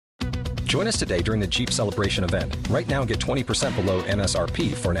Join us today during the Jeep Celebration event. Right now, get 20% below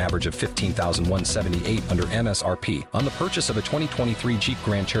MSRP for an average of $15,178 under MSRP on the purchase of a 2023 Jeep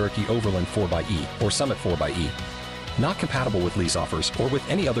Grand Cherokee Overland 4xE or Summit 4xE. Not compatible with lease offers or with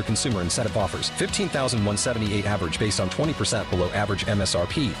any other consumer incentive offers. $15,178 average based on 20% below average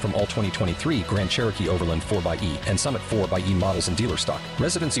MSRP from all 2023 Grand Cherokee Overland 4xE and Summit 4xE models in dealer stock.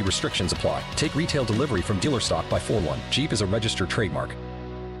 Residency restrictions apply. Take retail delivery from dealer stock by 4/1. Jeep is a registered trademark.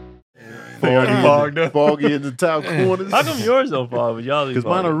 Foggy in the top corners. How come yours don't fall, but y'all? Because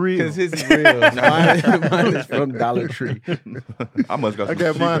mine are real. Because his is real. Mine is from Dollar Tree. I must got. I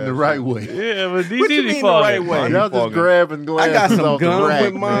got mine the right way. Yeah, but these What you be mean the fogging. right way? Y'all just grabbing I glasses got some off the gum rack,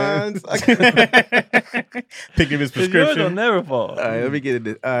 with man. mine. Picking his 'Cause yours prescription. don't never fall. All right, let me get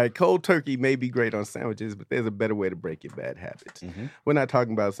it. All right, cold turkey may be great on sandwiches, but there's a better way to break your bad habits. We're not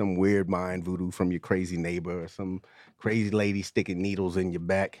talking about some weird mind voodoo from your crazy neighbor or some crazy lady sticking needles in your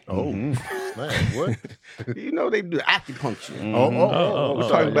back. Oh, man, what? You know they do acupuncture. We're We're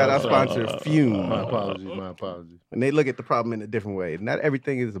talking about our sponsor, Fume. My apologies. And they look at the problem in a different way. Not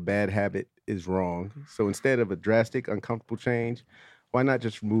everything is a bad habit is wrong. So instead of a drastic, uncomfortable change, why not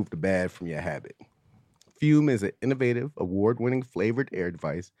just remove the bad from your habit? Fume is an innovative, award-winning flavored air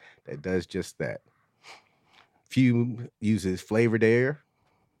device that does just that. Fume uses flavored air.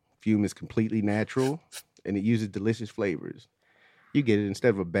 Fume is completely natural, and it uses delicious flavors. You get it instead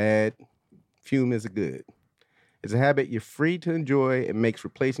of a bad. Fume is a good. It's a habit you're free to enjoy and makes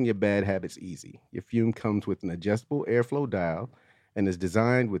replacing your bad habits easy. Your Fume comes with an adjustable airflow dial and is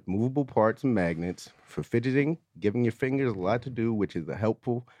designed with movable parts and magnets for fidgeting, giving your fingers a lot to do, which is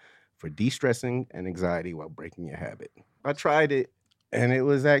helpful for de-stressing and anxiety while breaking your habit. I tried it, and it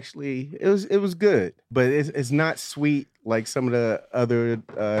was actually it was good, but it's not sweet like some of the other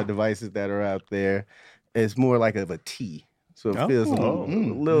devices that are out there. It's more like of a tea. So it feels a little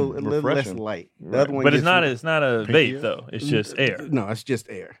less refreshing. light. The Right. other one But it's gets not a vape though. It's just air. No, it's just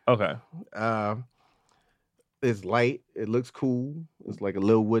air. Okay. It's light. It looks cool. It's like a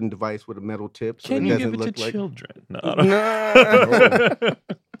little wooden device with a metal tip. So Can it you doesn't give it look to like children? No.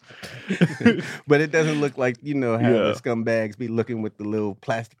 But it doesn't look like, you know, how Yeah. the scumbags be looking with the little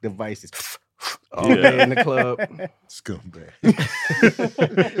plastic devices all Yeah. day in the club. Scumbag.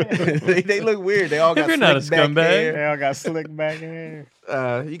 they look weird. They all got If you're not a slick back scumbag. hair. They all got slick back hair.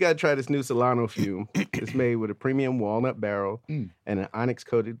 You gotta try this new Solano Fume. It's made with a premium walnut barrel and an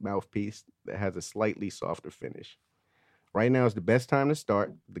onyx-coated mouthpiece that has a slightly softer finish. Right now is the best time to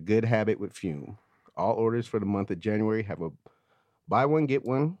start the good habit with Fume. All orders for the month of January have a buy one, get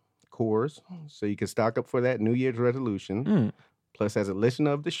one course, so you can stock up for that New Year's resolution. Plus, as a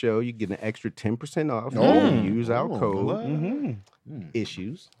listener of the show, you get an extra 10% off when you use our code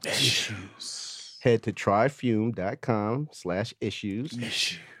ISSUES. Head to tryfume.com/issues.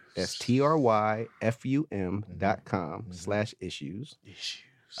 That's tryfum.com/issues.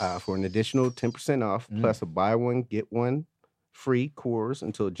 For an additional 10% off, plus a buy one, get one free course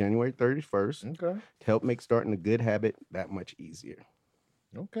until January 31st Okay. to help make starting a good habit that much easier.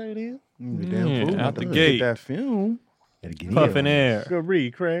 Okay, then. Out the Get gate. that Fume. Puffing air. Good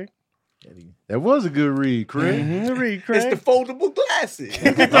read, Craig. That was a good read, Craig. Good read, It's Craig. the foldable glasses.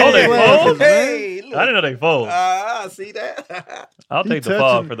 Oh, they fold? Hey, look. I didn't know they fold. See that? I'll take the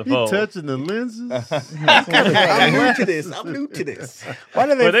fall for the fold. He touching the lenses. I'm new to this. Why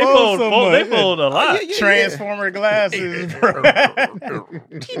do But they fold so much? They fold a lot. Transformer glasses. Wait,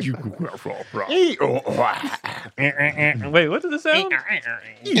 what did it sound?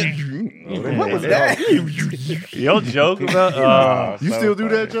 What was that? Your joke about You still do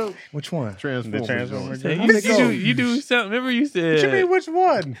that joke? Which one? Transformers. The Transformer. you do something. Remember you said What you mean, which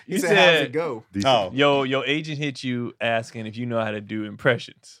one? You You said, how's said it go? Oh. your agent hit you asking if you know how to do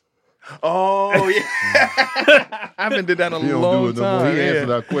impressions. Oh, yeah. I haven't did that in He a don't long do it no more. time. He answered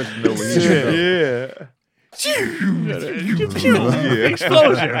our question over here. Yeah.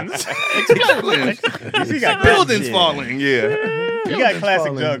 Explosions. You got Buildings falling. Yeah. You got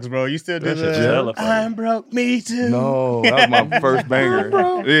classic jokes, bro. You still do That's a that? telephone. I'm broke. Me too. No, that was my first banger.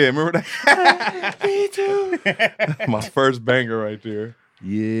 Yeah, remember that? Me too. My first banger right there.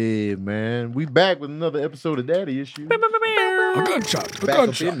 Yeah, man. We back with another episode of Daddy Issue. A gunshot. Back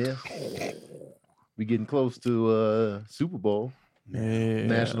up in there. We getting close to Super Bowl, Yeah.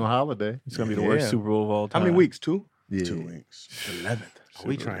 national holiday. It's gonna be the worst Super Bowl of all How time. many weeks? 2? Yeah. 2 weeks. 11th.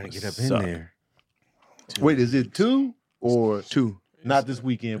 We trying to get up Suck. in there. Wait, is it 2 or 2. not this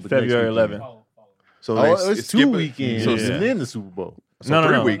weekend, but February next weekend? 11th. So Oh, it's 2 skip it. weekends So Yeah. and then the Super Bowl. No,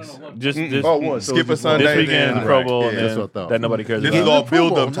 3 no. weeks. Just Oh, what? Skip a Sunday. this weekend, then- Pro Bowl, right, and yeah. That's then what I thought. that nobody cares This about. is all Pro Bowl,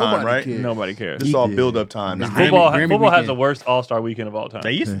 build-up time, nobody right? cares. Nobody cares. This is all Yeah. build-up time. Nah, This Grammy- Football Grammy has the weekend. worst All-Star weekend of all time.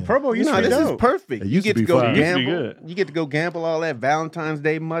 Pro Bowl used No, to be this is dope. perfect. It You used to get to be go fun. It used to be gamble. good. You get to go gamble all that Valentine's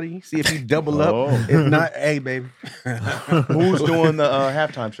Day money. See if you double up. Oh. If not, hey, baby. Who's doing the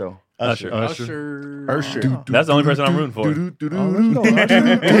halftime show? Usher. Usher. That's the only person I'm rooting for. You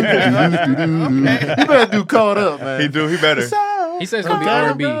better do caught up, man. He better. He said it's gonna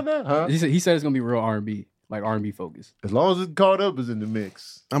be R&B. Huh? He said it's gonna be real R&B, like R&B focused. As long as it caught up is in the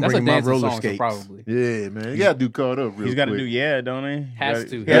mix. I'm That's a bringing my dancing roller song, so skates. probably. Yeah, man. You gotta do caught up real He's got to quick. do yeah, don't he? Has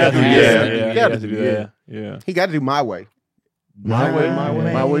to. Yeah, Has Yeah, to. yeah, You gotta he has to do do that. Yeah. He got to do my way. My way.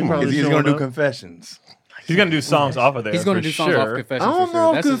 Probably He's showing going to do up. Confessions. He's gonna do songs off of there. He's gonna for do songs sure. off I Confessions. don't for know sure.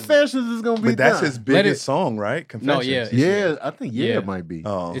 if That's his- Confessions is gonna be But that's done. his Let biggest it- song, right? No, Confessions. yeah. Yeah, I think Yeah. it might be.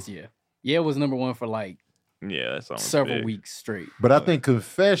 Oh. It's Yeah, it was number one for like Yeah, that song was several big. weeks straight. But I think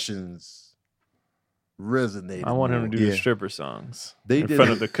Confessions resonated. I want him to do Yeah. the stripper songs They in did front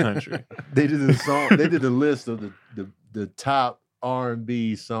it. of the country. They did a song. They did a list of the top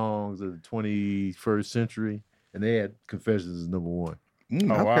R&B songs of the 21st century, and they had Confessions as number one.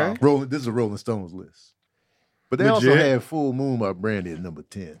 Oh, wow. This is a Rolling Stones list. But they also Legit? had Full Moon by Brandy at number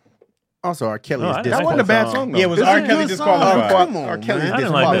 10. Also, R. Kelly No, is I- That wasn't a bad song, though. Yeah, was It's a R. good Kelly song. disqualified? Come on, R. Kelly's man. I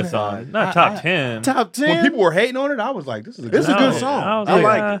didn't like that disqualified. song. Not top 10. Top 10. When people were hating on it, I was like, this is a good It's a song. good song. was I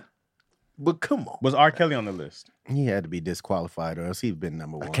like ah. it. But come on. Was R. Kelly on the list? He had to be disqualified, or else he'd been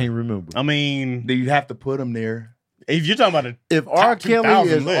number I one. can't remember. I mean, Do you have to put him there? if you're talking about it, If R. Kelly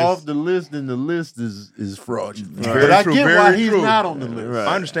 2000 is list. off the list, then the list is fraudulent. Very But I true, get very why he's true. not on the list. Right.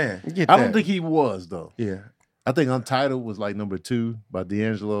 I understand. Get I don't that. think he was, though. Yeah. I think Untitled was like number 2 by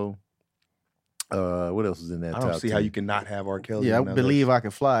D'Angelo. What else is in that I top don't see 10? how you cannot have R. Kelly. Yeah, I on that believe list. I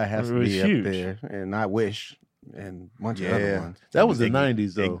Can Fly has It to was be huge. up there, and I Wish, and a bunch of other Yeah. ones. That was the Ign-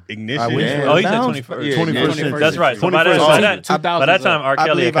 90s, though. Ignition. I wish Yeah. Oh, he said Now- 21st. Yeah, 21st yeah. century. That's right. So by 21st that century. by that time, R. I Kelly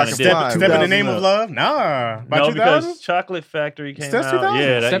believe had I kind of Can dipped. Fly. Step in the name 2000 of love? Nah. By No, 2000? because Chocolate Factory came That's out. 2000?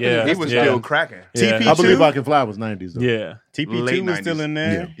 Yeah, Step in yeah. He was yeah. still cracking. Yeah. TP2? I believe I Can Fly was 90s, though. Yeah, TP2 Late was still 90s. in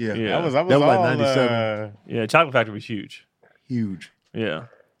there. Yeah. yeah. I was That was like all, 97. Yeah, Chocolate Factory was huge. Huge. Yeah.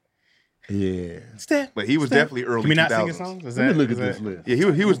 Yeah. Step. But he was definitely early Can we not 2000s. sing a song? Is Let me that- look is at this that- list.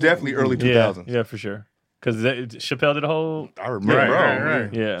 Yeah, he was definitely early 2000s. Yeah, for sure. Because Chappelle did a whole. I remember.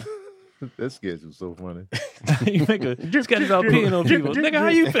 Right. Yeah. That sketch was so funny. You make a sketch about peeing on people. Nigga, how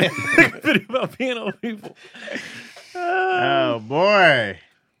you make a video about peeing on people? Oh, boy.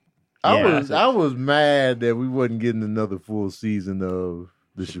 I was mad that we wasn't getting another full season of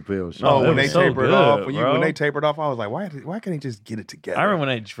the Chappelle Show. Oh, that when was they so tapered good, off, bro. when they tapered off, I was like, why can't he just get it together? I remember when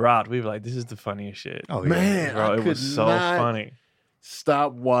they dropped, we were like, this is the funniest shit. Oh, yeah. Man, Bro, I it could was so not funny.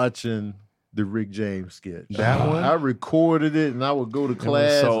 stop watching the Rick James sketch. That one? I recorded it, and I would go to was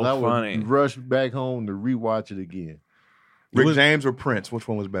class, so and I would funny. rush back home to rewatch it again. Rick James or Prince? Which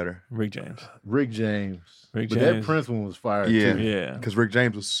one was better? Rick James. Rick James. Rick But that James. Prince one was fire, Yeah. too. Yeah. Because Rick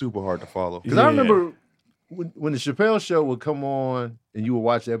James was super hard to follow. Because I remember when the Chappelle Show would come on and you would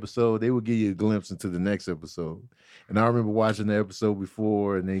watch the episode, they would give you a glimpse into the next episode. And I remember watching the episode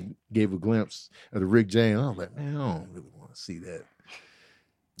before, and they gave a glimpse of the Rick James. I was like, man, I don't really want to see that.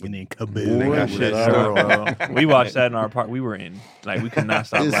 And then Boy, kaboom. got was shit I Sure, wrong. bro. We watched that in our park. We were in. Like, we could not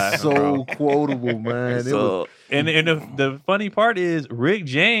stop It's laughing, so bro. quotable, man. It So, was, and the funny part is Rick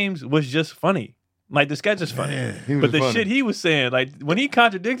James was just funny. Like the sketch is funny, he was but the funny. shit he was saying, like when he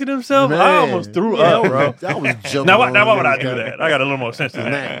contradicted himself, I man. almost threw Yeah, up, bro. I was jumping Now, why on would I this do guy. that? I got a little more sense than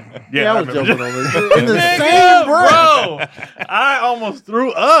Man. that. Yeah, I was remember jumping on this. In the Nigga, same breath. bro. I almost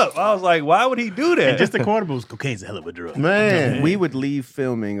threw up. I was like, why would he do that? And just the quotables, cocaine's a hell of a drug. Man. We would leave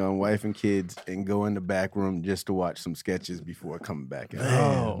filming on Wife and Kids and go in the back room just to watch some sketches before coming back out.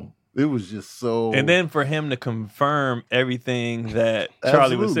 oh. It was just so. And then for him to confirm everything that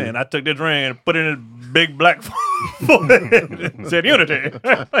Charlie was Absolutely. saying, I took this ring and put it in a big black forehead and said unity.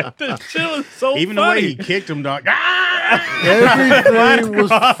 Like, this shit was so Even the funny. way he kicked him, dog. Ah! everything was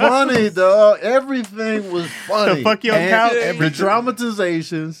funny, dog. Everything was funny. The fuck your And couch. The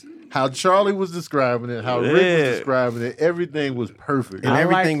dramatizations, how Charlie was describing it, how Rick Yeah. was describing it, everything was perfect. And I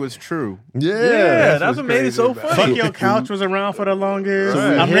everything like- was true. Yeah, that's what's what made it crazy so about funny. Fuck your couch was around for the longest.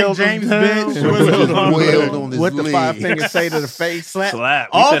 Right. I'm Rick Held him James, down. bitch. Just Was the longest. wailed on his What the leg. five fingers say to the face? Slap.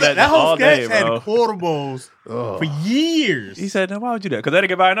 We All said that whole all sketch day, had bro. quotables for years. He said, "No, why would you do that? Because I didn't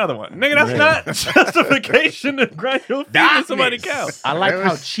get buy another one, nigga. That's not justification to grind your feet in somebody's couch." I like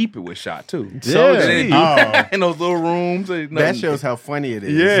how cheap it was shot too. So They didn't Oh. in those little rooms. That shows how funny it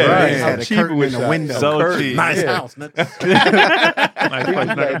is. Yeah, Right. right. Had How a cheap it curtain was in the shot. window. So cheap. nice Yeah. house. Nice Nice place,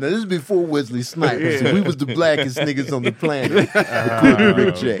 Now, this is before Wesley Snipes. We was the blackest niggas on the planet. Including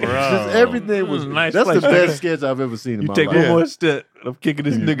Rick James. Just everything was Nice That's place, the nigga. best sketch I've ever seen in You my take life. one more step, I'm kicking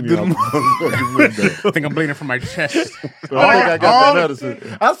this nigga through the mouth. I think I'm bleeding from my chest. I think I got that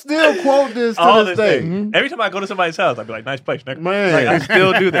medicine. I still quote this to All this this day. day. Every time I go to somebody's house, I'd be like, "Nice place, nigga." Man. Like, I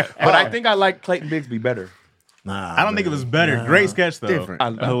still do that. But I think I like Clayton Bigsby better. Nah, I don't think it was better. Great sketch though. Different.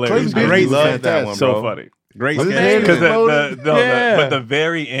 Hilarious. Clayton Great Bigsby was love that fantastic. one, So bro. funny. Great What's his sketch. name? Because Exploded? but the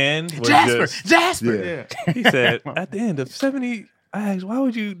very end was just. Jasper. Yeah. He said at the end of 70, I asked, "Why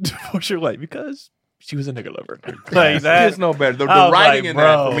would you divorce your wife?" Because she was a nigga lover. Like that. It's no better. The I was writing like, in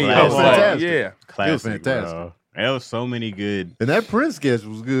that for bro, me that was was like, fantastic. yeah. Classic, fantastic. bro. There was so many good. And that Prince sketch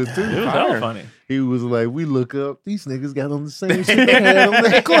was good too. It was hella funny. He was like, we look up, these niggas got on the same shit they had on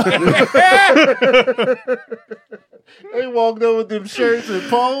their clothes. They walked over with them shirts and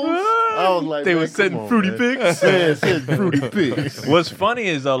poles. I was like, They man, were setting come on, fruity man. pigs. Yeah, setting fruity pigs. What's funny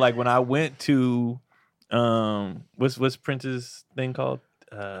is though, like when I went to, what's Prince's thing called?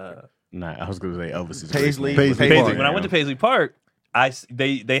 Nah, I was gonna say Elvis's Paisley. Paisley Paisley. Park. When I went to Paisley Park,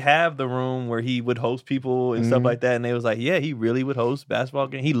 they have the room where he would host people and Mm-hmm. stuff like that, and they was like, yeah, he really would host basketball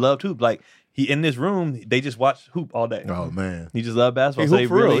games. He loved hoop. Like he in this room, they just watch hoop all day. Oh man. He just loved basketball. He so hooped they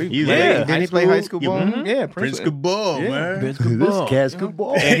for real. really, He- yeah. Didn't he play high school ball? Yeah, Prince could ball, man. This cat's good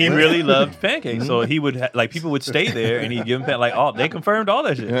ball. And he really loved pancakes, so he would like people would stay there, and he'd give them like all. They confirmed all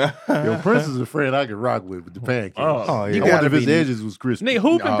that shit. Yo, Prince is a friend I could rock with the pancakes. Oh, you I wonder gotta if his be. edges was crispy. Nigga,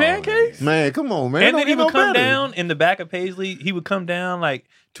 hoop and pancakes. Man, come on, man. And Don't then he get would no come better. down in the back of Paisley. He would come down like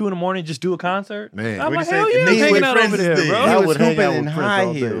 2 a.m, just do a concert. Man. I'm What'd like, you say? hell yeah, I'm These hanging what out friends over there, did. bro. I He would was hang hooping out in with Prince high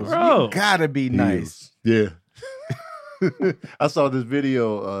all day. heels. Bro. You gotta be nice. Yeah. I saw this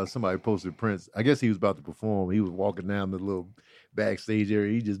video. Somebody posted Prince. I guess he was about to perform. He was walking down the little backstage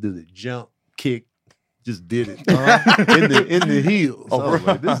area. He just did a jump kick. Just did it in the heels. I was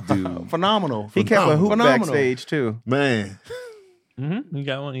like, this dude, Phenomenal. He kept a hoop Phenomenal. backstage too. man. Mm-hmm. He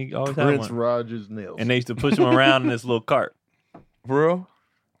got one. He always had Prince one. Rogers Nelson. And they used to push him around in this little cart For real?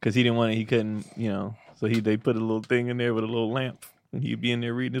 because he didn't want it. He couldn't, So they put a little thing in there with a little lamp, and he'd be in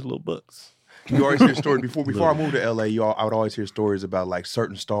there reading his little books. You always hear stories before I moved to LA. I would always hear stories about like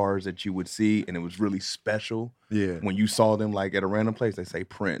certain stars that you would see, and it was really special. Yeah. When you saw them like at a random place, they say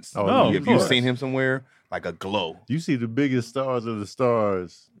Prince. Oh, of if you've course. seen him somewhere, like a glow. You see the biggest stars of the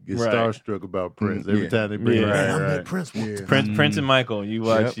stars get Right. starstruck about Prince every Yeah. time they bring Yeah. him. Man, I Right, met right. Prince one time. Prince and Michael. You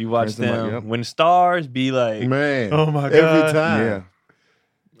watch Yep. Prince and Michael, them yep. when stars be like, Man. Oh my God. Every time. Yeah.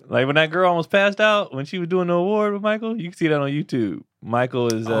 like when that girl almost passed out when she was doing the award with Michael. You can see that on YouTube.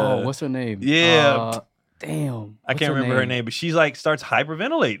 Michael is. Oh, what's her name? yeah. Damn. I can't remember her name, but she's like starts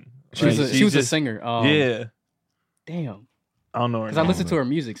hyperventilating. She was, Like, she was a just- singer. Yeah, Damn. I don't know her Because I name. listen to her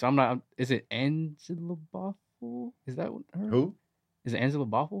music, so I'm not. Is it Angela Boffel? Is that her? Who? Is it Angela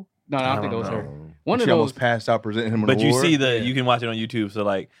Boffel? No, I don't think that was her. know. One She of those. almost passed out presenting him an But you award. see you can watch it on YouTube. So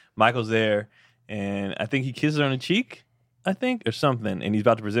like Michael's there, and I think he kisses her on the cheek, or something, and he's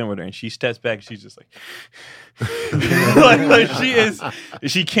about to present with her, and she steps back, and she's just like, like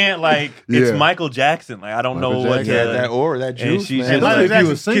she can't it's Yeah. Michael Jackson. Like I don't Michael know what Jackson. Yeah, to. that or that And juice. she's man. just Like, Michael if you a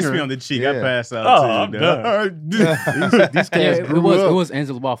Jackson kissed singer- me on the cheek. Yeah. I passed out Oh, too. I'm dog. These Yeah, cats it grew was up. it was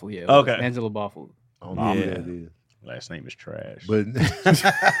Angela Boffel. Yeah. It Okay. was Angela Boffel. I don't know who Yeah. that is. Last name is trash. But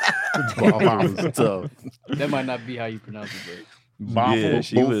Bob was tough. That might not be how you pronounce it, Yeah,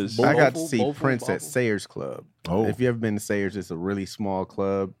 she was. I got to Boffel, see Boffel, Prince at Boffel. Sayers Club. Oh. If you ever been to Sayers, it's a really small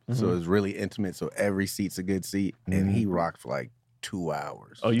club, so it's really intimate. So every seat's a good seat, and he rocked for like 2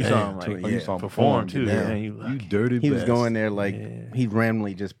 hours. Oh, you saw him like yeah. you saw him perform too. Yeah. Yeah, you You dirty He was bastard. going there like Yeah. he'd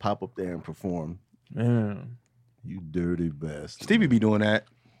randomly just pop up there and perform. Man. You dirty bastard. Stevie be doing that.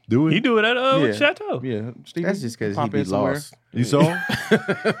 Do it? He do it at Yeah. Chateau. Yeah, Stevie That's just because pop he'd be in somewhere. lost. You saw him?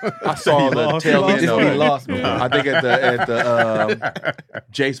 I saw the tail end Just of be it. lost, man. I think at the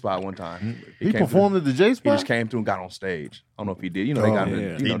J Spot one time. He came performed at the J He Spot? just came through and got on stage. I don't know if he did. You know, they got Oh, him. yeah. You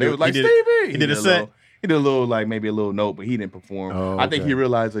know, He they did- was like he did- Stevie. he did a little- set? He did a little like maybe a little note, but he didn't perform. Oh, I think okay. he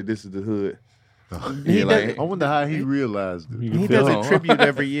realized like this is the hood. He Yeah, like, I wonder how he realized it. He does a tribute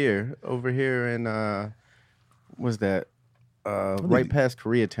every year over here in what's that? right past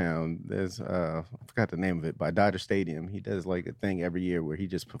Koreatown, there's I forgot the name of it, by Dodger Stadium. He does like a thing every year where he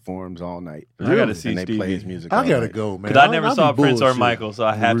just performs all night. I gotta see and they play Stevie. his music. I all gotta night. go, man. Because I never I'll saw be Prince or bullshit. Michael, so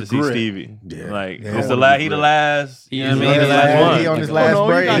I have to see Regret. Stevie. Yeah. Like Yeah, it's I the wanna he the regret. last. He You know what I is mean? the The last last one. He on his Like, last no,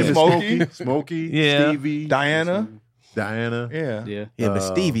 you break. got Yeah, Smokey. Smokey, Yeah. Stevie, Diana. Diana. Yeah. Yeah. Yeah, but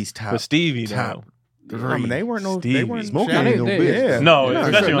Stevie's top. But Stevie, top though. I mean, they weren't Stevie. they weren't Smokey shabby. ain't no They- bitch. Yeah. No, Yeah,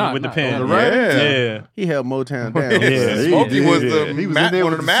 especially sure. with the Not pen. on the right. Yeah. He held Motown down. Yeah. Smokey He was did. the He was in there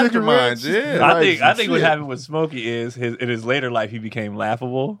one of with the the masterminds. cigarettes. Yeah. I think what Shit. happened with Smokey is in his later life he became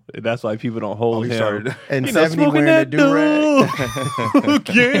laughable. That's why people don't hold he him. started. And You know, 70 smoking wearing a that do-rag.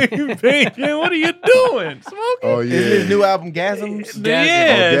 Game bacon. What are you doing? Smoking? Oh yeah. Isn't his new album Gasms?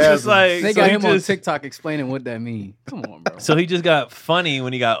 Yeah, it's just Gasms. like They so got he him on just- TikTok explaining what that means. Come on, bro. So he just got funny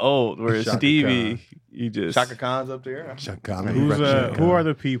when he got old. Whereas Shaka Stevie, Khan. you just Shaka Khan's up there. Who are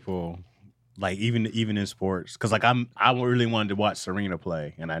the people? Like even in sports, because like I really wanted to watch Serena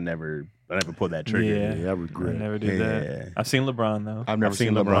play, and I never pulled that trigger. Yeah. Yeah, I I regret. never did Yeah. that. I've seen LeBron though. I've never I've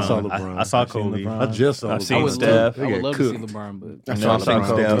seen LeBron. LeBron. I saw LeBron. I saw I've seen Kobe. LeBron. I just saw. I've LeBron. seen I would Steph. love, They I would got love to see cooked. LeBron, but I And saw I've seen LeBron.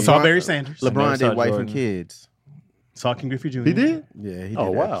 Steph. I saw Barry Sanders. never LeBron saw did Wife Jordan. and Kids. Saw King Griffey Jr. He did. Yeah, he did Oh,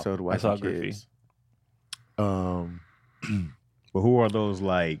 an wow. episode of I Wife saw and Griffey. Kids. But who are those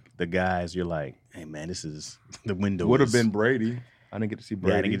like the guys? You're like, hey man, this is the window. Would have is- been Brady. I didn't get to see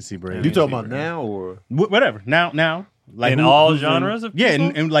Brady. Yeah, I didn't get to see Brady. You talking about now or? Whatever. Now. Like In who- all who's genres of yeah,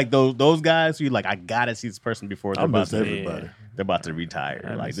 people? and like those guys who you like, I gotta see this person before they're I about miss to everybody. they're about to retire.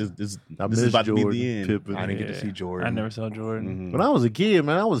 I Like miss- this I this miss is about Jordan, to be the end. Pippen. I didn't get to see Yeah. Jordan. I never saw Jordan. Mhm. When I was a kid,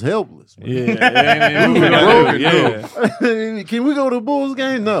 man, I was helpless. Man. Yeah, We we were were broke, yeah. Can we go to the Bulls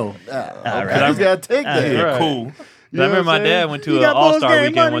game? No. right. I just gotta take that. Right. Cool. You I know remember what my I'm dad saying? went You to an got All Bulls Star game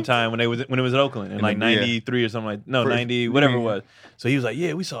weekend money? one time when it was in Oakland in like then, yeah. '93 or something like no First- 90 whatever it was. So he was like,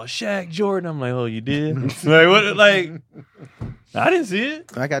 "Yeah, we saw Shaq, Jordan." I'm like, "Oh, you did?" like what? Like I didn't see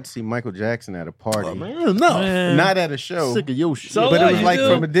it. I got to see Michael Jackson at a party. Oh, man, no. Man. Not at a show. Sick of your shit. So But what, it was you like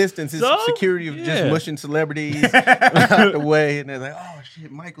do? from a distance, his So? security was just Yeah. mushing celebrities out the way, and they're like, "Oh shit,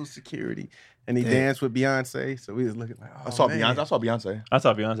 Michael's security," and he danced with Beyonce. So we was looking like, "Oh, I saw man. Beyonce. I saw Beyonce. I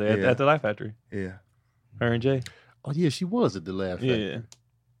saw Beyonce Yeah. at the Life Factory. Yeah. Her and Jay. Oh yeah, she was at the last. Yeah.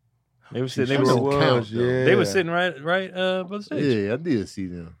 They were sitting. They sure were. was. count, though. yeah. They were sitting right by the stage. Yeah, I did see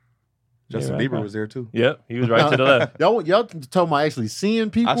them. Justin Yeah, Bieber right. was there too. Yep, he was right to the left. Y'all talking about actually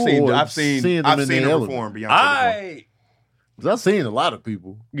seeing people? I've seen or them seeing them her element? perform Beyonce. I 'Cause I've seen a lot of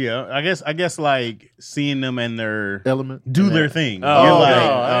people. Yeah, I guess like seeing them and their Element. do their thing. Oh, you're no, like,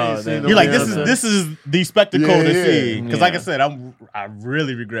 I ain't seen then- no you're like Beyonce. this is the spectacle Yeah, to yeah. see. Because like I Yeah. said, I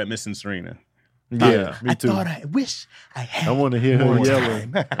really regret missing Serena. Yeah, me too. I wish I had. I want to hear her more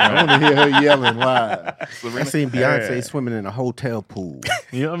yelling. I want to hear her yelling live. I seen Beyonce swimming in a hotel pool.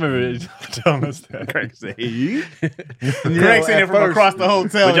 you remember telling us that. Greg You seen know, it at from first, across the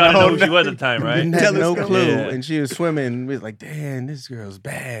hotel. But y'all and the didn't know whole who she was at the time, right? Didn't have no Telescope. clue, Yeah. and she was swimming. We was like, "Damn, this girl's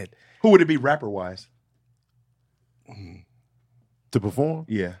bad." Who would it be rapper wise? To perform,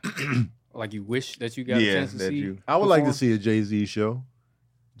 Yeah. Like you wish that you got a Yeah, chance to that see. you- I would like to perform? see a Jay-Z show.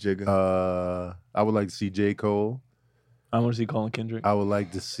 Jigga. I would like to see J. Cole. I want to see Colin Kendrick. I would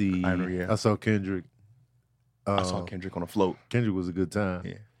like to see. I know, yeah. I saw Kendrick. I saw Kendrick on a float. Kendrick was a good time.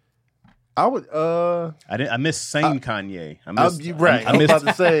 Yeah. I would. I miss sane Kanye. I miss Right. I was about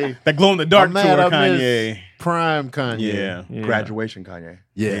to say that glow in the dark I'm mad tour I missed Kanye. Prime Kanye. Yeah. Yeah. Graduation Kanye.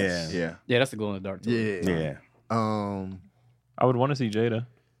 Yes. Yeah. Yeah, that's the glow in the dark. Too. Yeah. Yeah. I would want to see Jada,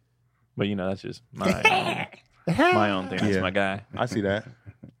 but that's just my own thing. That's Yeah. my guy. I see that.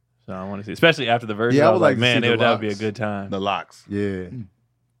 So I want to see, especially after the version. Yeah, I I would was like like, to man, see the that would be a locks. good time. The locks. Yeah.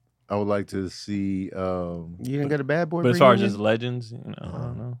 I would like to see. You didn't get a bad boy. But as far as reunion? just legends, I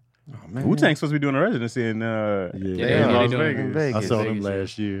don't know. Oh, man. Wu Tang's supposed to be doing a residency in Yeah. Yeah, Las they doing it in Vegas. I saw them Vegas, yeah.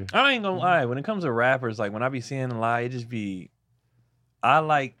 last year. I ain't gonna lie. When it comes to rappers, like when I be seeing them live, it just be. I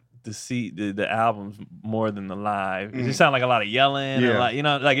like to see the albums more than the live. It just sound like a lot of yelling. Yeah.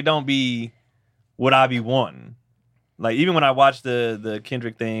 And like it don't be what I be wanting. Like even when I watched the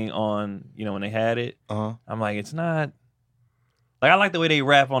Kendrick thing on, when they had it, Uh-huh. I'm like, it's not. Like I like the way they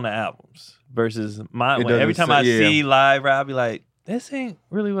rap on the albums versus my. It Every doesn't time I say- yeah. see live rap, I be like, this ain't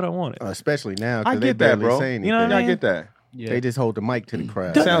really what I wanted. Especially now, I because they get that, barely bro. say anything. You know what Yeah, I I mean? get that. Yeah. They just hold the mic to the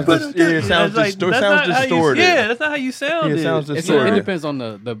crowd. Sounds But- it sounds that's distorted. that's Sounds not how you- distorted. Yeah, that's not how you sound. It sounds It distorted. depends on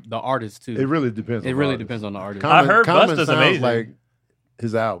the artist too. It really depends. It on really artists. depends on the artist. I heard Common Busta's sounds amazing. like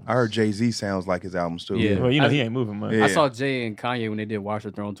his album. I heard Jay-Z sounds like his albums too. Yeah. Well, he ain't moving much. Yeah. I saw Jay and Kanye when they did Watch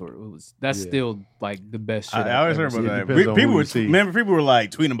the Throne tour. That's Yeah. still like the best shit. I always heard seen. about It that. depends on People who were you see. remember people were like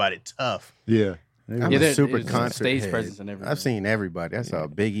tweeting about it tough. Yeah. I'm Yeah, a super there's concert stage head. presence and everything. I've seen everybody. I saw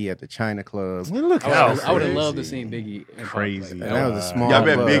Biggie at the China Club. Man, look I how would have loved to crazy. see Biggie in Crazy. Like And that was a small Yeah, I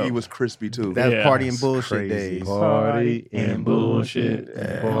bet club. Biggie was crispy too. That was Yeah, party and it's bullshit crazy. days. Party and bullshit.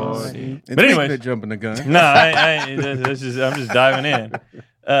 bullshit. Party. And But speaking anyways- of jumping the gun. No, I'm just diving in.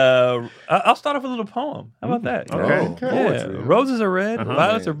 I'll start off with a little poem. How about that? Okay. Yeah. Roses are red,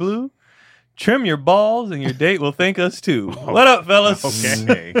 violets are blue. Trim your balls and your date will thank us too. What up, fellas?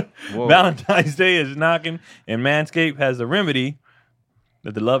 Okay. Valentine's Day is knocking, and Manscaped has the remedy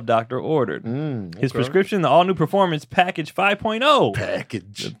that the Love Doctor ordered. His prescription, the all-new Performance Package 5.0.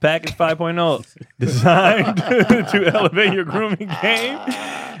 Package. The Package 5.0, designed to elevate your grooming game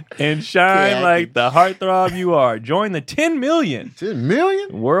and shine like the heartthrob you are. Join the 10 million 10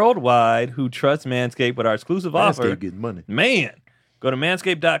 million? worldwide who trust Manscaped with our exclusive offer. Manscaped getting money. Man, go to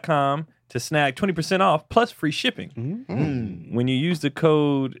manscaped.com to snag 20% off plus free shipping. When you use the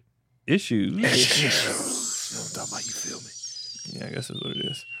code ISSUES. Yeah, I guess that's what it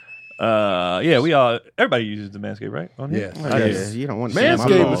is. Everybody uses the Manscaped, right? On here? Yes. I do. Yeah, you don't want to see my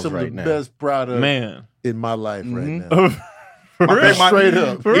Manscaped balls is some right of the now. best product Man. in my life right now. For real. Straight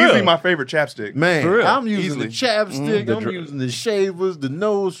up. For Easily real. my favorite chapstick. Man, For real. I'm using Easily. the chapstick, The I'm using the shavers, the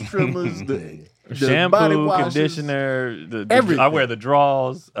nose trimmers, the body Shampoo, washes. conditioner, Everything. I wear the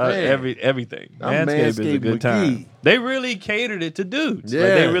draws, Man. everything. I'm Manscaped is a Manscaped good time. McGee. They really catered it to dudes. Like,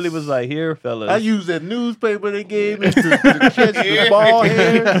 they Yes. really was like, here, fellas. I use that newspaper they gave me to catch the ball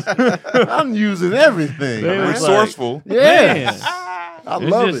hairs. I'm using everything. They man. was Resourceful. Yeah. I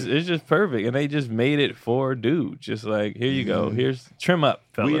it's love just, it. It's just perfect, and they just made it for dudes. Just like, here you go. Here's trim up,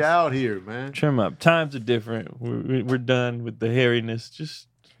 fellas. We out here, man. Trim up. Times are different. We're done with the hairiness. Just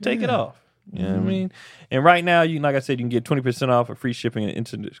take it off. You know what I mean? And right now, like I said, you can get 20% off with free shipping and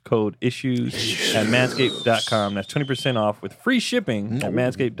instant code ISSUES at manscaped.com. That's 20% off with free shipping at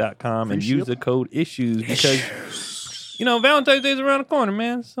manscaped.com and use the code ISSUES because, Valentine's Day is around the corner,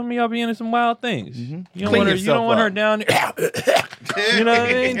 man. Some of y'all be into some wild things. You don't Clean want her, you yourself don't want her up. down there. You know what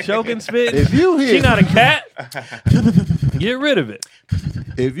I mean? Choking, spit. If you hear, She not a cat. Get rid of it.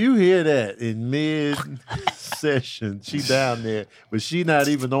 if you hear that in mid session, she down there, but she not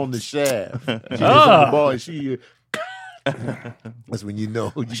even on the shaft. She just on the ball. And she. That's when you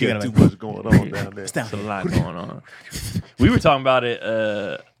know you got too much going on down there. There's a lot going on. We were talking about it.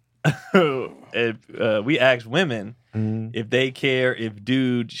 We asked women if they care if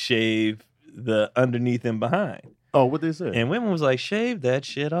dudes shave the underneath and behind, Oh, what they say? and women was like, "Shave that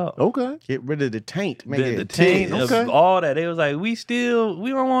shit off." Okay. Get rid of the taint. Make The it taint tick. of Okay. all that. They was like, we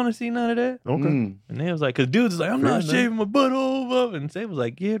don't want to see none of that. Okay. And they was like, because dudes is like, I'm Fair not enough. shaving my butthole up. And they was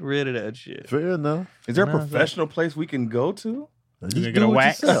like, get rid of that shit. Fair enough. Is there a No, it's professional place we can go to? You get do a it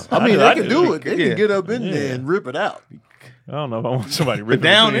wax? yourself. I I mean, do- I they can do. do it. They Yeah. can get up in Yeah. there and rip it out. I don't know if I want somebody But ripping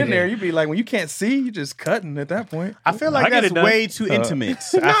down it in there, you'd be like, when you can't see, you just cutting at that point. I feel I like get that's it done. way too intimate.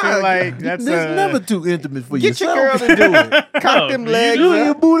 I feel like that's It's never too intimate for Get your yourself. girl to do it. No, Cock them you legs do You it. your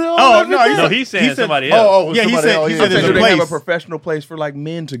up. booty all Oh, over no, there. No, he's saying said- somebody else. Oh, Yeah, he somebody said- else. he Yeah, said I'm there's sure a they have a place. professional place for like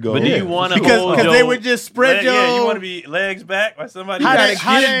men to go. But do Yeah. you want to Because they would just spread your. Yeah, you want to be legs back by somebody? You How gotta they-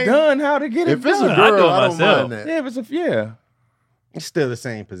 how get they- it done. How to get it If it's a done? I do girl, it I don't myself. mind that. Yeah, if it's a It's still the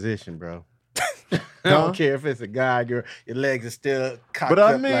same position, bro. I Huh? don't care if it's a guy, girl. Your legs are still cocked But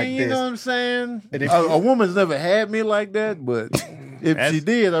I up mean, like you this. know what I'm saying? And if A woman's never had me like that, but if she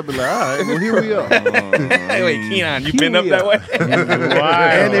did, I'd be like, all right, well, here we are. Hey, wait, Keon, you Here been up we that are. way?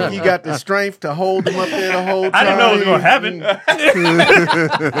 And if you got the strength to hold them up there the whole time. I didn't know it was gonna happen.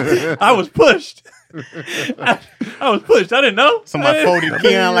 I was pushed. I was pushed. I didn't know. Somebody folded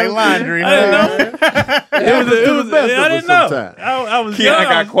Keon like laundry. I didn't know. It was the best I of didn't us know. sometimes. I was Keon young.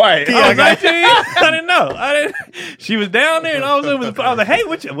 got quiet. I was 19. I didn't know. She was down there, and I was like, "Hey,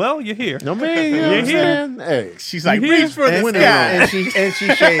 well, you're here." I mean, you know what I'm You're saying? Hey, She's like, You reach for the And- sky. And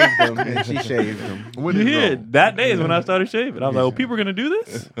she shaved them. And she shaved them. when You it's here? wrong. That day is when I started shaving. I was like, "Oh, people are gonna do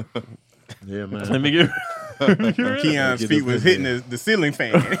this? Yeah, man. Let me get." Keon's feet was hitting the ceiling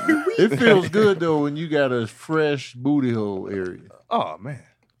fan. It feels good, though, when you got a fresh booty hole area. Oh, man.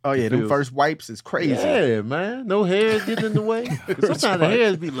 Oh, yeah. Them Feels- first wipes is crazy. Yeah, man. No hairs getting in the way. 'Cause sometimes the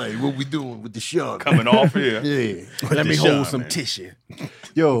hairs be like, what we doing with the shot? Coming off here. Yeah. Let me the hold shot, some man. tissue.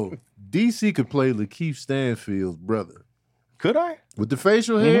 Yo, DC could play Lakeith Stanfield's brother. Could I? With the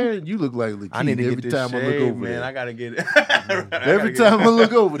facial hair, you look like Lakeith I need to every get this time I look shave, over man. there. I gotta get it. Every time I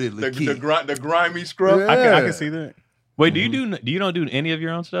look over there, the, Lakeith. the grimy scrub. Yeah. I can see that. Wait, do you don't do any of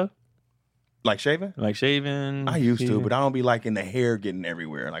your own stuff? Like shaving? Like shaving? I used to, shaving? but I don't be liking the hair getting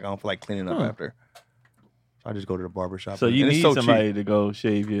everywhere. Like I don't feel like cleaning up Huh. after. So I just go to the barber shop. So you and it's need so somebody cheap. to go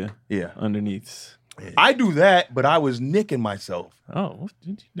shave you Yeah. underneath. I do that, but I was nicking myself, Oh, what did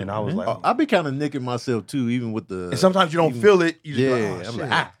you do, and I was man? like, I be kind of nicking myself too, even with the. and sometimes you don't feel it. You just Yeah, be like, I'm oh, like,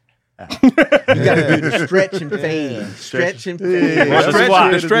 shit. ah. You gotta do the stretch and fade. Stretch and fade. Yeah. The Stretch-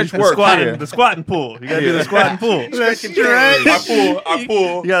 squat, the stretch the works, squatting, yeah. the squatting pull. You gotta do the squat and pull. Stretch and fade. I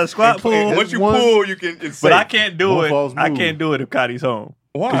pull. You got to squat pull. And once you One- pull, you can. It's But I safe. can't do One it. false I move. can't do it if Cotty's home.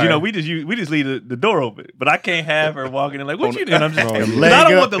 Why? Because we just leave the door open. But I can't have her walking in like, what you doing? I'm just, Leg I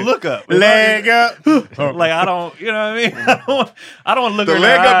don't up. want the look up. Leg up. Like I don't, you know what I mean? I don't want to look The her in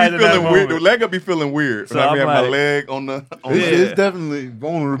leg the eyes up be in that feeling weird. The moment. leg up be feeling weird. So So I I'm have my like- leg on the. On It's, the it's definitely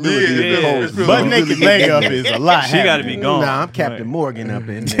vulnerability. Yeah, in the yeah, hole. it's really- Butt naked leg up is a lot. She got to be gone. Nah, I'm Captain Right. Morgan up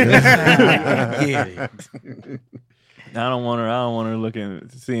in there. Get it. I don't want her looking,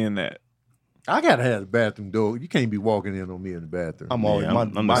 seeing that. I gotta have the bathroom door. You can't be walking in on me in the bathroom. I'm always Yeah,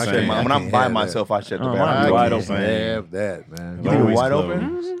 I'm the my same. shut- I when I'm can't by have myself, I shut the Oh, I mine bathroom. be wide can't open. have that, man. You Always wide closed.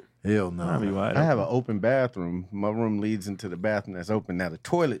 open? Hell no. I'll be wide I have open. an open bathroom. My room leads into the bathroom that's open. Now the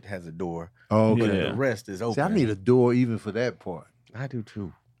toilet has a door, Oh, but okay. Yeah. the rest is open. See, I need a door even for that part. I do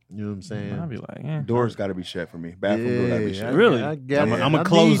too. You know what I'm saying? I'll be like, yeah. Doors got to be shut for me. Bathroom door got to be shut. Really? I got it. I'm I a need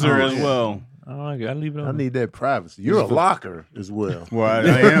closer that. as well. Oh, I gotta leave it I open. need that privacy. You're a locker as well. Well, I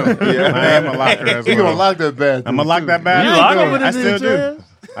am. Yeah, I am a locker as You're gonna well. lock that bathroom. I'm gonna lock too. that bathroom. You lock door. it? I still do.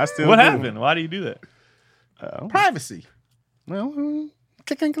 I still What do. happened? Why do you do that? Privacy. Well,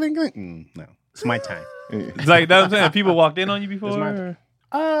 clink, clink, clink. No, it's my time. It's like that's what I'm saying. People walked in on you before. It's my- or-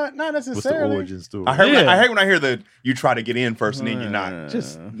 Not What's the necessarily. origin story? I heard. Yeah. I hate when I hear the you try to get in first and then you're not.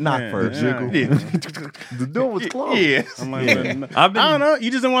 Just knock yeah, first. yeah. Yeah. The door was closed. Yeah. I'm like, I've been. I don't know.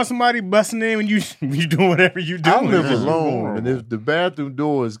 You just don't want somebody busting in when you doing whatever you do. I live alone, and if the bathroom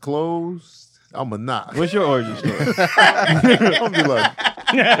door is closed, I'm a knock. What's your origin story? I'll be like,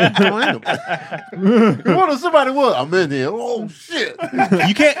 what if somebody was? I'm in here. Oh shit!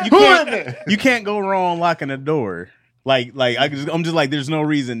 You can't go wrong locking the door. I'm just like, there's no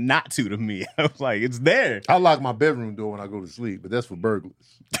reason not to me. I was like, it's there. I lock my bedroom door when I go to sleep, but that's for burglars.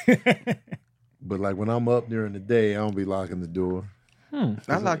 But like when I'm up during the day, I don't be locking the door.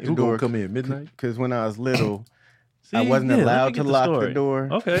 I locked the Who gonna door come in midnight? because when I was little, See, I wasn't yeah, let me allowed get to the lock story. the door.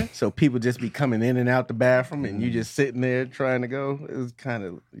 Okay. So people just be coming in and out the bathroom, and you just sitting there trying to go. It was kind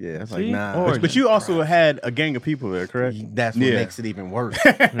of It's like See? nah. Origin. But you also had a gang of people there, correct? That's what Yeah. makes it even worse.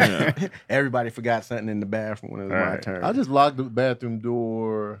 Yeah. Everybody forgot something in the bathroom when it was my Right. turn. I just lock the bathroom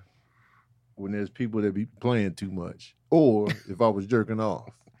door when there's people that be playing too much, or if I was jerking off.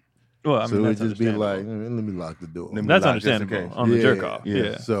 Well, I mean, So it that's just be like, understandable. let me lock the door. Let me That's lock just in understandable case. on the Yeah, jerk off. yeah.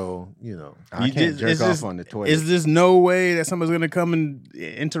 Yeah. So you know, I You can't just- jerk it's off just- on the toilet. Is there no way that somebody's gonna come and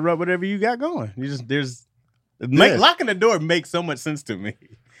interrupt whatever you got going? Locking the door makes so much sense to me.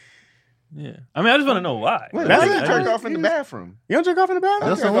 Yeah. I mean, I just want to know why. Wait, That's why it. you jerk off in the bathroom? You don't jerk off in the bathroom?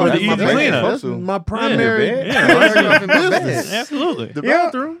 that's, jerk the off only- in my that's cleanup. that's my primary Yeah. Jerk off in my business. bed. Absolutely. The Yeah.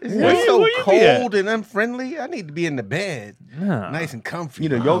 bathroom. It's Where so you be at? cold and unfriendly. I need to be in the bed, Nah. nice and comfy. You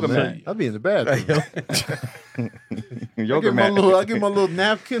know, yoga Man, mat. I'll be in the bathroom. I Yoga get my mat. little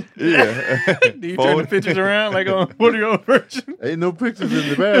napkin. Yeah. Do you turn the pictures around like on what are your version? Ain't no pictures in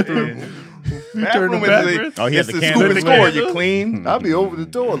the bathroom. You turn the Bathroom is backwards? Oh, he it's had the the candle scoop and lit. score. You clean. I'll be over the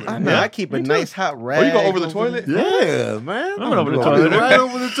toilet. I know. I keep a nice hot rag. Oh, you go over the toilet? Yeah, man. I'm over the I'll be toilet. right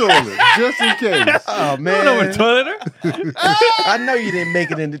over the toilet, just in case. Oh Man. Over the man, toilet? I know you didn't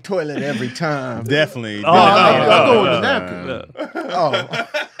make it in the toilet every time. Definitely. Oh, I go no, with the no, napkin. no. Oh,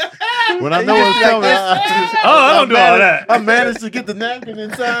 When I know it's coming, I don't do all that. I managed to get the napkin in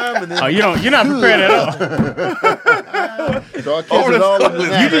time, and then Oh, you're not prepared at all. so I catch it all in the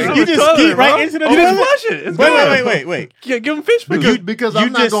napkin. You just Toilet, skeet right bro. into the You just toilet? flush it. It's Wait. good. Give him fish food. Because you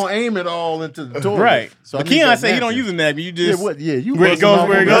I'm not just- gonna aim it all into the toilet. Right. So I But need Keon that said he don't napkin. use a napkin. You Yeah, just what? Yeah, you Where it bust goes, them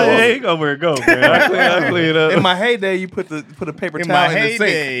where all it over goes. the- Yeah, you go where it goes, man. I clean it up. In my heyday, you put a paper in towel my in the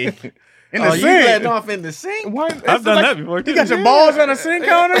sink. heyday. In the oh, you letting sink. off in the sink? Why? I've done that before, too. You got your balls on the sink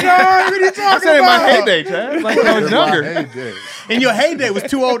counter, dog? What are you talking I said in my about? heyday, Chad. Like when I was younger. Heyday. In your heyday was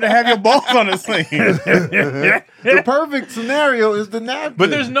too old to have your balls on the sink. The perfect scenario is the napkin. But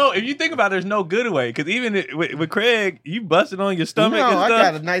there's no, if you think about it, there's no good way. Because even with Craig, you busted on your stomach No, and I stuff.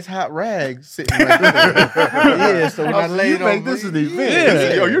 got a nice hot rag sitting right there. Yeah, so when I Oh, lay you it make on this me- an event.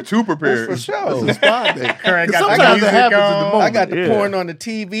 Yeah. Yo, you're too prepared. for sure. It's a spot day. Craig got the Sometimes it music happens in on. the I moment. got the Yeah. porn on the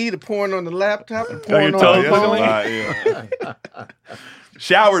TV, the porn on the laptop, the your porn toes on the wiggling? phone. Yeah.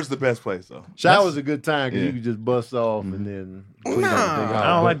 Shower's the best place though. Shower's a good time because Yeah. you can just bust off and then clean Nah. everything out. I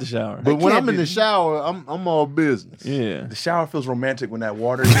don't like the shower. But when can't I'm in be- the shower, I'm all business. Yeah. The shower feels romantic when that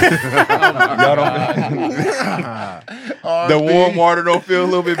water. Y'all don't. The warm water don't feel a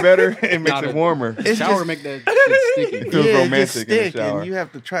little bit better. It makes Nah, it warmer. Shower make that it's sticky. It feels it gets romantic in the stick, shower. and you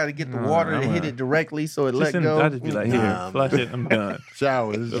have to try to get the water to hit it directly so it let go. I just be like, here, flush it. I'm done.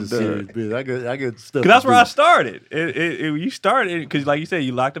 Shower. This is a serious bit. I get stuff. Because that's to where do. I started. You started because, like you said,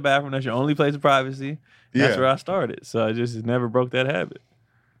 you locked the bathroom. That's your only place of privacy. That's Yeah. where I started. So I just never broke that habit.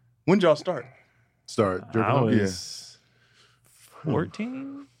 When did y'all start? Start jerking I off. was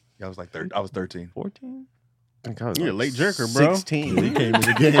 14, Yeah, I was like 13. I was 13. 14. You're a late jerker, bro. 16. He came in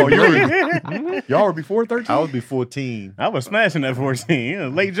the game. Oh, y'all were before 13? I was be 14. I was smashing that 14. You're a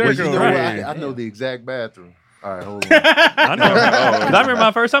late Well, jerker. you know over what? here. I know the exact bathroom. All right, hold on. I know. 'Cause I remember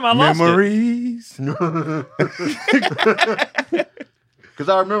my first time I lost it. Memories. Because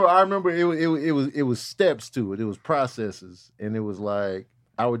I remember it was steps to it. It was processes, and it was like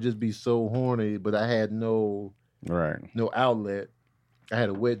I would just be so horny, but I had no Right. outlet. I had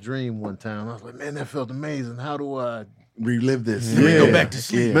a wet dream one time. I was like, man, that felt amazing. How do I Relive this. Yeah. Go back to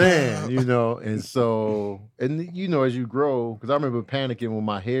sleep. man, and so, and as you grow, because I remember panicking when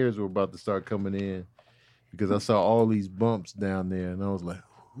my hairs were about to start coming in because I saw all these bumps down there, and I was like,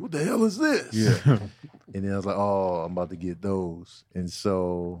 what the hell is this? Yeah. And then I was like, oh, I'm about to get those. And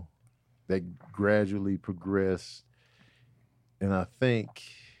so that gradually progressed. And I think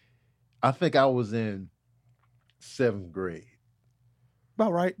I was in 7th grade.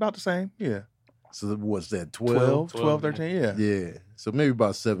 About right. About the same. Yeah. So what's that, 12? 12, 13. Yeah. Yeah. So maybe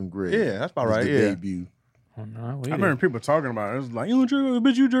about 7th grade. Yeah, that's about was right, the yeah. debut. Oh, no, I remember people talking about it. It was like, you don't jerk off,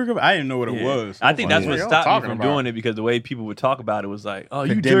 bitch, you jerk off. I didn't know what it was. I think that's Like, what y'all stopped me talking from about? doing it because the way people would talk about it was like, oh,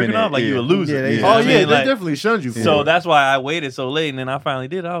 you Condemning jerking off it, like you yeah. a loser. Yeah, they- You know Oh, what I yeah, mean? they Like, definitely shunned you for so it. that's why I waited so late, and then I finally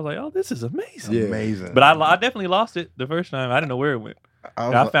did it. I was like, oh, this is amazing. Yeah. Amazing. But I definitely lost it the first time. I didn't know where it went.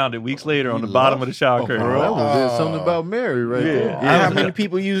 I found it weeks later on the bottom of the shower curtain. Bro, that was something about Mary right there. How many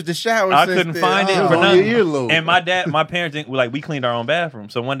people use the shower? I since couldn't then? find it It was for on nothing. your earlobe. And my parents didn't we cleaned our own bathroom.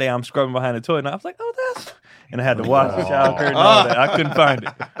 So one day I'm scrubbing behind the toilet and I was like, oh, that's. And I had to wash the shower curtain and all that. I couldn't find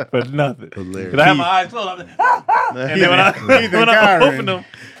it for nothing. Hilarious. Because I had my eyes closed. I was like, and then when I Karen. opened them,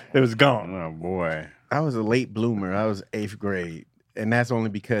 it was gone. Oh, boy. I was a late bloomer. I was 8th grade. And that's only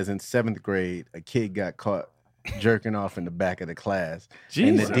because in 7th grade, a kid got caught jerking off in the back of the class.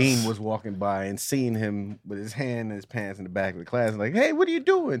 And Jesus. the dean was walking by and seeing him with his hand in his pants in the back of the class. Like, hey, what are you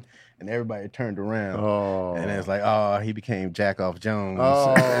doing? And everybody turned around. Oh. And it was like, oh, he became Jack Off Jones.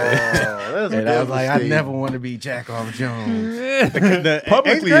 Oh, that's And I was like, I devastating. never want to be Jack Off Jones. The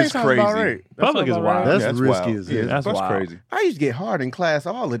Publicly 8th grade is sounds about crazy. right. That Public sounds is about right. wild. That's That's risky wild. as hell. Yeah, that's That's wild. crazy. I used to get hard in class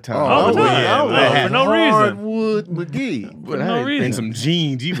all the time. All the I was- time. I was Yeah, for no reason. Hardwood McGee. For no reason. And some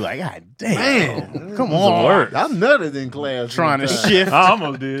jeans. You be like, God damn. Man, Come It was the on. worst. I nutted in class. Trying one to time. shift. I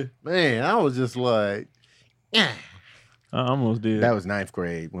almost did. Man, I was just like, I almost did. That was 9th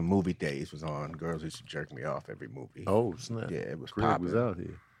grade when Movie Days was on. Girls used to jerk me off every movie. oh snap. Yeah, it was Craig was popping. out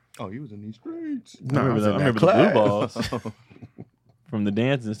here. Oh, you was in these streets. I remember, was the, in I that remember the blue class. balls from the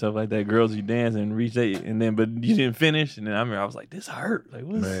dance and stuff like that. Girls, you dance and reach that, and then but you didn't finish. And then I remember I was like, "This hurt. Like,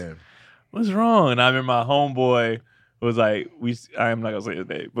 Man, what's wrong?" And I remember my homeboy was like, I'm not gonna say his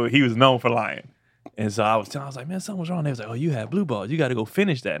name, but he was known for lying. And so I was like, man, something was wrong. They was like, oh, you had blue balls. You got to go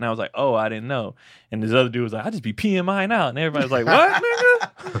finish that. And I was like, oh, I didn't know. And this other dude was like, I just be peeing mine out. And everybody's like, what,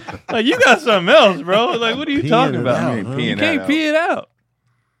 nigga? Like, you got something else, bro. Like, what are you Peeing talking it about? out, You huh? can't Peeing that pee it out.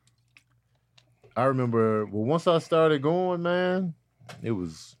 I remember. Well, once I started going, man, it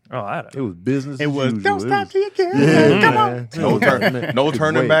was Oh, I business. It as was, usual. don't It stop was- till you can. Yeah, Come on. man. No, no Couldn't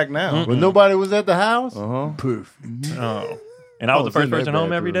turning wait. back now. When nobody was at the house, Uh-huh. poof. Oh. And I was Oh, the first it's in that person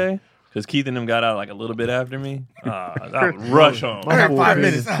home every bathroom. day because Keith and them got out like a little bit after me. I would rush home. My poor 5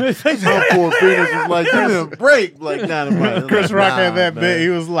 penis- minutes. My poor penis was like, give me a break. Like, dynamite. Chris Like, Rock nah, had that man. bit. He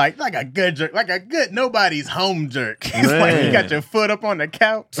was like a good jerk, like a good nobody's home jerk. He's like, you Man. got your foot up on the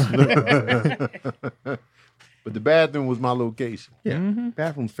couch. But the bathroom was my location. Yeah. Mm-hmm.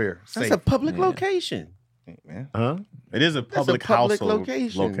 Bathroom's fair. That's Safe. a public location. Man. Huh? It is a public public household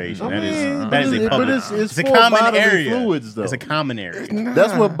location. location. I That is mean, that is a but public. it's a for common bodily area. fluids, though. It's a common area.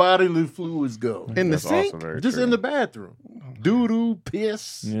 That's where bodily fluids go. In the That's also sink? very Just true. in the bathroom. Doo-doo,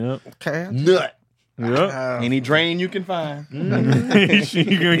 piss, Yep. Okay. nut. Yep. Any drain you can find. you gonna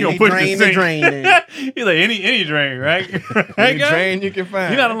Any push drain the to sink. drain it. He's like any drain, right? Right, Any guys? drain you can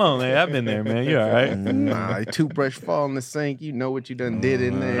find. You're not alone, man. I've been there, man. You all right? Nah, a toothbrush fall in the sink. You know what you done did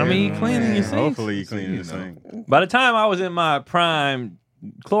in there. I mean, you cleaning your sinks. Hopefully you clean the sink. By the time I was in my prime,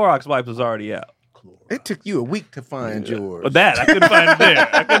 Clorox wipes was already out. It took you a week to find yours. But that I couldn't find it there.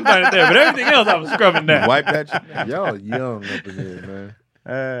 But everything else I was scrubbing down. Wipe that shit. Y'all young up in here,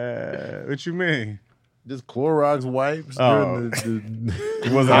 man. What you mean? just Clorox wipes Oh. during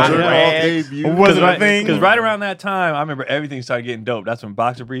the Was it jerk jerk off off? debut. Was it a thing? Because right around that time, I remember everything started getting dope. That's when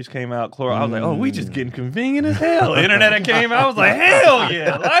boxer briefs came out. Chloro. I was like, oh, we just getting convenient as hell. Internet that came out, I was like, hell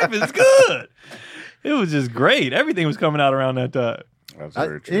yeah, life is good. It was just great. Everything was coming out around that time. That's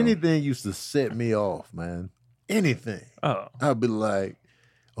very true. Anything used to set me off, man. Anything. Oh, I'd be like,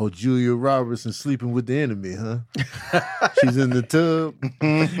 oh, Julia Robertson sleeping with the enemy, huh? She's in the tub.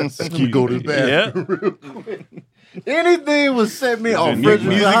 Let me go to the bathroom real quick. Anything would set me off. Fredericks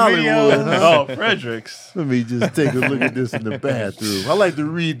music of Hollywood. videos. Huh? oh, Fredericks. Let me just take a look at this in the bathroom. I like to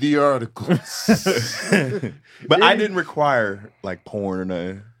read the articles. But I didn't require like porn or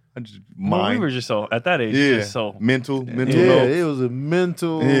nothing. I just Well, we mind. were just so at that age. Yeah. Just so mental Yeah, note. it was a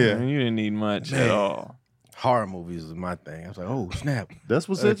mental. Yeah. you didn't need much at all. Horror movies is my thing. I was like, oh snap, That's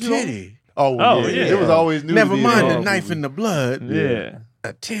what a set you off. titty. Oh, Oh, yeah. yeah. It was always new. Never mind the horror knife movies. in the blood. Yeah.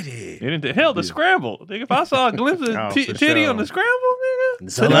 A titty. It didn't, hell, the scramble. Nigga, if I saw a glimpse of Oh, titty for on sure. the scramble,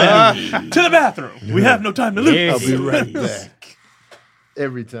 nigga, So to the bathroom. We have no time to lose. I'll be right back.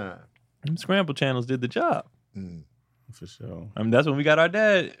 Every time. Them scramble channels did the job. For sure. I mean, that's when we got our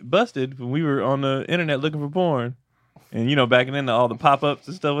dad busted when we were on the internet looking for porn. And you know, back then all the pop-ups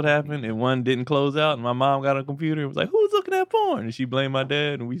and stuff would happen, and one didn't close out, and my mom got on a computer and was like, "Who's looking at porn?" And she blamed my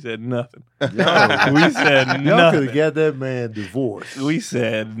dad, and we said nothing. we said Y'all could nothing. have got that man divorced. We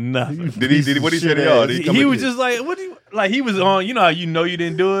said nothing. Did he? What he say to y'all? Did he come He at was you? just like, "What do you like?" He was on, you know how you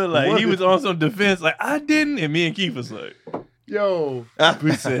didn't do it. Like What? he was on some defense, like I didn't, and me and Keith was like, Yo,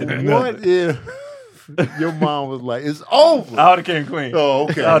 we said what nothing. if your mom was like, it's over? I would have came clean. Oh,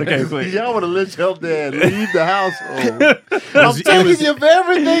 okay. I would've came clean. Y'all would have let your dad leave the household. I'm It taking was- you for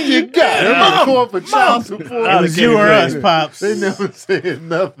everything you got. I'm going for child support. It was You or us, crazy. pops. They never said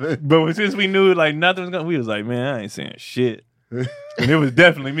nothing. But since we knew like nothing was going, we was like, man, I ain't saying shit. And it was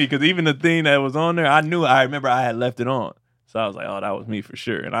definitely me because even the thing that was on there, I remember I had left it on, so I was like, oh, that was me for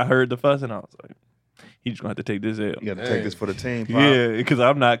sure. And I heard the fuss, and I was like, he's just gonna have to take this L. You got to take this for the team. Pop. Yeah, because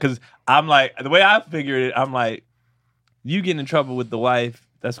I'm like, the way I figured it, I'm like, you getting in trouble with the wife,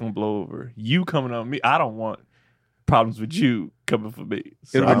 that's gonna blow over. You coming on me, I don't want problems with you coming for me.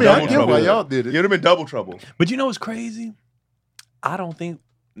 So, It'll I be mean, I double get trouble. why y'all did You'd it. have been double trouble. but you know what's crazy? I don't think,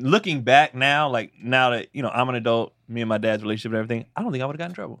 looking back now, like now that you know I'm an adult, me and my dad's relationship and everything, I don't think I would have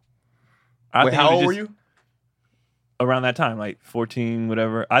gotten in trouble. I Wait, think it how would've old were just- you? Around that time, like 14,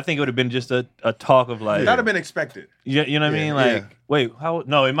 whatever. I think it would have been just a talk of like, That'd have been expected. you know what I Yeah, mean? Like, yeah. wait, how?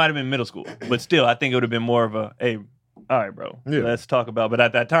 No, it might have been middle school, but still, I think it would have been more of a, hey, all right, bro, Yeah. let's talk about. But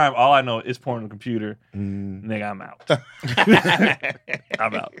at that time, all I know is porn on the computer. Nigga, I'm out.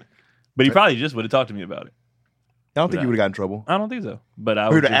 I'm out. But he probably just would have talked to me about it. I don't think you would have gotten in trouble. I don't think so. But I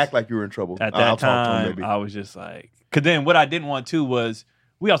Or would to just, act like you were in trouble. at I'll that talk to him time, maybe. I was just like, because then what I didn't want to was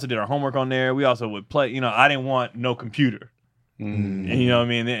we also did our homework on there. We also would play. You know, I didn't want no computer. And, you know what I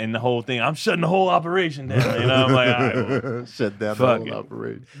mean? And the whole thing, I'm shutting the whole operation down. You know, I'm like, all right, well, Shut down the Fuck whole it.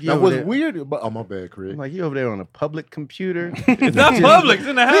 operation. Yeah, Now, what's but it- weird about... Oh, my bad, Craig. I'm like, you over there on a public computer. it's not public. It's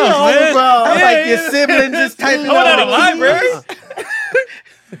in the house, all man. about- I'm Yeah, like, your yeah. siblings just typing I went out out of library.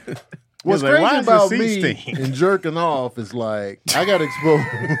 What's He's like, crazy why is the about seat me stinking? and jerking off is like, I got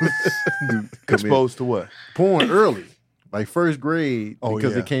exposed Exposed to what? porn early, like first grade, Oh,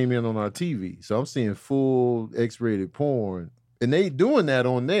 because yeah. it came in on our TV. So I'm seeing full X-rated porn, and they doing that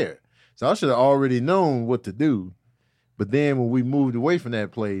on there. So I should have already known what to do. But then when we moved away from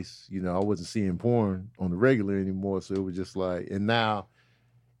that place, you know, I wasn't seeing porn on the regular anymore. So it was just like, and now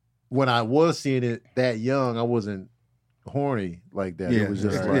when I was seeing it that young, I wasn't horny like that. Yeah, It was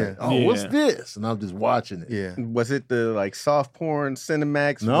just right. like, Yeah. oh, what's Yeah. this? And I'm just watching it. Yeah. Was it the like soft porn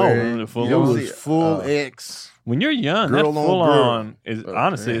Cinemax? No, where the full it on. was full X. When you're young, that Girl on full girl. on is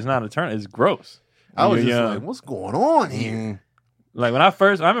honestly, man. it's not a turn. It's gross. I When was you're just young. like, what's going on here? Like I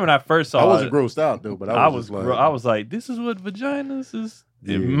remember when I first saw I wasn't it, grossed out though, but I I was was, just like, I was like, this is what vaginas is.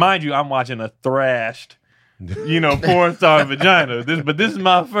 Yeah. Mind you, I'm watching a thrashed, porn star vagina. But this is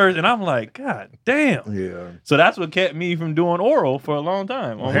my first, and I'm like, God damn. yeah. So that's what kept me from doing oral for a long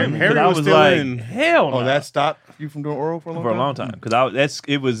time. on Harry- women, 'cause Harry I was was still like, in- hell no. Oh, that stopped you from doing oral for a long time?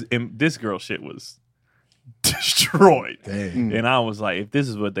 Because this girl shit was destroyed. Dang. And I was like, if this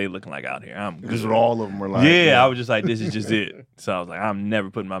is what they looking like out here, I'm good. This is what all of them were like. I was just like, this is just it. So I was like, I'm never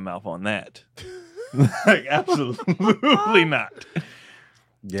putting my mouth on that. Like, absolutely not.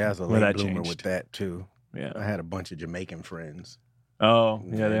 Yeah, I was a Well, late that bloomer changed. with that too. I Yeah. had a bunch of Jamaican friends. Oh,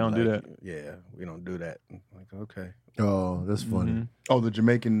 yeah, they don't do Like, that. Yeah, we don't do that. I'm like, okay. Oh, that's funny. Mhm. Oh, the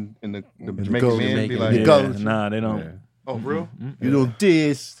Jamaican and the the Jamaican coast. men be Jamaican like, The Yeah, culture. nah, they don't. Yeah. oh, real? Mm-mm. You don't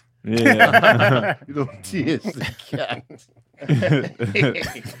this. Yeah. You know, TSC.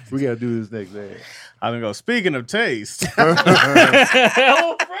 We gotta do this next ad. I'm gonna go. Speaking of taste,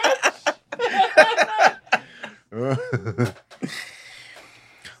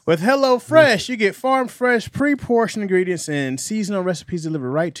 with HelloFresh, you get farm fresh, pre-portioned ingredients and seasonal recipes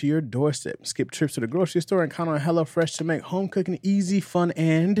delivered right to your doorstep. Skip trips to the grocery store and count on HelloFresh to make home cooking easy, fun,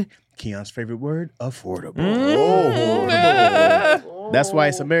 and Keon's favorite word, affordable. That's why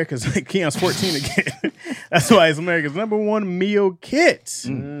it's America's Keon's 14 again. That's why it's America's #1 meal kit.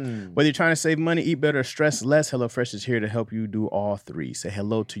 Whether you're trying to save money, eat better, or stress less, HelloFresh is here to help you do all three. Say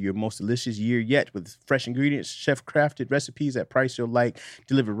hello to your most delicious year yet with fresh ingredients, chef-crafted recipes at price you'll like,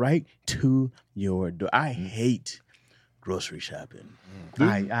 delivered right to your door. I hate grocery shopping.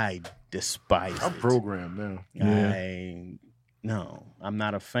 I despise I'm it. programmed now. No, I'm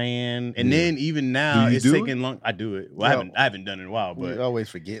not a fan. And then even now, Do you it's do taking long. I do it. Well, I haven't done it in a while, but We always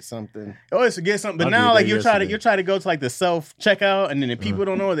forget something. I always forget something. But I now, did like that you try to go to like the self checkout, and then the people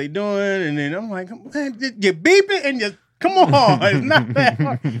don't know what they're doing, and then I'm like, man, you beep it and you come on, it's not that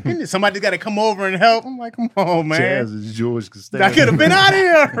hard. And then somebody got to come over and help. I'm like, come on, man. Chaz is George Costanza. I could have been out of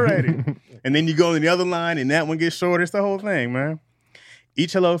here already. And then you go to the other line, and that one gets shorter. It's the whole thing, man.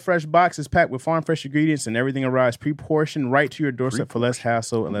 Each HelloFresh box is packed with farm fresh ingredients, and everything arrives pre-portioned right to your doorstep for less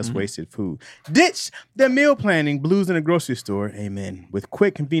hassle and less wasted food. Ditch the meal planning blues in a grocery store. Amen. With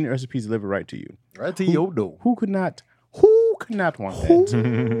quick, convenient recipes delivered right to you. Right to your door. Who could not want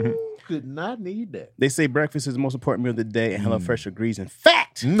that? Could not need that. They say breakfast is the most important meal of the day, and HelloFresh agrees. In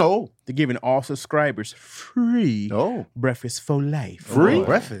fact, No. they're giving all subscribers free No. breakfast for life. Free?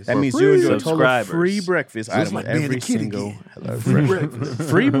 Breakfast. That means free. you enjoy a total of Subscribers. free breakfast item like with being a every kid single again. HelloFresh. breakfast.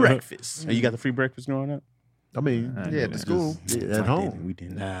 Free breakfast. Oh, you got the free breakfast growing up? I mean, Yeah, at the school. yeah, at home. We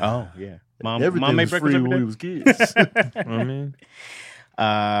didn't. Oh, yeah. Mom Everything made was breakfast free every when we day? was kids. I mean,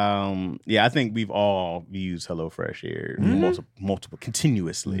 Yeah, I think we've all used HelloFresh here multiple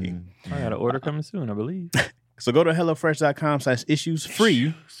continuously. I got an order coming soon, I believe. So go to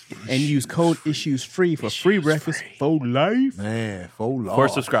HelloFresh.com/issuesfree and use code issuesfree for free breakfast for life. Man, for For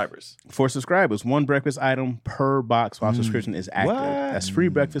subscribers. For subscribers, one breakfast item per box while subscription is active. That's free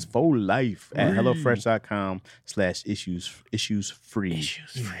breakfast for life at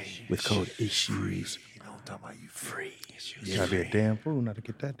HelloFresh.com/issuesfree with code issues. You gotta be a damn fool not to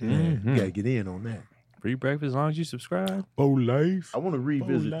get that. You gotta get in on that. Free breakfast as long as you subscribe. For life. I want to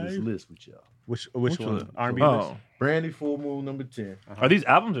revisit this list with y'all. Which one? R&B list? Oh. Brandy Full Moon number 10. Are these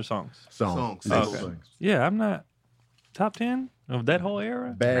albums or songs? Songs. Okay. Songs. Yeah, I'm not top 10 of that whole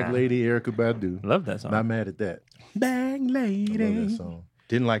era. Bag Lady, Erykah Badu. Love that song. Not mad at that. Bang I love lady. that song.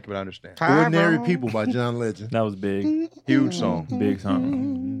 Didn't like it, but I understand. Ordinary People by John Legend. That was big. Huge song. Big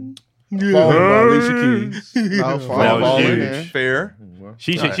song. Falling by Alicia Keys. That was huge. Fair.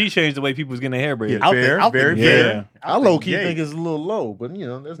 She changed the way people was getting their hair braided. Fair. Very fair. Yeah. I low key Yay. think it's a little low, but you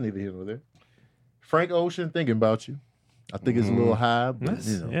know, that's neither here nor there. Frank Ocean, Thinking About You. I think it's a little high, but That's,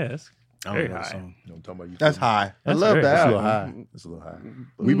 you know. yeah, it's I don't very know that high. song. I'm talking about you. That's high. That's love very- that. It's a little album. high. It's a little high.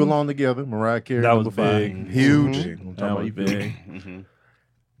 We Belong Together, Mariah Carey. That was number 5. big. Huge. I'm talking That about was you. big.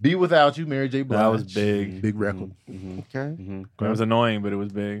 Be Without You, Mary J. Blige. That was big. Big record. Okay. It was annoying, but it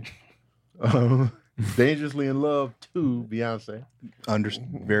was big. Dangerously in Love 2, Beyonce.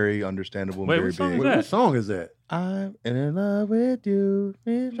 Very understandable. Wait, And what song very is big. that? What song is that? I'm in love with you.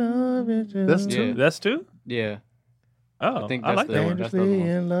 In love with you. That's Yeah. 2? That's two? Yeah, Oh, I think I that's like the that one. one. That's the other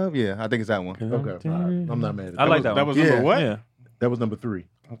Dangerously one. in love. Yeah, I think it's that one. Okay, all right. I'm not mad at that. I like that That one. was number Yeah. what? Yeah. That was number 3.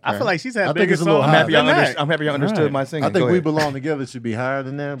 I feel like she's had I think bigger it's a little songs high. I'm happy y'all, than under- that. I'm happy y'all understood Right. my singing. I think Go We ahead. Belong Together should be higher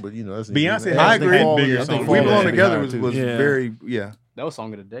than that, but you know, that's Beyonce I had agree. bigger I think songs. We Fall Belong should be Together higher, was, too. was Yeah. very, yeah. That was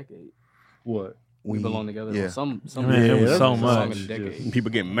song of the decade. What? We belong together. Yeah. Some Man, it was that's so a song much. of the decade. People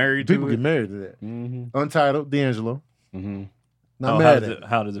getting married People to get it. married to that. Mm-hmm. Untitled, D'Angelo. Mm-hmm. Not Oh, mad at it.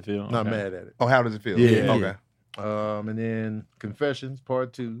 how does it feel? Not Okay. mad at it. Oh, how does it feel? Yeah. Okay. And then Confessions,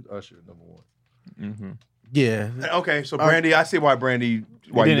 Part 2, Usher, number 1. Mm-hmm. Yeah. Okay, so Brandy, I see why Brandy,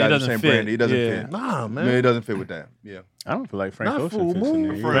 why It you guys are doesn't saying fit. Brandy. It doesn't Yeah. fit. Nah, man. No, it doesn't fit with that. Yeah. I don't feel like Frank Not Ocean Full fits in Moon.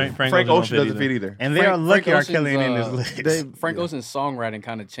 there. Frank Ocean don't doesn't fit either. And they are lucky R. Kelly ain't in this Ocean's, list. Frank Ocean's songwriting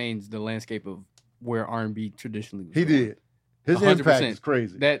kind of changed the landscape of where R&B traditionally was. He going. did. His 100%. impact is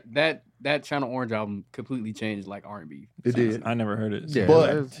crazy. That Channel Orange album completely changed like R&B. It did. I never heard it. Yeah,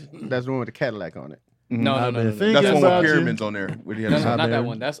 But- that's the one with the Cadillac on it. No, I've been no. thinking That's the one about with you. pyramids on there. Where he No, has no, I've not that been-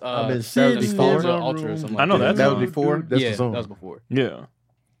 one. That's I've been that was sitting Nostalgia in my Ultra or room. something I know like that that. That was song. before. That's Yeah, the song. that was before. Yeah.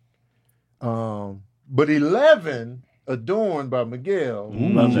 But 11 Adorned by Miguel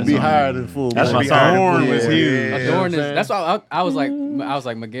Love should that be song. higher than Full That's Moon. my song. Adorn was huge. Adorn is. Yeah. That's why I was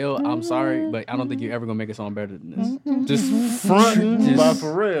like Miguel. I'm sorry, but I don't think you're ever gonna make a song better than this. Just Frontin' by just-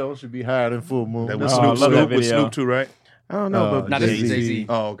 Pharrell should be higher than Full Moon. That That's was Oh, I Snoop, love that Snoop with video. Snoop too, right? I don't know, but Nah, this is Jay-Z.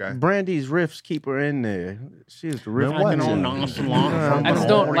 Oh, okay. Brandy's riffs keep her in there. She is the riff. Man, watch queen. it. I just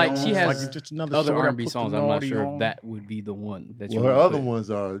don't like. She has just another other sword I R&B put songs. the I'm not naughty sure on. if that would be the one that you. Well, her would other put. ones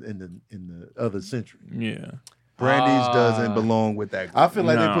are in the other century. Yeah. Brandy's doesn't belong with that. I feel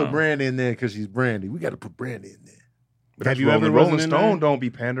like No. they put Brandy in there because she's Brandy. We got to put Brandy in there. But Have that's you Rolling, ever Rolling risen in Stone there? don't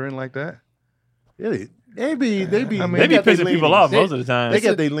be pandering like that. Yeah, they be. I mean, They be got their pissing people leanings. off They- most of the time. They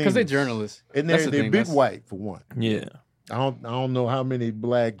got their because they're leanings. journalists. And That's they're the thing, big that's- white for one. Yeah. I don't know how many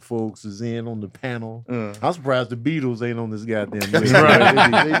black folks is in on the panel. Uh. I'm surprised the Beatles ain't on this goddamn list.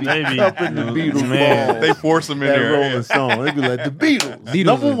 Right. They be They be- cupping the Beatles Man. balls. They force them in that there. Rolling Stone. They be like the Beatles, Beatles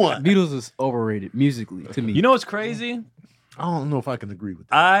number is, one. Beatles is overrated musically to me. You know what's crazy? I don't know if I can agree with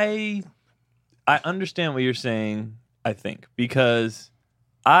that. I understand what you're saying, I think, because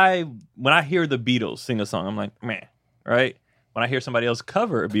when I hear the Beatles sing a song, I'm like, man, right? When I hear somebody else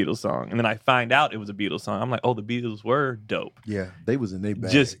cover a Beatles song and then I find out it was a Beatles song, I'm like, oh, the Beatles were dope. Yeah, they was in their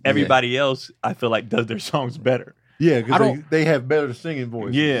bag. Just everybody else, I feel like, does their songs better. Yeah, I because don't- they have better singing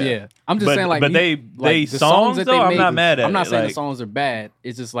voices. Yeah. I'm just But- saying, like, but they the songs, that though, I'm not mad at I'm not it, saying like- the songs are bad.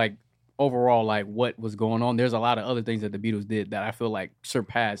 It's just like overall, like what was going on. There's a lot of other things that the Beatles did that I feel like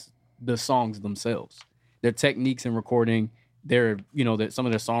surpassed the songs themselves. Their techniques in recording, their some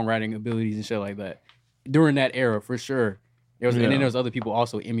of their songwriting abilities and shit like that. During that era, for sure. And then there was other people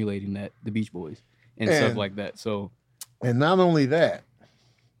also emulating that, the Beach Boys and stuff And- like that. So And not only that,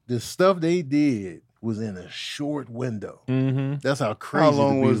 the stuff they did was in a short window. Mm-hmm. That's how crazy.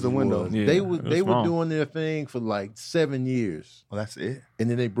 long the was Beatles the window? was. Yeah, they it were was they were small. doing their thing for like 7 years, Well, that's it. and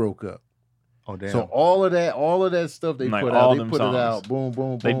then they broke up. Oh, damn. So all of that stuff they Like put all out, they them put songs. it out, boom,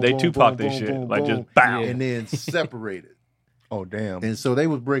 boom, They boom, boom, Tupac boom, this boom, shit. boom, Like, boom, just bow. and then separated. Oh, damn. And so they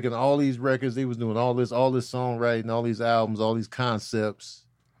was breaking all these records. They was doing all this songwriting, all these albums, all these concepts.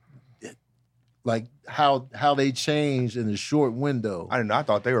 Like how they changed in a short window. I didn't know. I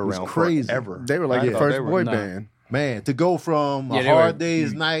thought they were It was around crazy. forever. They were like I the thought first they were- boy Nah. band. Man, to go from Yeah, a they were hard day's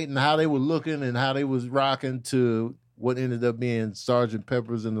huge. night and how they were looking and how they was rocking to what ended up being Sgt.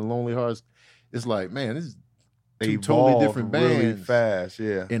 Pepper's and the Lonely Hearts, it's like, man, this is They two totally evolved different really bands fast.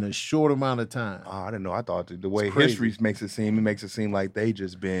 Yeah. in a short amount of time. Oh, I didn't know. I thought the way crazy. history makes it seem like they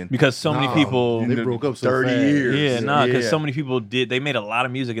just been Because so many Nah, people. they broke up so 30 fast. years. Yeah, nah, because Yeah. so many people they made a lot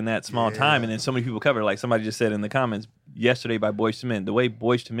of music in that small time, and then so many people covered. Like somebody just said in the comments, "Yesterday" by Boyz II Men. The way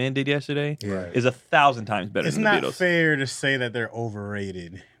Boyz II Men did "Yesterday" is 1,000 times better It's than the not Beatles. fair to say that they're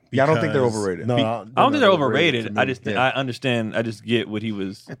overrated. Yeah, I don't think they're because overrated. No, I don't think they're overrated. I just I understand. I just get what he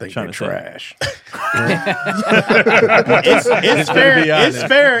was I think trying they're to say. trash. it's fair. It's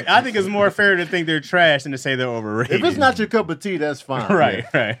fair. I think it's more fair to think they're trash than to say they're overrated. If it's not your cup of tea, that's fine. right.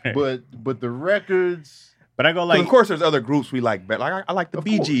 But the records, But I go 'Cause like, of course, there's other groups we like better. Like I like the Of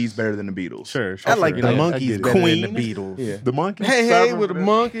Bee course. Gees better than the Beatles. sure. I like sure. the I Monkeys get it. better Queen. than the Beatles. Yeah. the monkeys. Hey, Simon with a Red-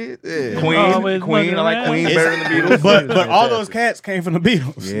 monkey. Yeah. Queen, Always Queen. I like looking Queen around. better than the Beatles. But all those cats came from the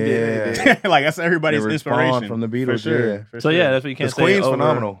Beatles. Yeah. like that's everybody's They spawned inspiration from the For Beatles, sure. yeah. For So sure. yeah, that's what you can't Because say. Queen's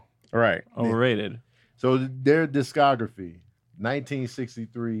phenomenal. right. Overrated. So their discography,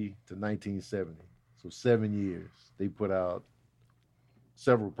 1963 to 1970, so 7 years. They put out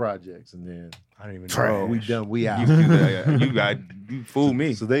several projects, and then I didn't even Trash. know. we done. We out. You fooled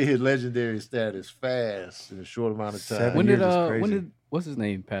me. So they hit legendary status fast in a short amount of time. 7 when years did is crazy. when did what's his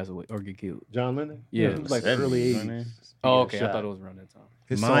name pass away or get killed? John Lennon? Yeah. It was like 70s, early wasn't 80s. it? Oh, He okay. got I thought shot. it was around that time.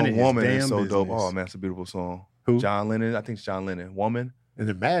 His Mind song his "Woman" is damn so dope. business. Oh man, it's a beautiful song. Who? John Lennon. I think it's John Lennon. "Woman." And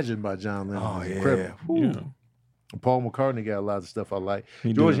Imagine by John Lennon. Oh was yeah. incredible. Yeah. Paul McCartney got a lot of stuff I like.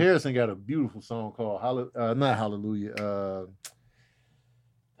 He George did. Harrison got a beautiful song called not Hallelujah.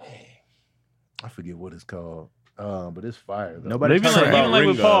 I forget what it's called. But it's fire. Though. Nobody But even talks like, about even like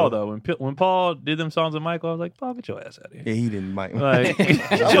with Ringo. Paul though, when Paul did them songs with Michael, I was like, Paul, get your ass out of here. Yeah, he didn't mind. Like,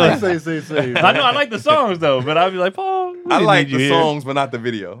 I like say. I know I like the songs though, but I'd be like, Paul, we I didn't like need you the here. songs, but not the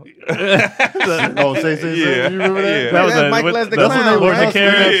video. Oh, say. Yeah. You remember that? Yeah. That was Yeah, the, Michael with, as the that's clown, when they were right? the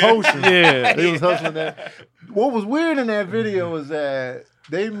carrot. Potion. Yeah. They was hustling that. What was weird in that video was that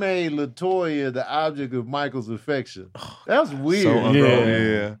they made LaToya the object of Michael's affection. That's weird. So bro.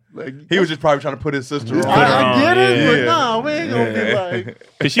 yeah. Like, He was just probably trying to put his sister on. I get it, Yeah. but nah, we ain't gonna be like.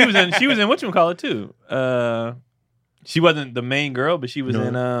 Cause she was in whatchamacallit too. She wasn't the main girl, but she was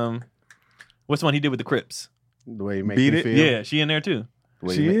in what's the one he did with the Crips? The way you make Beat me it? feel. Yeah, she in there too. The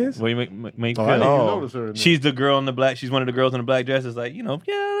way She you make- is? Where you make Oh, I didn't feel. even Oh. notice her. In that. She's the girl in the black. She's one of the girls in the black dress. It's like, yeah.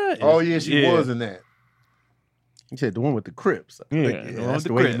 Oh yeah, she was in that. You said the one with the Crips. Yeah, Like, the one that's with the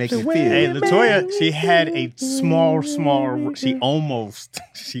the way Crips. it makes you feel. Hey, Latoya, she had a small. She almost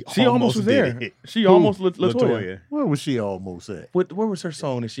was did there. it. She almost Latoya. Where was she almost at? Where was her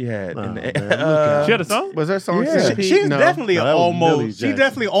song that she had? Nah, in the, man, look out. She had a song? Was that song? Yeah. She's definitely No, that was Millie almost. She Jackson.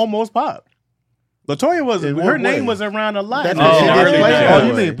 definitely almost popped. Latoya was. In Her what name way? was around a lot. That's in what she the did early Playboy. days. Oh,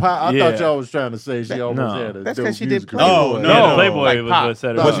 you mean pop? I Yeah. thought y'all was trying to say she almost No. had a That's dope 'cause she did music Playboy. career. Oh, No, no. Playboy Like was pop. what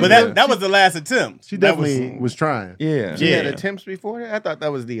set her But up. But that was the last attempt. She That was- definitely was trying. yeah. She had Yeah. attempts before that. I thought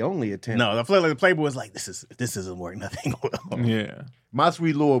that was the only attempt. No, the Playboy was like, this isn't working. Nothing will. Yeah. My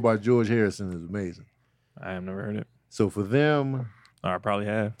Sweet Lord by George Harrison is amazing. I have never heard it. So for them Or I probably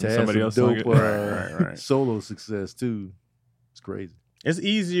have. to have Somebody some else sung dope it. Right. solo success too, it's crazy. It's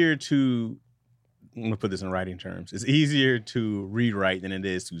easier to. I'm gonna put this in writing terms. It's easier to rewrite than it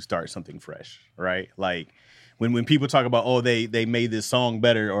is to start something fresh, right? Like when people talk about, oh, they made this song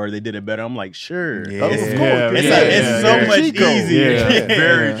better or they did it better, I'm like, sure. Yeah. It's, Of course. it's, Yeah, it's yeah, so yeah. much Chico. easier. Yeah.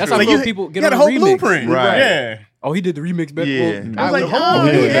 Very That's true. how Like most people get got on a a whole remix. blueprint. Right. Yeah. Oh, he did the remix better. Yeah. Well, I was like, oh, oh,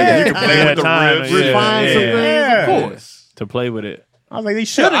 yeah. yeah. You can play Yeah, with the time, riffs. yeah, Refine some yeah. things, Yeah. of course. To play with it. I was like, they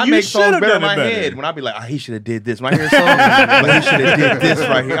should I have. make You songs should have better in done my it better. head when I be like, oh, he should have did this. When I hear a song, like, he should have did this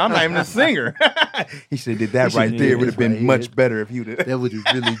right here. I'm not even a singer. He should have did that He right shoulda there. did Would have this been right much here. better if you did. That would have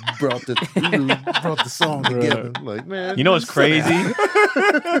really brought the song together. Like, man, You know what's this- crazy?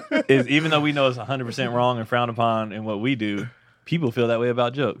 Is even though we know it's 100% wrong and frowned upon in what we do, people feel that way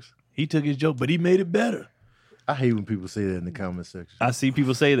about jokes. He took his joke, but he made it better. I hate when people say that in the comment section. I see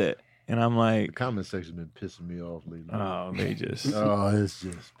people say that. And I'm The like, comment section been pissing me off lately. oh, they just. It's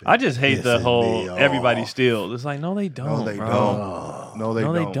just. I just hate the pissing whole me off. everybody steals. It's like, no, they don't. No, they bro. don't. No, they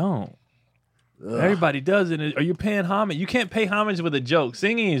No, don't. they don't. Everybody does it. Are you paying homage? You can't pay homage with a joke.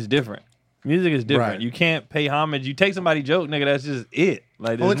 Singing is different. Music is different. Right. You can't pay homage. You take somebody's joke, nigga. That's just it.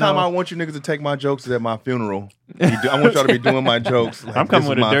 Like Only there's time no- I want you niggas to take my jokes is at my funeral. I want y'all to be doing my jokes. Like, I'm coming this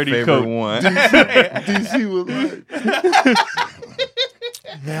with is a my dirty favorite coat. one. DC was like,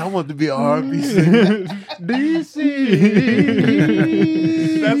 man, I want to be an R&B singer. DC.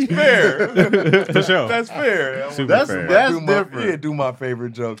 That's fair. For sure. That's fair. Super That's fair. that's do my, different. Yeah, do my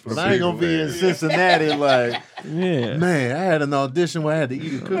favorite jokes. For But I ain't gonna people, be man. in Cincinnati like, Yeah. man, I had an audition where I had to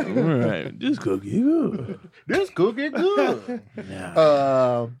eat a cookie. Right. This cookie good. This cookie good.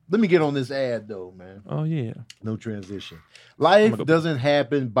 Let me get on this ad though, man. Oh yeah. No transition. Life doesn't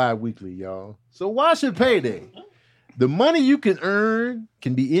happen bi-weekly, y'all. So why should payday? The money you can earn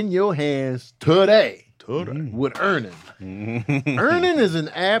can be in your hands today. With Earnin. Earnin is an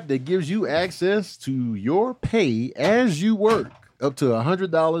app that gives you access to your pay as you work, up to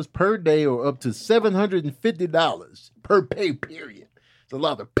 $100 per day or up to $750 per pay period. There's a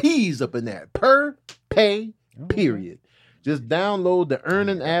lot of P's up in there. Per pay period. Just download the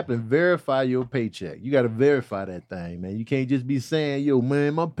Earnin app and verify your paycheck. You got to verify that thing, man. You can't just be saying, yo,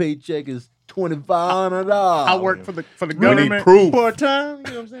 man, my paycheck is $2,500. I work for the We government. need proof. Part time, you know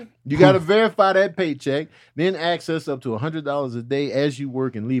what I'm saying? You got to verify that paycheck, then access up to $100 a day as you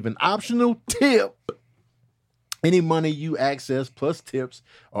work and leave an optional tip. Any money you access plus tips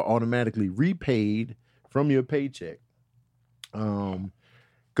are automatically repaid from your paycheck.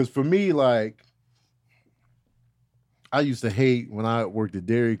 Because for me, like, I used to hate when I worked at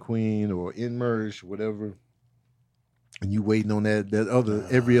Dairy Queen or Inmerge, whatever, and you waiting on that other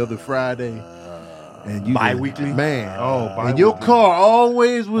every other Friday. And you Bi-weekly? man. Oh, and your bi-weekly. car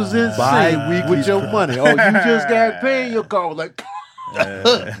always was in sync Bi-weekly. with your money. Oh, you just got paid. Your car was like,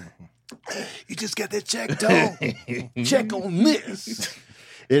 you just got that check, dog. Check on this.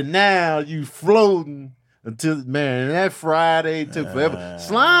 And now you floating until, man, and that Friday took forever.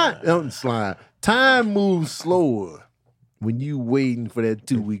 Slide. Time moves slower when you waiting for that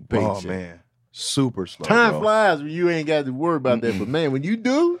 2-week paycheck. Oh man, super slow. Time bro. flies when you ain't got to worry about that. But man, when you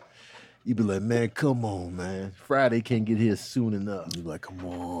do, you be like, man, come on, man. Friday can't get here soon enough. You be like, come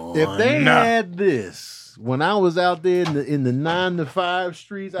on. If they had this when I was out there in the 9 to 5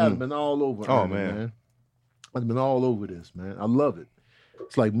 streets, I'd have been all over. Oh, Earnin, man. I'd have been all over this, man. I love it.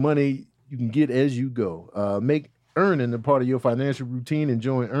 It's like money you can get as you go. Make Earnin a part of your financial routine and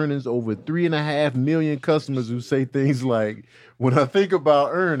join Earnin's over 3.5 million customers who say things like, when I think about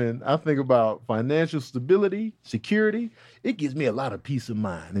Earnin, I think about financial stability, security. It gives me a lot of peace of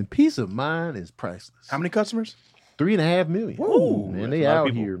mind. And peace of mind is priceless. How many customers? 3.5 million. Woo, Man, that's they a lot of out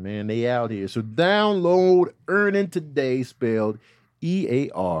people. here, man. They out here. So download Earnin today, spelled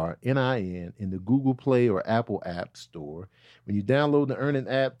EARNIN, in the Google Play or Apple App Store. When you download the Earnin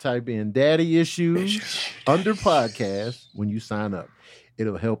app, type in Daddy Issues under podcast when you sign up.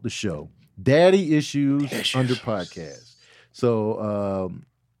 It'll help the show. Daddy Issues under podcast. So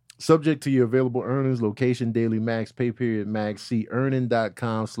Subject to your available earnings, location, daily max, pay period max. See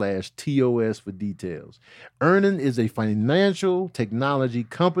earnin.com/TOS for details. Earnin is a financial technology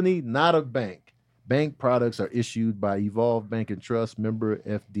company, not a bank. Bank products are issued by Evolve Bank and Trust, member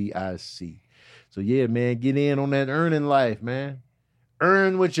FDIC. So yeah, man, get in on that earning life, man.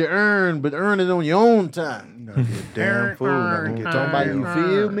 Earn what you earn, but earn it on your own time. Not be a damn fool. Not gonna get Talking about tired. you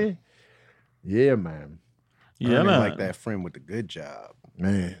feel me? Yeah, man. Yeah, Earning man. like that friend with the good job.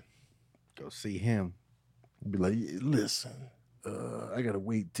 Man. Go see him. Be like, listen, I gotta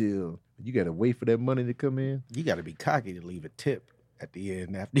wait till you gotta wait for that money to come in. You got to be cocky to leave a tip at the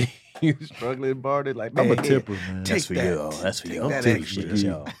end after you struggling barred it. Like, I'm man, a tipper, man. Take for that. you. That's for Take you. that Take extra. shit,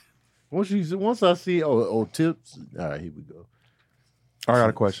 y'all. Once I see tips, all right, here we go. I got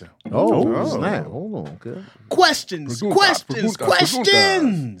a question. Oh, snap! Hold on, cuz. Questions.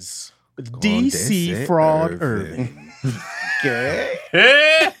 With DC Fraud Irving. Okay.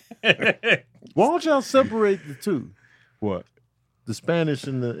 Why don't y'all separate the two? What? The Spanish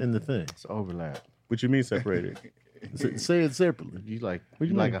and the thing. It's overlap. What you mean separated? Say it separately. You like What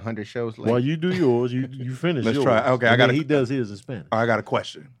you like mean? 100 shows later. While you do yours, you finish. Let's yours. try it. Okay, And I gotta- then he does his in Spanish. I got a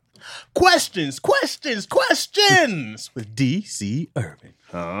question. Questions with DC Irving.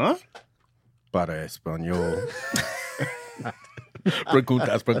 Huh? Para español.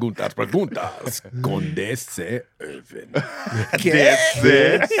 Preguntas. Con DC Irving.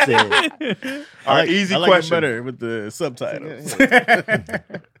 All right, easy I like question. it better with the subtitles.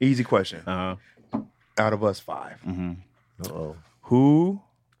 Easy question. Uh-huh. Out of us 5, Uh-oh. who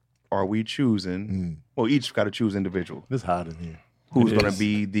are we choosing? Well, each got to choose individual. It's hot in here. Who's It going to is.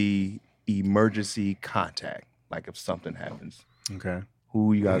 be the emergency contact? Like if something happens, Okay.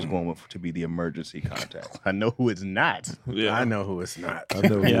 who you guys going with to be the emergency contact? I know who it's not. Yeah, I know who it's not. I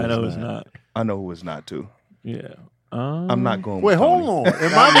know. Yeah, I know it's not. I know who it's not too. Yeah. I'm not going. Wait, with Tony. hold on.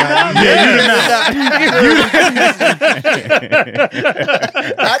 Am I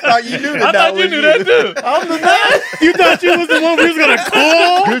I thought you knew that. I thought you knew that too. I'm the nine. You thought you was the one we was gonna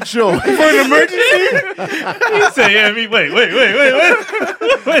call Good show. for an emergency? He said, "Yeah, me. Wait. I'm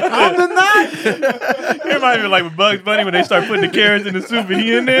the nine. It might be like with Bugs Bunny when they start putting the carrots in the soup and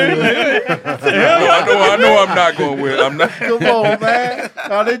he in there. Like, I know. I'm not going with. I'm not. Come on, man.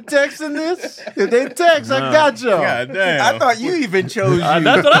 Are they texting this? If they text, I got y'all. God damn. I thought you even chose you.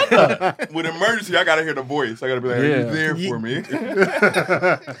 that's what I thought. With emergency, I gotta hear the voice. I gotta be like, Yeah. "Are you there for me?"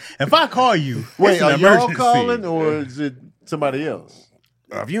 If I call you, Wait, it's an are y'all emergency. calling or is it somebody else?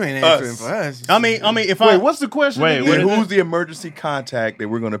 If you ain't answering Us. for us. I mean, if Wait, I what's the question? Wait, again? what is Who's the emergency contact that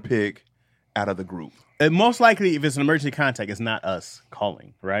we're gonna pick out of the group? most likely if it's an emergency contact, it's not us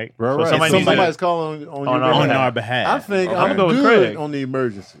calling, right? Right, So right. somebody needs Somebody's to- calling on on your our On behalf. our behalf. I think Okay. I'm I'm going with good Craig. on the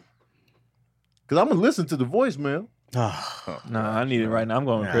emergency. Because I'm going to listen to the voicemail. Nah, I need it right now. I'm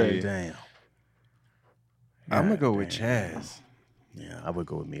going with Craig. Damn. I'm going to go with Chaz. Yeah, I would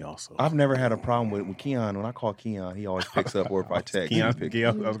go with me also. I've never had a problem with Keon. When I call Keon, he always picks up. Or if I text, he Keon, picks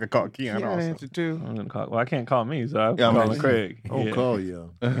I was gonna call Keon You also. answer too. I'm gonna call. Well, I can't call me, so I'm Yeah, I mean, calling Craig. I'll Yeah. call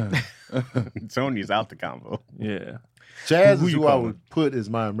you. Tony's out the combo. Yeah. Chaz Who is you who I calling? would put as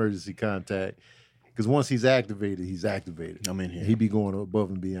my emergency contact. Because once he's activated, he's activated. I'm in here. He be going above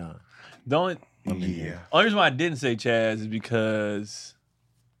and beyond. The only reason why I didn't say Chaz is because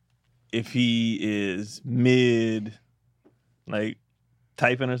if he is mid, like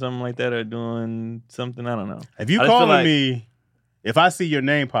typing or something like that, or doing something, I don't know. If you I just feel calling like- me, if I see your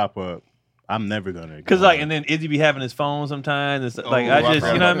name pop up, I'm never gonna. Because go like, on. and then Izzy be having his phone sometimes. It's like Oh, I I just,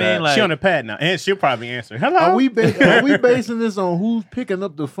 forgot you know what I about mean? that. Like she on the pad now, and she'll probably answer. Hello. Are we basing this on who's picking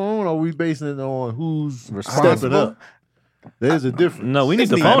up the phone, or are we basing it on who's stepping up? There's a difference. no, we need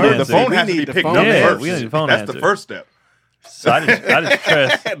the It's phone neither. answer. The phone We has to need be the picked phone up answer. first. We need the phone That's answer. the first step. So I just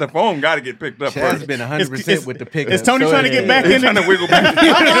trust. The phone got to get picked up Chaz first. been 100% with the pickup. Is Tony So trying to get back He's in? trying to wiggle back.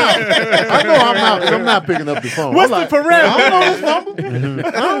 I know I'm not. I'm not picking up the phone. What's I'm the like, parameter? I don't know this number.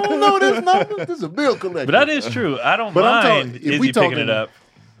 I don't know this number. This is a bill collector. But that is true. I don't But I'm mind talking- if Izzy we picking talking- it up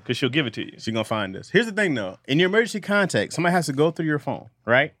because she'll give it to you. She's gonna find us. Here's the thing, though. In your emergency contact, somebody has to go through your phone,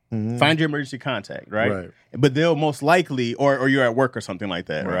 right? Find your emergency contact, right? Right. But they'll most likely, or you're at work or something like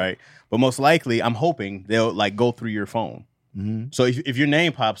that, right? But most likely, I'm hoping they'll like go through your phone. So if your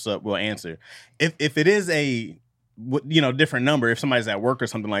name pops up, we'll answer. If it is a different number, if somebody's at work or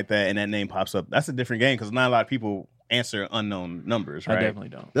something like that, and that name pops up, that's a different game because not a lot of people answer unknown numbers, right? I definitely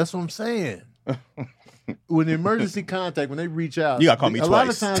don't. That's what I'm saying. When the emergency contact, when they reach out, You gotta call me a lot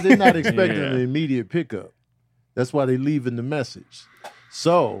of twice. times they're not expecting Yeah. an immediate pickup. That's why they leaving the message.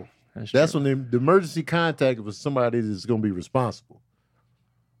 So that's true. when the emergency contact was somebody that's going to be responsible.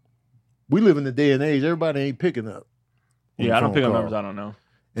 We live in the day and age, everybody ain't picking up. on Yeah, I the don't pick up phone numbers call. I don't know.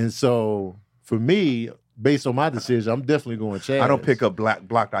 And so for me, based on my decision, I'm definitely going Chaz. I don't pick up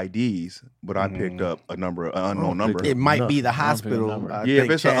blocked IDs, but I picked up an unknown number. It might be the pick a hospital. number. I Yeah, if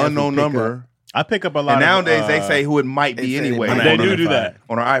think it's an Chaz unknown would pick number. up. I pick up a lot. And of, nowadays they say who it might be They say it anyway. might They do that.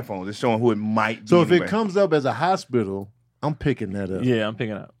 On our iPhones, it's showing who it might be. So if anyway. it comes up as a hospital, I'm picking that up. Yeah, I'm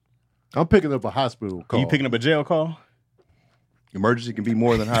picking up. I'm picking up a hospital call. You picking up a jail call? emergency can be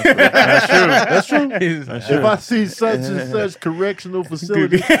more than hospital. That's true. If I see such and such correctional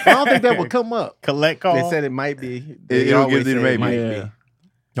facility, I don't think that would come up. Collect call. They said it might be. It'll always give you the say it maybe. might Yeah. be.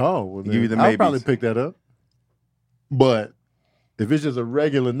 Oh, well, Give you the I'll maybes. probably pick that up. But if it's just a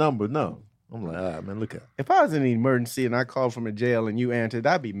regular number, no. I'm like, man, look at. If I was in an emergency and I called from a jail and you answered,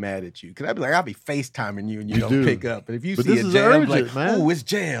 I'd be mad at you because I'd be like, I'll be FaceTiming you and you don't do. pick up. But if you But see this a is jail, I'm urgent, like, man. oh, it's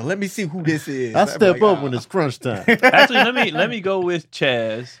jail. Let me see who this is. I I'd be step like, up "Ah." when it's crunch time. Actually, let me go with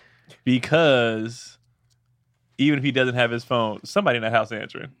Chaz because even if he doesn't have his phone, somebody in that house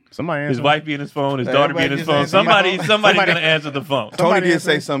answering. Somebody His answer. wife be in his phone, his daughter be in Everybody his just phone. answering the Somebody's phone. gonna answer the phone. Tony Somebody did answer.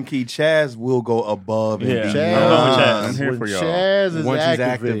 say some key. Chaz will go above and Yeah. beyond. I'm going with Chaz. I'm here When for y'all. Chaz is Once he's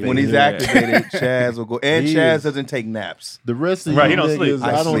activated. activated. When he's Yeah. activated, Chaz will go. And He Chaz is- doesn't take naps. The rest of Right, you he don't niggas, sleep.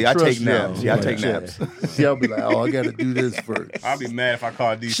 I don't I trust take y'all. naps. Yeah, I Like take Chaz. naps. See, I'll be like, oh, I got to do this first. I'll be mad if I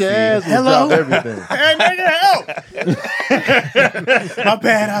call DC. Chaz will Hello? drop everything. Hey, nigga, help! My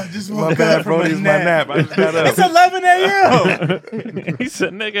bad. I just woke up from Brody's a my nap. nap. I just got It's up. 11 a.m. He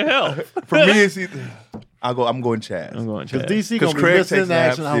said, "Nigga, help." For me, it's either, I'm going Chaz. I'm going Because Chaz. DC 'Cause going to be Craig listening takes to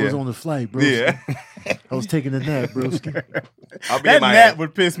action. naps, I was yeah. on the flight, bro. Yeah, I was taking a nap, broski. I'll be That in my nap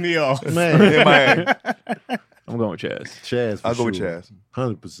would piss me off. Man, in Miami. I'm going with Chaz. Chaz for I'll go with sure. Chaz.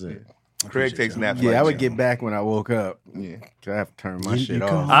 100%. Craig takes naps. Yeah, like I would Chaz. get back when I woke up. Yeah. 'Cause I have to turn my You shit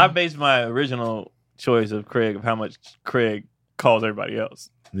come- off. I based my original choice of Craig of how much Craig calls everybody else.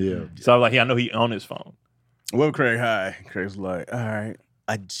 Yeah. So I was like, I know he on his phone. Well, Craig, hi. Craig's like, all right,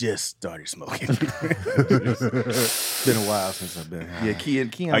 I just started smoking. It's been a while since I've been high. Yeah, Keon,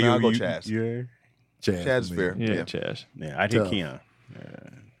 Are I'll go Chaz. Yeah, Chaz, Chaz is for me. fair. Yeah, Yeah. Chaz. yeah, I did Tough. Keon.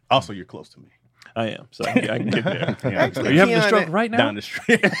 Also, you're close to me. I am. So I can get there. Yeah, Are you having a Keon- stroke right now? down the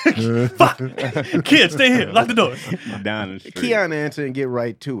street. Kid, stay here. Lock the door. Down the street. Keon answer and get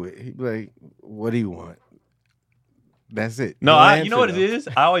right to it. He'd be like, what do you want? That's it. No, He'll you know what answer, it though. is?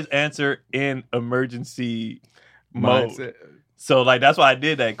 I always answer in emergency mode. Mindset. So like that's why I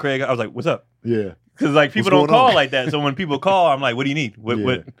did that, Craig. I was like, "What's up?" Yeah. Because like people What's don't going call on? like that. So when people call, I'm like, "What do you need?" What?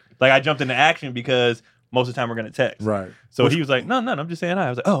 Yeah. Like I jumped into action because most of the time we're gonna text. Right. So he was like, "No, I'm just saying hi." I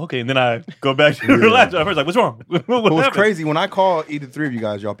was like, "Oh, okay." And then I go back to Yeah. the laptop. I was like, "What's wrong?" what But what's happened? crazy, when I call either three of you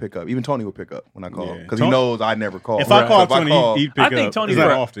guys, y'all pick up. Even Tony will pick up when I call. Yeah. Because he Tony- knows I never call. If I So call if Tony, he'd pick I up. think Tony. It's not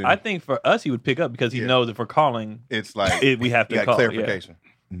For, often. I think for us, he would pick up because he Yeah. knows if we're calling, it's like, we have to you got call. clarification.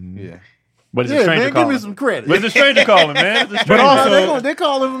 Mhm. Yeah. But it's a Yeah, stranger man, give calling. me some credit. But it's a stranger calling, man. It's a stranger. also- they're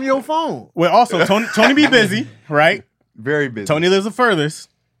calling from your phone. well, also Tony be busy, right? Very busy. Tony lives the furthest.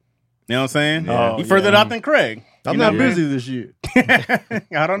 You know what I'm saying? Yeah. He further out than Craig. I'm You know not what I busy this year.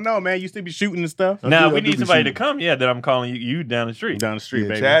 I don't know, man. You still be shooting and stuff Now, I if we do need be somebody to shooting. come, yeah, then I'm calling you down the street. down the street, Yeah,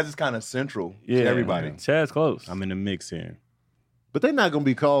 baby. Chaz is kind of central Yeah, to everybody. Chaz close. I'm in the mix here. But they're not going to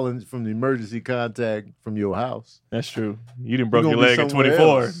be calling from the emergency contact from your house. That's true. You didn't broke You your gonna be leg at somewhere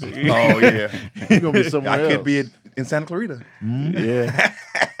 24. else. Oh, yeah. You're going to be somewhere I else. could be in Santa Clarita. Yeah.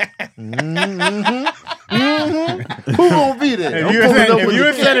 Who going to be there? If I'm you're pulling up in, with if the you're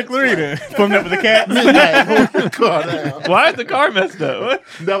in Santa cat. Clarita, pulling up with the cat. Midnight, hold the car down. Why is the car messed up? What?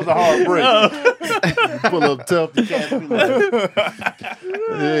 That was a hard break. Oh. Pull up tough. The cat be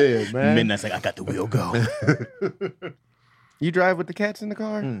like, yeah, man. Midnight's like, I got the wheel go. You drive with the cats in the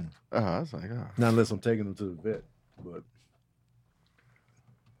car? Mm. Oh, I was like, oh. Not unless I'm taking them to the vet. But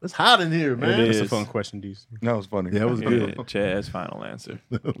it's hot in here, man. It That's a is. fun question, DC. That was funny. Yeah, it was Yeah, good. Chaz, final answer.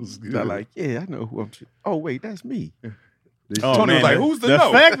 That was good. I like, yeah, I know who I'm. Oh, wait, that's me. Oh, Tony man, was like, "Who's the the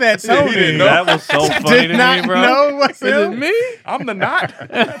no?" fact that Tony didn't know. That was so funny did to not me, bro. know what's Is it me? I'm the not.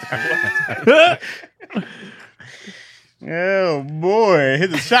 Oh boy,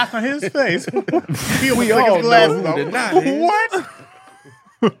 hit the shock on his face. We all know who the not is.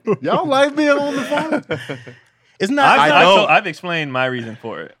 What? Y'all like being on the phone? It's not. I've explained my reason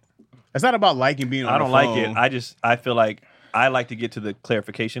for it. It's not about liking being on I the don't like phone. it. I feel like I like to get to the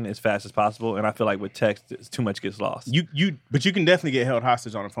clarification as fast as possible, and I feel like with text, too much gets lost. But you can definitely get held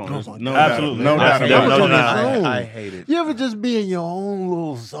hostage on the phone. There's no Absolutely. doubt. No doubt Absolutely. about No it. denial. I hate it. You ever just be in your own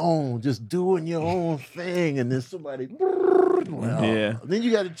little zone, just doing your own thing, and then somebody, Yeah. then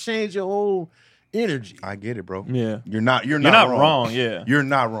you got to change your whole energy. I get it, bro. Yeah. You're not wrong. Yeah. You're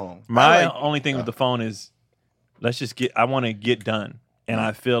not wrong. My I like- only thing with the phone is, I want to get done, and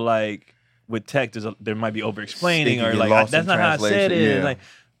I feel like with text, there might be over explaining It can or get like lost that's in not how I said translation, it. yeah. Like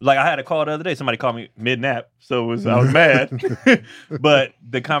like I had a call the other day. Somebody called me mid nap, so I was mad. But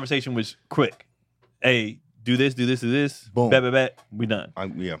the conversation was quick. Hey, do this, do this. Boom. Bet. We done.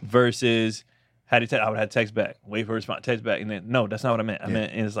 Yeah. Versus I would have text back, wait for a response, text back, and then no, that's not what I meant. I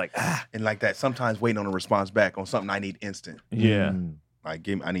meant, and it's like And like that, sometimes waiting on a response back on something I need instant. yeah. Like,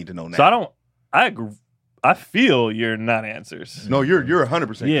 I need to know now. So I agree. I feel you're not answers. No, you're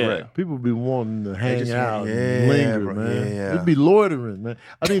 100% Yeah. correct. People be wanting to hang just out want- and yeah, linger, bro, man. yeah. It'd be loitering, man.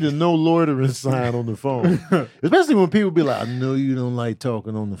 I need a no loitering sign on the phone. Especially when people be like, I know you don't like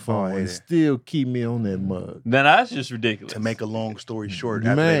talking on the phone I hate and it. still keep me on that mug. Then that's just ridiculous. To make a long story short,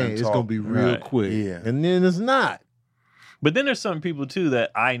 after they Man, done it's talk. going to be real Right. quick. Yeah. And then it's not. But then there's some people too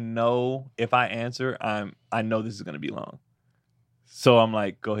that I know if I answer, I know this is gonna be long. So I'm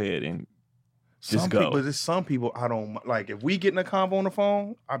like, go ahead and just go. There's some people I don't like. If we get in a convo on the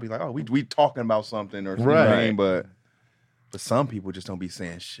phone, I'll be like, oh, we talking about something or something. Right. You know what I mean? But some people just don't be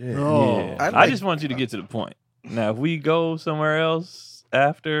saying shit. Oh, Yeah. I'd I like- just want you to get to the point. Now, if we go somewhere else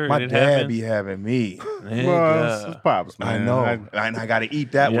after My and it dad happens, be having me. Well, it's pops, man. I know, and I got to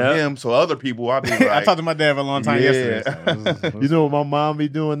eat that Yep. with him. So other people, I'll be like, I talked to my dad for a long time Yeah. yesterday. You know what my mom be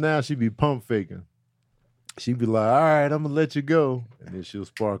doing now? She be pump faking. She be like, all right, I'm going to let you go. And then she'll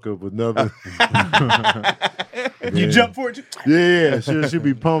spark up another. You jump for it. Yeah, she'll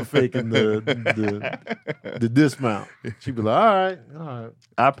be pump faking the dismount. She'll be like, all right.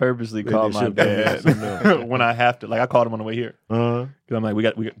 I purposely Yeah, call they my should be dad something else. when I have to. Like I called him on the way here Uh-huh. because I'm like, we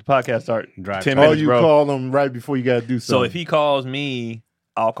got the podcast start Drive 10 time. Oh, minutes, you bro. call them right before you got to do something. So if he calls me,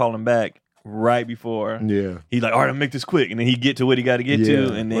 I'll call him back right before. Yeah. He's like, all right, I'll make this quick, and then he get to what he got to get Yeah.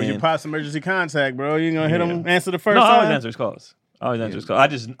 to, and Or your then pops emergency contact, bro. You ain't gonna hit him, answer the first no, I always time? answer his calls.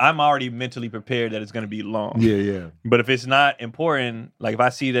 I'm already mentally prepared that it's going to be long. Yeah. But if it's not important, like if I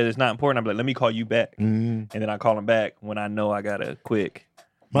see that it's not important, I'm like, let me call you back. Mhm. And then I call him back when I know I got to quick.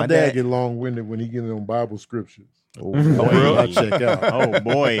 My My dad dad- get long-winded when he get on Bible scriptures. Oh, boy. I check out. Oh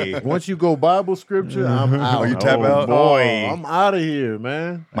boy. Once you go Bible scripture, I'm out. Oh, you tap out? Boy. I'm out of here,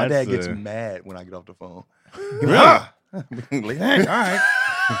 man. my That's, dad gets uh, mad when I get off the phone. Really? Like, hey, all right.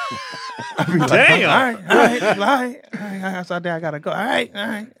 Damn. All right. So I gotta go. All right.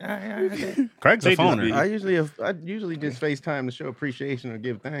 Okay. Craig's a They do phoner. speak. I usually just FaceTime to show appreciation or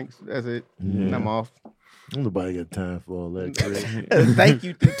give thanks. That's it. And I'm off. Nobody got time for all that. Craig. Thank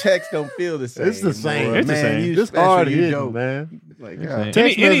you through text don't feel the same. It's the same. boy. It's the Man, same. you It's special, hard you hitting, dope. man. Like, Any- God.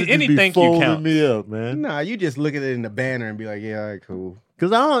 Text messages any be thank you folding counts. me up, man. Nah, you just look at it in the banner and be like, yeah, all right, cool.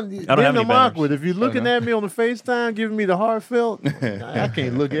 Because I don't have then any I'm banners. awkward. If you're looking at me on the FaceTime, giving me the heartfelt, I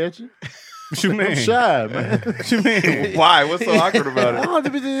can't look at you. What you mean? I'm shy, man. What you mean? Why? What's so awkward about I it?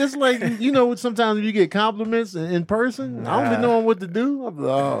 don't, it's like, you know, sometimes you get compliments in person. I don't be knowing what to do. I'm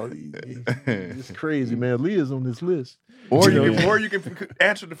like, oh, it's crazy, man. Leah's on this list. Or You you know? can, or you can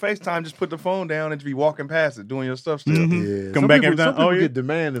answer the FaceTime, just put the phone down and just be walking past it, doing your stuff still. Yeah. Come Some back people, every time. Some people Oh, yeah. get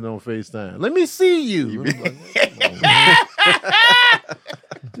demanding on FaceTime. Let me see you.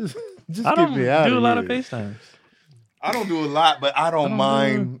 just I get don't me out do a lot here. of FaceTimes. I don't do a lot, but I don't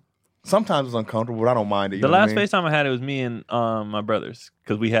mind. Sometimes it's uncomfortable, but I don't mind it. You The know what last I mean? FaceTime I had, it was me and my brothers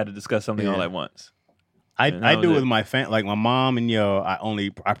because we had to discuss something all Yeah. at once. I And that do was with it. my like my mom and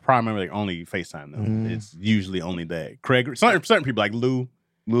I primarily only FaceTime them. It's usually only that. Craig, certain people like Lou.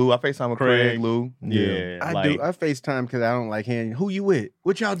 Lou, I FaceTime with Craig, Lou. Yeah, I like, do. I FaceTime because I don't like hearing who you with.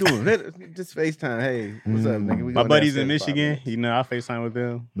 What y'all doing? Just FaceTime. Hey, what's up, nigga? We my going buddies downstairs in 5 Michigan. minutes. You know, I FaceTime with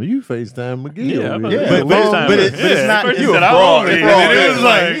them. Well, you FaceTime McGee. Yeah, over I'm here. about But- to but- FaceTime but with- it's not- First you you a said I fraud. only, He's and then it was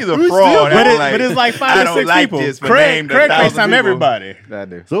like, he's a fraud. But it's like 5 I or don't 6 like people. this, but Craig named 1,000 FaceTime people. everybody. I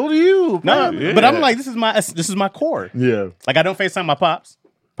do. So do you. No, man. but I'm like, this is my core. Yeah. Like I don't FaceTime my pops,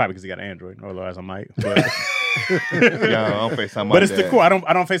 probably because he got an Android, or otherwise I might. But, Yeah, I don't FaceTime my but it's dad. the core. I don't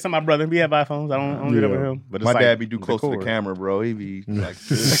FaceTime my brother. We have iPhones. I don't do that with Yeah. him. But it's My like dad be too the close to the core. camera, bro. He be like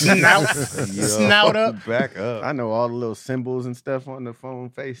Snout, snout up. back up. I know all the little symbols and stuff on the phone.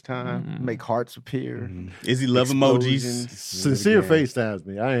 FaceTime, make hearts appear. Is he love emojis? Explosions. Sincere FaceTimes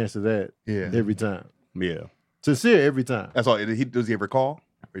me. I answer that Yeah. every time. Yeah. Sincere every time. That's all. Does he ever call,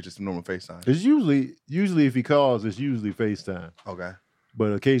 or it's just a normal FaceTime? It's usually if he calls, it's usually FaceTime. Okay.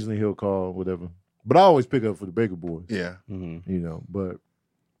 But occasionally he'll call, whatever. But I always pick up for the Baker Boys. Yeah. Mhm. You know, but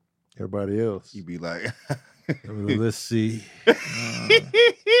everybody else. You be like, Let's see.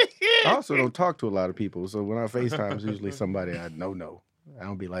 I also don't talk to a lot of people, so when I FaceTime, it's usually somebody I know. I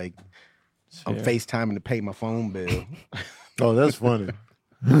don't be like, I'm Yeah. FaceTiming to pay my phone bill. Oh, that's funny.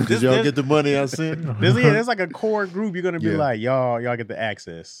 Did y'all this- get the money I sent? There's like a core group. You're gonna be Yeah. like, y'all get the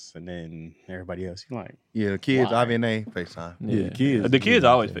access, and then everybody else. You're like, yeah, the kids, Why? IVNA, FaceTime. Yeah, the kids- The kids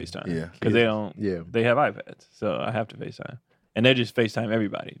always FaceTime. Yeah. because they don't. Yeah. They have iPads, so I have to FaceTime. And they just FaceTime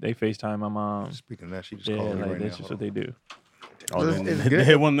everybody. They FaceTime my mom. Speaking of that, she just Yeah, called me like right that's now. just Hold what on. they do. Oh, It's- then it's they good.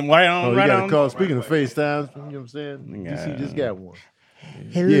 hit one right on. Oh, you right got on. to call. Speaking of FaceTimes, you know what I'm saying? Yeah. DC just got one.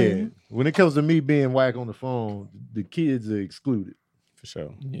 Yeah. When it comes to me being whack on the phone, the kids are excluded. For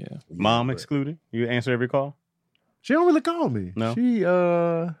sure. Yeah. Mom but- excluded. You answer every call. She don't really call me. No? She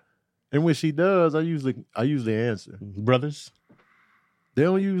and when she does, I usually answer. Brothers. They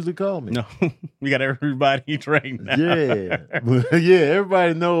don't usually call me. No, we got everybody trained now. Yeah. But, yeah,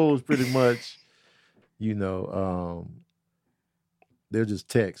 everybody knows pretty much, you know, they'll just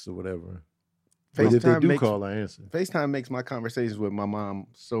text or whatever. But if they FaceTime do makes- call, I answer. FaceTime makes my conversations with my mom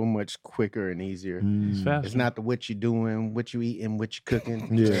so much quicker and easier. It's fast. It's not the what you doing, what you eating, what you cooking.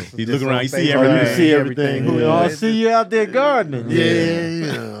 Yeah. Just- You just look around, on you see FaceTime. Oh, you everything. see everything. Yeah. Oh, I see you out there gardening.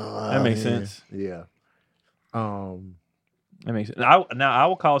 Yeah. That makes sense. Yeah. That makes sense. Now I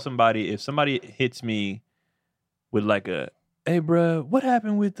will call somebody if somebody hits me with like a, hey, bro, what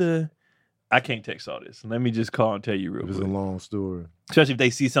happened with the? I can't text all this. Let me just call and tell you real It was a quick. long story. Especially if they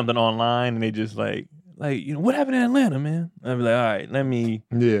see something online and they just like you know, what happened in Atlanta, man? I'll be like, all right, let me.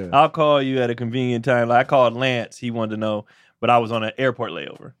 Yeah. I'll call you at a convenient time. Like I called Lance. He wanted to know, but I was on an airport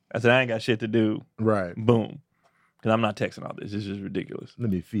layover. I said I ain't got shit to do. Right. Boom. Because I'm not texting all this. This is ridiculous. Let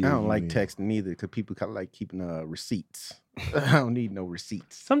me feel. I don't you like in. texting either because people kind of like keeping receipts. I don't need no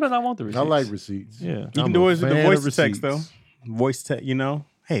receipts. Sometimes I want the receipts. I like receipts. Yeah. You can I'm do a it with the fan voice of text though. receipts. Voice text, you know.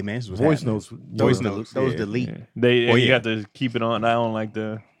 Hey man, this was Voice happening. notes. Voice yeah. notes. Those yeah. delete. Yeah. They Well, you yeah. have to keep it on. I don't like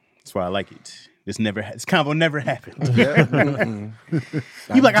the. That's why I like it. This combo never happened. Yeah. Mm-mm.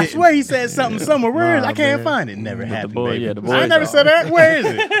 You like, I swear he said something somewhere. Where is it? I Nah, can't man. find it. Never happened, boy- baby. yeah, the I boys ain't never are- said that. Where is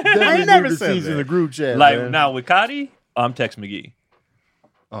it? I Definitely ain't never do said receipts in the that. group chat. Like man. now with Cotty, I'm text McGee.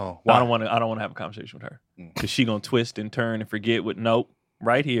 Oh, I don't want to. I don't want to have a conversation with her because she gonna twist and turn and forget what. Nope,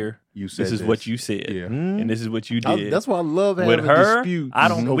 right here. You said This is what you said, Yeah. and this is what you did. That's why I love having with her, disputes. I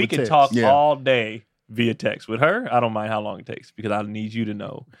don't. over We can text. talk Yeah. all day via text. With her, I don't mind how long it takes because I need you to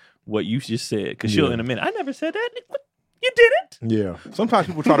know what you just said. Because she'll Yeah. in a minute. I never said that. What? You didn't. Yeah. Sometimes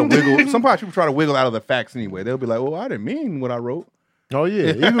people try to wiggle. Sometimes people try to wiggle out of the facts anyway. They'll be like, "Well, I didn't mean what I wrote." Oh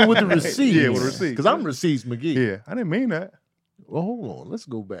yeah. Even with the receipts. Yeah, with receipts. Because I'm receipts McGee. Yeah, I didn't mean that. Well, hold on. Let's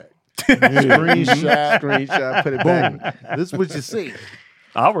go back. Screenshot. Screenshot, put it back. Boom. This is what you said.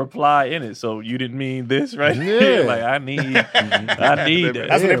 I'll reply in it. So you didn't mean this, right? Yeah. like I need that.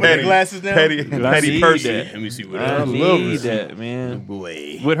 That's when they put their glasses down. Petty, I petty need person. that. Let me see what I else. need that, man.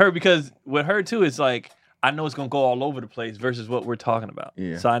 Boy. With her, because with her too, it's like I know it's gonna go all over the place versus what we're talking about.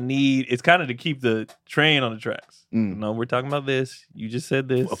 Yeah. So I need it's kind of to keep the train on the tracks. Mm. No, we're talking about this. You just said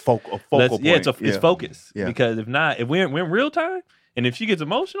this. A focal Let's- point. yeah, it's focus. Yeah. Because if not, if we're in real time, and if she gets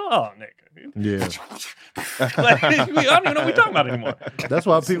emotional, oh nigga, Yeah. like, I don't even know what we're talking about anymore. That's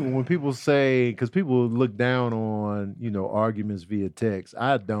why when people say, because people look down on, arguments via text.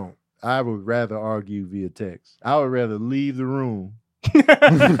 I don't. I would rather argue via text. I would rather leave the room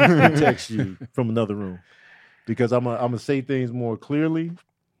and text you from another room because I'm gonna say things more clearly.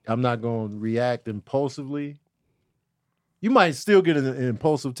 I'm not gonna react impulsively. You might still get an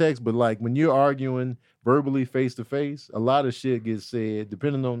impulsive text, but like when you're arguing verbally face to face, a lot of shit gets said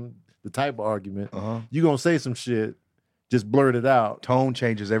depending on the type of argument. Uh-huh. You're gonna say some shit, just blurt it out. Tone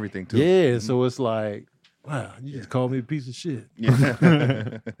changes everything too. Yeah, so it's like, wow, you just called me a piece of shit. Yeah.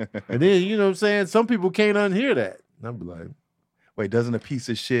 And then, you know what I'm saying? Some people can't unhear that. And I'll be like, Wait, doesn't a piece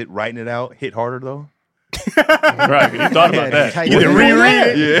of shit writing it out hit harder though? Right? You thought about that. Tight- You can reread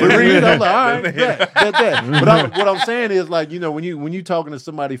it. Yeah. read. I'm like, all right, bet. But what I'm saying is, like, when you talking to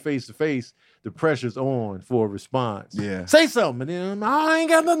somebody face to face, the pressure's on for a response. Yeah. Say something, and then I ain't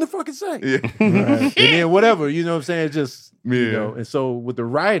got nothing to fucking say. Yeah. And then whatever, you know what I'm saying? It's just Yeah. And so with the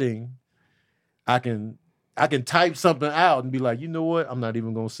writing, I can type something out and be like, you know what? I'm not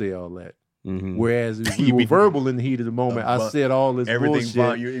even gonna say all that. Mhm. Whereas if You we were be- verbal in the heat of the moment, I But said all this Everything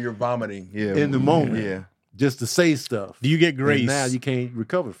bullshit you're vomiting. Yeah. in the moment. Yeah. just to say stuff. Do you get And grace? now you can't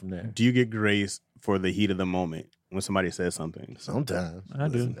recover from that. Do you get grace for the heat of the moment when somebody says something? Sometimes I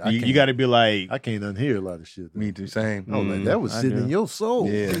do. Listen, I You can't- got to be like, I can't unhear a lot of shit. Me too. Same. Oh, like, that was I sitting do. in your soul.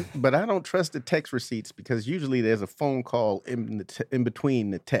 Yeah. But I don't trust the text receipts because usually there's a phone call in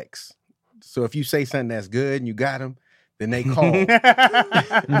between the texts. So if you say something that's good and you got them, then they call.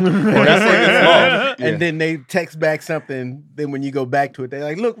 And then they text back something. Then when you go back to it, they're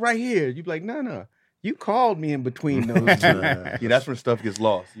like, "Look right here." You be like, "No, You called me in between those two. Yeah, that's when stuff gets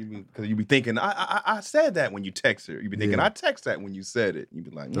lost. Because you be thinking, I said that when you text her. You be thinking, I text that when you said it. You be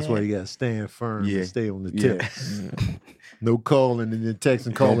like, That's why you gotta stand firm Yeah. and stay on the Yeah. text. No calling and then texting,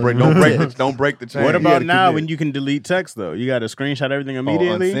 don't calling. break the chain. What you about gotta now commit. when you can delete text though? You got to screenshot everything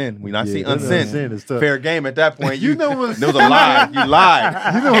immediately. Unsend. When I see that unsend, is tough. fair game at that point. You know what's there was a lie. You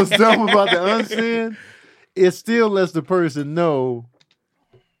lied. You know what's dumb about the unsend? It still lets the person know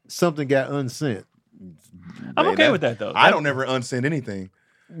something got unsent. I'm Man, okay with that though. I don't ever unsend anything.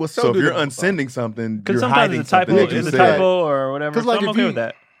 Well, So if do you're the- unsending something, because you're sometimes hiding it's a typo. something that you It's a said. typo or whatever. 'Cause, So like, I'm if okay you- with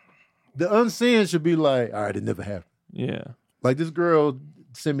that. The unsend should be like, all right, it never happened. Yeah. Like this girl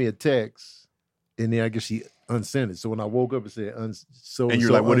sent me a text, and then I guess she unsent it. So when I woke up and said, so And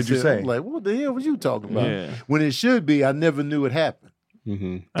you're like, what did you unsent, say? I'm like, what the hell was you talking about? Yeah. When it should be, I never knew it happened.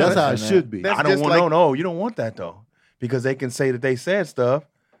 Mm-hmm. That's how it understand should be. That's I don't just want like- no. You don't want that though, because they can say that they said stuff.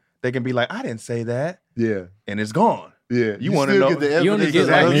 They can be like, I didn't say that, Yeah, and it's gone. yeah. You wanna still know- get the You only evidence get of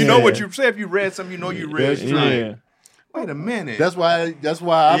like- unsent. You know what Yeah. you said. If you read something, you know you read. That's it. true. Yeah. Wait a minute. That's why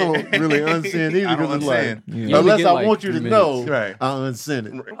I don't really unsend either. I don't 'cause it's like, unsend. Yeah. You only unless get, I like, want you to 3 know, minutes. Right. I unsend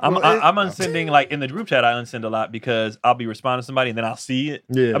it. I'm Well, I'm unsending like in the group chat. I unsend a lot because I'll be responding to somebody and then I'll see it.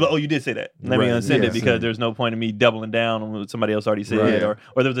 Yeah. I'm like, oh, you did say that. Let me Right, unsend yeah. it because there's no point in me doubling down on what somebody else already said, Right. or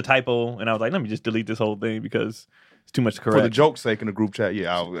there was a typo and I was like, let me just delete this whole thing because it's too much to correct. For the joke's sake in the group chat,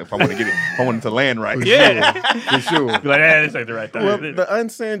 yeah. If I want to get it, if I want it to land right. Yeah, For sure. be like, this ain't the right time. Well, the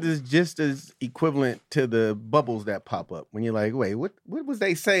unsend is just as equivalent to the bubbles that pop up when you're like, wait, what was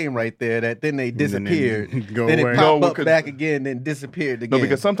they saying right there? That then they disappeared. go then away. it popped No, up because- back again, then disappeared No, again.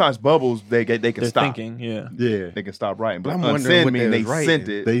 because sometimes bubbles they can They're stop. thinking, yeah. Yeah. They can stop writing. But I'm wondering unsend what mean they they was writing. sent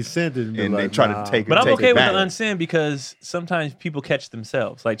it They sent it and, and they like, try nah. to take it. But I'm take okay it with back. the unsend because sometimes people catch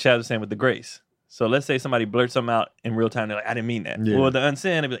themselves, like Chad was saying with the grace. So let's say somebody blurts something out in real time. They're like, I didn't mean that. Yeah. Well, the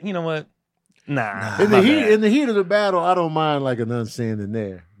unsend, they'd be like, you know what? Nah. In my the heat, bad. in the heat of the battle, I don't mind like an unsend in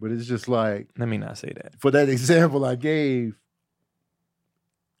there, but it's just like Let me not say that. for that example I gave,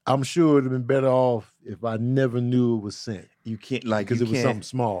 I'm sure it'd have been better off if I never knew it was sent You can't like because you it was can't- something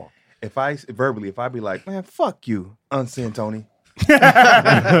small. If I be like, man, fuck you, unsend Tony.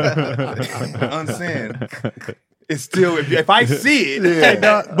 Unsend. It's still if I see it, Yeah.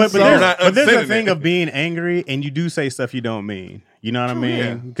 No, but So you're not there's a unsending thing it. of being angry and you do say stuff you don't mean. You know what I True,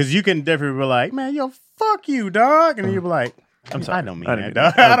 yeah. mean? Because you can definitely be like, man, yo, fuck you, dog. And then you'll be like, I'm sorry. I don't mean I that, didn't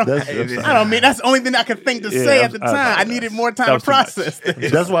dog. That's- I don't mean that's the only thing I could think to Yeah, say I at the was- I time. I apologize. needed more That time was to too much.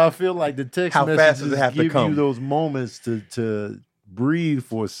 process. That's why I feel like the text How fast messages does it have to give come? you those moments to breathe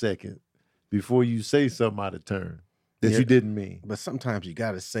for a second before you say something out of turn that Yeah. you didn't mean. but sometimes you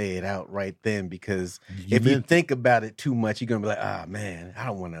got to say it out right then because You if you meant- think about it too much, you're gonna be like, ah, man, I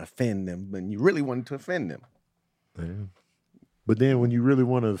don't want to offend them, but you really wanted to offend them. Yeah. But then when you really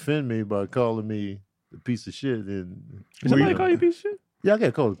want to offend me by calling me a piece of shit, then Did somebody call you a piece of shit? Yeah, I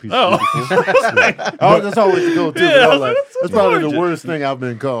got called a piece Oh. of shit before. Oh, that's always the go-to. Yeah, but I I was was like, like, that's that's probably the gorgeous. worst thing I've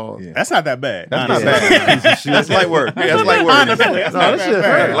been called. Yeah. That's not that bad. That's not honestly. bad. That's light work. Yeah, that's light work. Honestly, that's No, not that that shit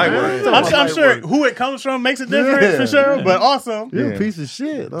bad. hurt. Light man. work. Talking about I'm light sure work. who it comes from makes a difference Yeah. for sure, but awesome. You're Yeah. a piece of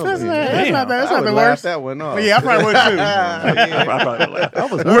shit. Oh, That's man. not, that's not, that's I not would the laugh worst. that one off. Yeah, I probably would too. I probably would laugh. I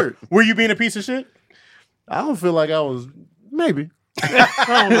was hurt. Were you being a piece of shit? I don't feel like I was. Maybe. I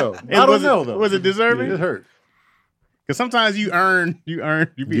don't know. I was don't know it, though. Was it deserving? It hurt. Because sometimes you be Yeah, earned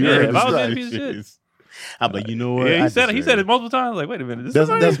if I was this being a piece of shit. shit. I'm like, you know what? Yeah, I he said deserve it multiple times. Like, wait a minute. This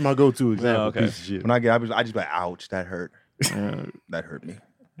That's my go-to example. Oh, okay. Piece of shit. When I just be like, ouch, that hurt. That hurt me.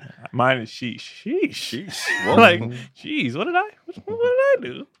 Mine is sheesh. Sheesh. Like, jeez, what did I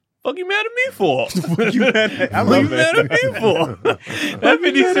do? Fuck you mad at me for? You mad at- I What you love mad that. at me for? That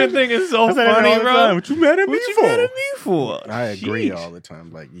 50 Cent thing is so I say that funny, all the bro. time. What you mad at me What you for? mad at me for? I agree Sheesh. all the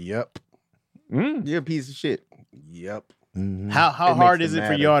time. Like, yep, Mm. you're a piece of shit. Yep. Mhm. How It makes hard it is it for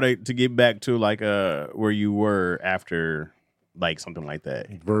matter. y'all to get back to like where you were after like something like that?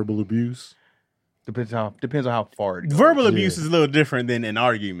 Verbal abuse. Depends on how far it goes. Verbal abuse is a little different than an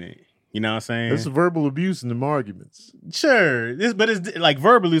argument. You know what I'm saying? That's verbal abuse in them arguments. Sure, but it's like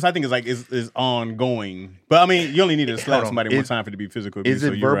verbal abuse. I think is ongoing. But I mean, you only need to slap Hold on. somebody one Is- time for it to be physical abuse. Is so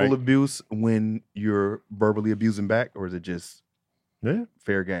it you're verbal right. abuse when you're verbally abusing back, or is it just Yeah.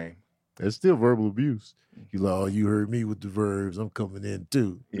 fair game? It's still verbal abuse. You like, oh, you heard me with the verbs. I'm coming in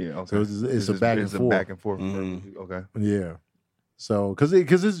too. Yeah. Okay. So it's a back and it's a forth. back and forth. Mhm. Okay. Yeah. So,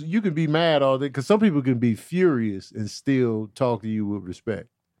 because you can be mad all day. Because some people can be furious and still talk to you with respect.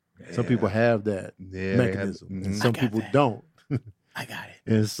 Some people have that Yeah, mechanism, they have- and mhm. some I got people that. don't. I got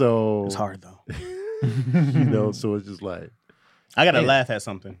it. And so It's hard though. you know. So it's just like, I gotta Man. laugh at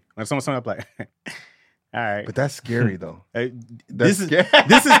something. Like someone up like, All right. But that's scary though. This is scary.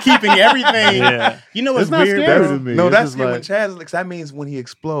 this is keeping everything. Yeah. You know what's It's not weird, scary bro? to me. No, It's that's just scary like, when Chaz looks. That means when he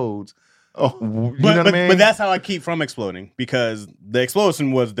explodes. oh, You know But, what I mean? but that's how I keep from exploding because the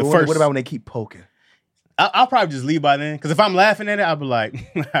explosion was the But first. What about when they keep poking? I'll probably just leave by then because if I'm laughing at it, I'll be like,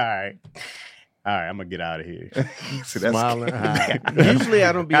 all right, I'm gonna get out of here. See, that's smiling. Usually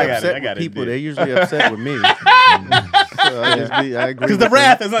I don't be I got it, upset I got with it, people. dude. They're usually upset with me. So I agree. Because the with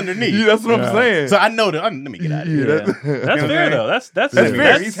wrath is underneath. Yeah, that's what I'm saying. So I know that. Let me get out of here. That's fair though. That's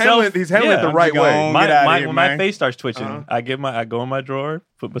fair. He's handling it the right just way. gonna get outta here, When my man. face starts twitching, I go in my drawer,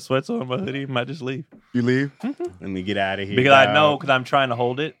 put my sweats on, my hoodie, might just leave You leave? Let me get out of here. because I dog. know because I'm trying to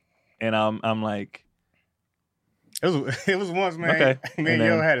hold it, and I'm like, It was once, man. Okay. Me and And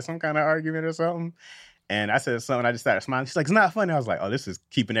Yo then- had some kind of argument or something. And I said something, I just started smiling. She's like, it's not funny. I was like, oh, this is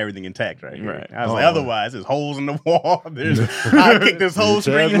keeping everything intact right here. Right. I was like, otherwise, there's holes in the wall. I kicked this whole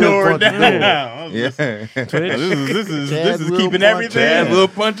screen Chad door will punch the down. door. I was just- Yeah. This is will keeping punch everything. Chaz will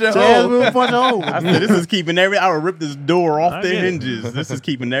punch a Chaz hole. will punch a hole. I said, this is keeping I would rip this door off I the get it. hinges. This is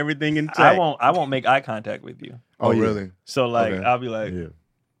keeping everything intact. I won't make eye contact with you. Oh, yeah. really? So like Okay. I'll be like, Yeah.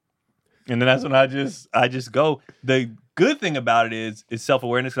 and then that's when I just go. The good thing about it is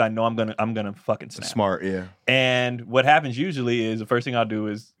self-awareness because I know I'm gonna fucking snap. Smart, yeah. And what happens usually is the first thing I'll do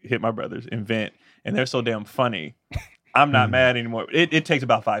is hit my brothers and vent, and they're so damn funny. I'm not mad anymore. It takes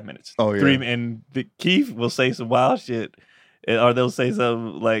about 5 minutes. Oh, yeah. And Keith will say some wild shit, or they'll say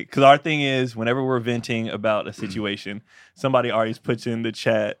something like, because our thing is whenever we're venting about a situation, somebody always puts in the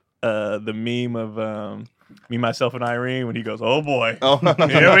chat the meme of me, myself, and Irene when he goes, "Oh boy." Oh,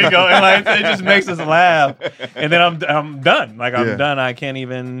 Here we go. And like it just makes us laugh. And then I'm done. Like I'm Yeah. done. I can't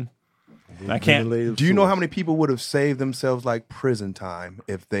even. I can't. Do you know how many people would have saved themselves like prison time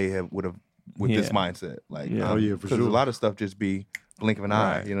if they would have with this Yeah. mindset? Like, Yeah. Oh, yeah, for 'cause sure. a lot of stuff just be blink of an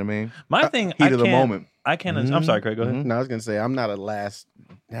eye. Right. You know what I mean? My thing. Heat of the moment. I can't. I'm sorry, Craig. Go ahead. No, I was gonna say I'm not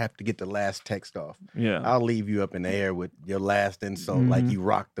have to get the last text off. Yeah. I'll leave you up in the air with your last insult, like you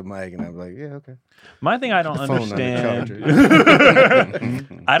rocked the mic, and I'm like, yeah, okay. My thing. I don't The phone on the understand.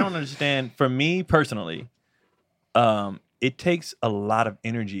 I don't understand. For me personally, it takes a lot of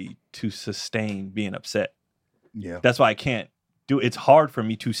energy to sustain being upset. Yeah. That's why I can't do. It's hard for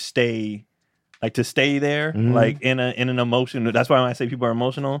me to stay. Like to stay there, like in an emotion. That's why when I say people are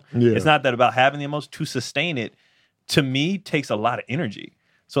emotional, Yeah. it's not that about having the emotion. To sustain it, to me, takes a lot of energy.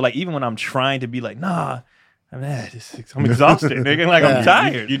 So like even when I'm trying to be like, nah, I'm exhausted, nigga. Like I'm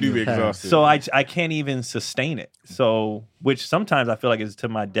tired. You do be exhausted. So I can't even sustain it. So which sometimes I feel like is to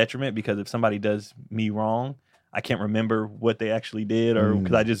my detriment because if somebody does me wrong, I can't remember what they actually did or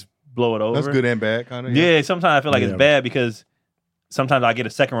because I just blow it over. That's good and bad, kind of. Yeah, sometimes I feel like Yeah. it's bad because sometimes I get a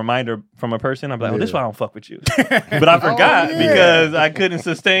second reminder from a person. I'm like, oh, this is why I don't fuck with you. But I forgot because I couldn't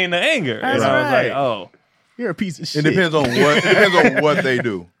sustain the anger. That's and I was right. like, oh. You're a piece of shit. It depends on what they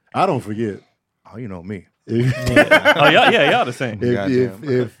do. I don't forget. Oh, you know me. If, Oh, y'all the same.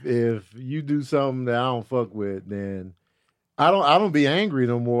 if you do something that I don't fuck with, then I don't be angry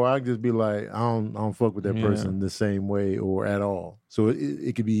no more. I just be like, I don't fuck with that Yeah. person the same way or at all. So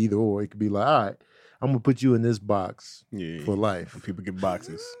it could be either or. It could be like, all right, I'm gonna put you in this box Yeah. for life. People get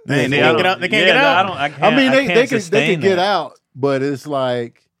boxes. Yeah, Man, they so can't I get don't- out. They can't Yeah, get no, out. I I can't, mean, they can't can sustain get that. out, but it's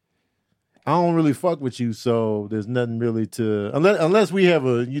like I don't really fuck with you, so there's nothing really to unless we have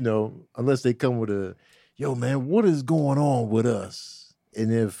unless they come with a, yo man, what is going on with us?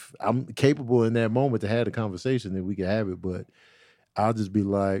 And if I'm capable in that moment to have the conversation, then we can have it. But I'll just be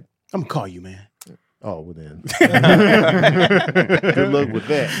like, I'm gonna call you, man. oh well then, good luck with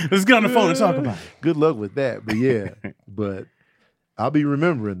that. Let's get on the phone and talk about it. Good luck with that. But yeah, but I'll be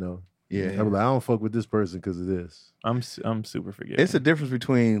remembering though. Yeah. I'll be like, I don't fuck with this person because of this. I'm super forgiving. It's a difference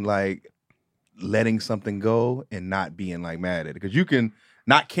between like letting something go and not being like mad at it. Because you can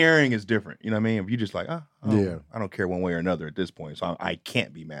not caring is different. You know what I mean? If you just like, Yeah. I don't care one way or another at this point, so I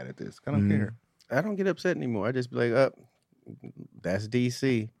can't be mad at this. I don't care. I don't get upset anymore. I just be like, up, that's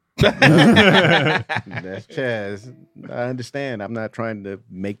DC. That's Chaz. I understand. I'm not trying to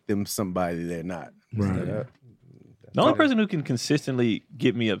make them somebody they're not. Right. The only person who can consistently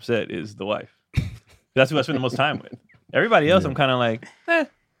get me upset is the wife. That's who I spend the most time with. Everybody else, I'm kind of like,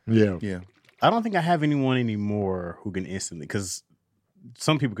 Yeah. Yeah. I don't think I have anyone anymore who can instantly, because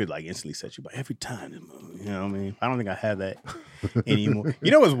some people could like instantly set you by every time. You know what I mean? I don't think I have that anymore.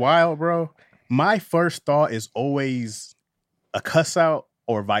 You know what's wild, bro? My first thought is always a cuss out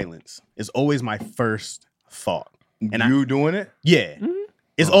or violence. It's always my first thought. And you doing it? Yeah.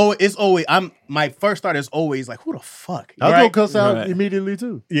 It's always my first thought is always like, who the fuck? I'll Right? go cuss out Right. immediately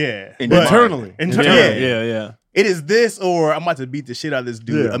too. Yeah. In But- your mind. Internally. yeah. It is this, or I'm about to beat the shit out of this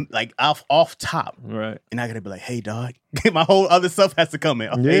dude, Yeah. like off top, Right. and I gotta be like, "Hey, dog." My whole other stuff has to come in.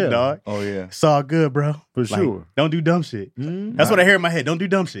 Oh, Hey, Yeah. dog. Oh yeah. It's all good, bro. For Like, sure. Don't do dumb shit. Mhm. That's what I hear in my head. Don't do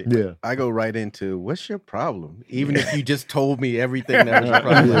dumb shit. Yeah. I go right into what's your problem? Even if you just told me everything that was your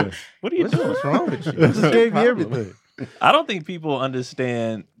problem. Yeah. Like, What are you doing? what's wrong with you? I What's just your gave you problem? everything. I don't think people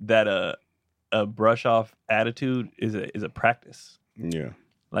understand that a brush off attitude is a practice. Yeah.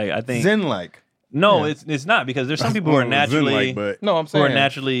 Like I think Zen like. no, it's not because there's some people who are naturally but No, I'm who saying are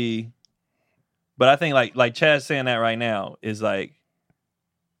naturally. But I think like Chad's saying that right now is like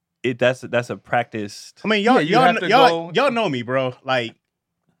that's a practiced. I mean, y'all, Yeah, you have to go- y'all know me, bro. Like,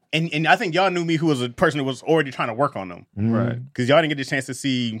 and I think y'all knew me who was a person who was already trying to work on them Right. because y'all didn't get the chance to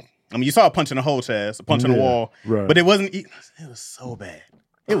see. I mean, you saw a punch in the hole, Chaz, a punch in the Yeah, wall, right. but it wasn't. It was so bad.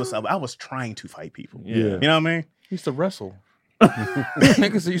 It was. I was trying to fight people. Yeah. You know what I mean? He used to wrestle.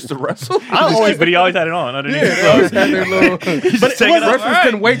 Niggas used to wrestle. But he always had it on underneath. Yeah, they always had their little. But it wasn't- Referees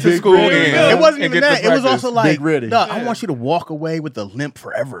couldn't wait to Big school. red. and- It wasn't and even get to that. It was practice. also like, Big ready. "Dog, I want you to walk away with the limp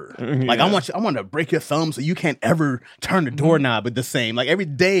forever. Like I want to break your thumb so you can't ever turn the doorknob at the same. Like every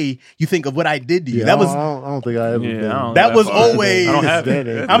day you think of what I did to you. Yeah, that was I don't think I ever. Yeah, been- I don't that know was far. always. I don't have That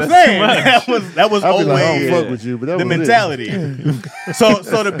it. ain't- I'm That's saying too much. that was I'll be like, I always don't fuck with you, but that the was it. mentality.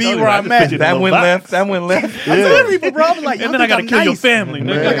 so to be where I'm at, That went left. That went left. I'm telling people, bro. I'm like, And then I gotta kill your family,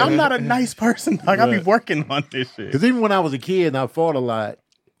 nigga. Like, I'm not a nice person. Like I be Right. working on this shit. Because even when I was a kid and I fought a lot,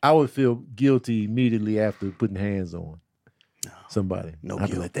 I would feel guilty immediately after putting hands on somebody. No I'd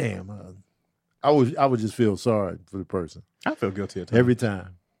be guilt. like, damn. I would just feel sorry for the person I feel guilty at times. every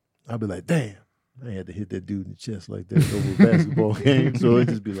time. I'd be like, damn, I had to hit that dude in the chest like that over a basketball game. So it'd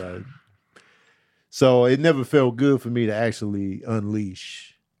just be like, so it never felt good for me to actually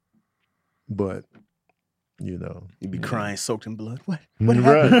unleash. But, you know. You be crying, soaked in blood. What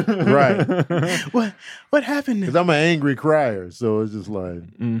Right, happened? right. What happened? Because I'm an angry crier. So it's just like,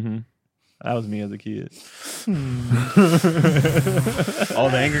 Mm-hmm. That was me as a kid. All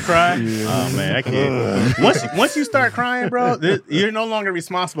the anger cry? Oh man, I can't. Once you start crying, bro, you're no longer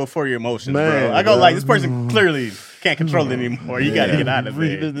responsible for your emotions, bro. Man, I go bro. like this person clearly can't control it anymore. You gotta get out of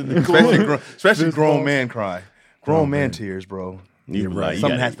there. Especially grown man cry. Grown man tears, bro. You're right.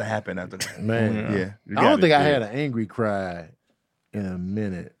 Something has to happen after that. man. Yeah. I don't think I had an angry cry in a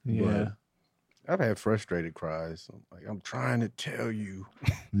minute. Yeah. I've had frustrated cries. Like I'm trying to tell you,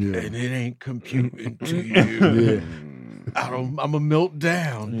 But, yeah. and it ain't computing to you. Yeah. I'm a melt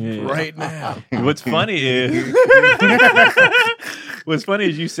down Yeah. right now. What's funny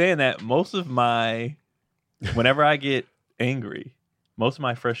is you saying that most of my whenever I get angry, most of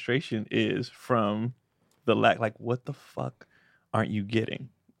my frustration is from the lack like what the fuck aren't you getting?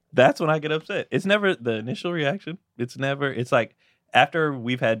 That's when I get upset. It's never the initial reaction. It's like after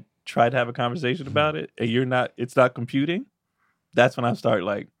we've had tried to have a conversation about it and it's not computing, that's when I start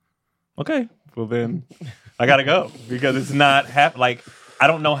like, okay, well then I gotta go because it's not like I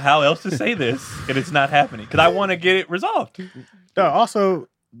don't know how else to say this and it's not happening because I want to get it resolved. Also,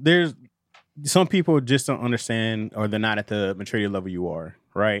 there's some people just don't understand or they're not at the maturity level you are,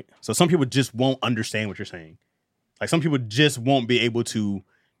 right? So some people just won't understand what you're saying. Like some people just won't be able to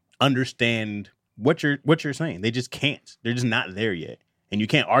understand what you're saying. They just can't. They're just not there yet. And you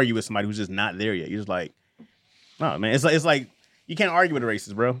can't argue with somebody who's just not there yet. You're just like, no, man. It's like you can't argue with a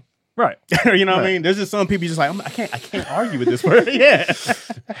racist, bro. Right. You know what I mean? There's just some people just like, I can't argue with this person. Yeah.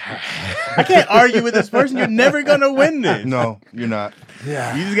 I can't argue with this person. You're never gonna win this. No, you're not.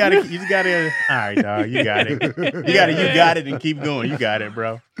 Yeah. You just gotta all right, dog. You got it. You got it and keep going. You got it,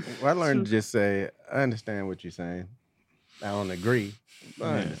 bro. Well, I learned to just say, I understand what you're saying. I don't agree, but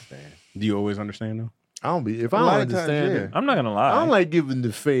I understand. Do you always understand though? I don't be if A I don't lot of times, understand yeah. it. I'm not gonna lie. I don't like giving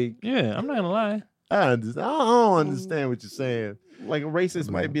the fake. Yeah, I'm not gonna lie. I don't understand what you're saying. Like a racist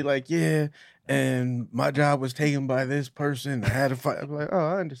might be like, yeah, and my job was taken by this person. I had to fight. I'm like, oh,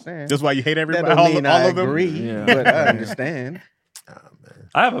 I understand. That's why you hate That everybody. don't All mean of I them. agree, Yeah. but I understand.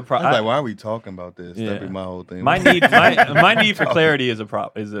 I have a I'm like, problem. why are we talking about this? Yeah. That'd be my whole thing. My need for clarity is a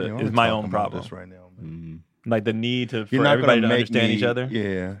problem. Is Yeah, I'm my talking own about problem. this right now, man. Like the need for You're not everybody to gonna make understand me- each other.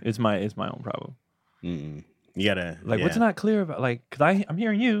 Yeah. It's my own problem. Mm-mm. You gotta Like what's not clear about like because I'm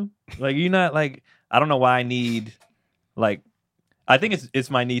hearing you like you're not like I don't know why I need like I think it's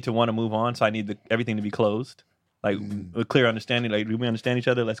my need to want to move on, so I need everything to be closed, like a clear understanding. Like, do we understand each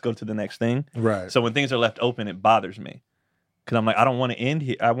other? Let's go to the next thing. Right. So when things are left open, it bothers me because I'm like, I don't want to end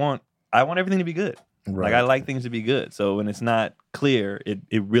here. I want everything to be good. Like I like things to be good. So when it's not clear, it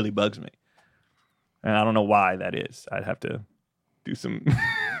really bugs me, and I don't know why that is. I'd have to do some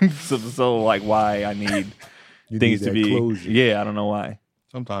so like why I need You things need to that be. closure. Yeah, I don't know why.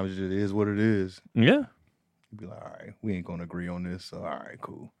 Sometimes it is what it is. Yeah. You'd be like, all right, we ain't gonna agree on this. So all right,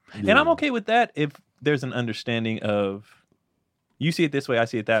 cool. And I'm okay with that if there's an understanding of you see it this way, I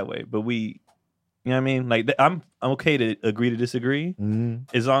see it that way, but we, you know what I mean? Like I'm okay to agree to disagree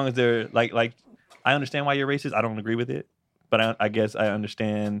as long as they're like I understand why you're racist. I don't agree with it, but I guess I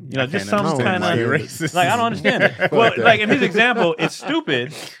understand. You know, just some kind of racist. like I don't understand it. Well, like in his example, it's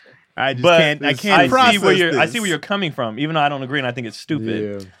stupid. I just But can't. I can't I process see where you're. I this. see where you're coming from, even though I don't agree and I think it's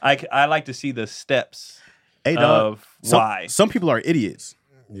stupid. I like to see the steps Hey, dog, of why. Some people are idiots.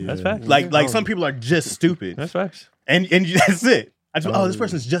 That's facts. Like some people are just stupid. That's facts. And that's it. This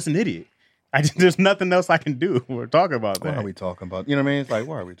person's just an idiot. There's nothing else I can do. We're talking about Why that. are we talking about? You know what I mean? It's like,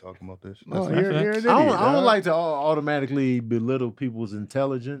 why are we talking about this? Oh, That's- you're an idiot, I don't like to automatically belittle people's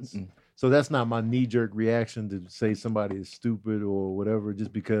intelligence. So that's not my knee-jerk reaction to say somebody is stupid or whatever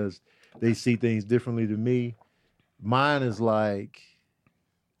just because they see things differently than me. Mine is like,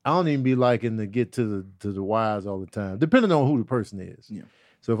 I don't even be liking to get to the whys all the time, depending on who the person is. Yeah.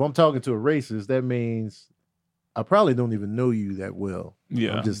 So if I'm talking to a racist, that means I probably don't even know you that well.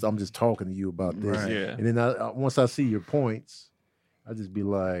 Yeah. I'm just talking to you about this. Right. Yeah. And then once I see your points, I just be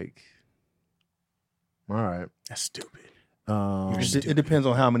like, all right. That's stupid. It depends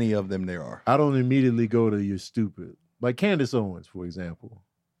on how many of them there are. I don't immediately go to you're stupid. Like Candace Owens, for example.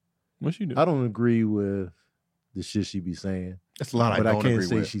 What you do? I don't agree with the shit she be saying. That's a lot But I I don't can't agree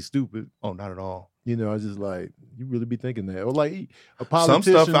say with. she's stupid. Oh, not at all. You know, I just like, you really be thinking that. Or like a Some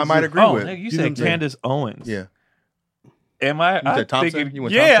politician. stuff I might agree Oh, with. nigga, you know what said I'm saying? Candace Owens. Yeah. Am I? You said Thompson? thinking- You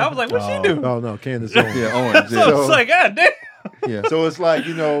went yeah, Thompson? I was like, what she do? Oh, no, Candace Owens. Yeah, Owens. So Yeah. it's like, God damn. yeah. So it's like,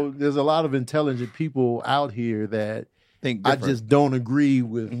 you know, there's a lot of intelligent people out here that Think I different. just don't agree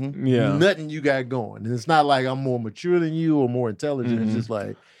with Yeah. nothing you got going. And it's not like I'm more mature than you or more intelligent. Mm-hmm. It's just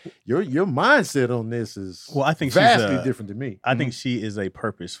like your mindset on this is Well, I think vastly she's different than me. I think she is a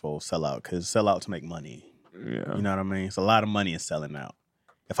purposeful sellout because sell out to make money. Yeah. You know what I mean? It's a lot of money in selling out.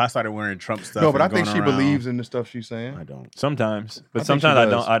 If I started wearing Trump stuff, No, but I and think going she around- believes in the stuff she's saying. I don't. Sometimes, but I think she sometimes I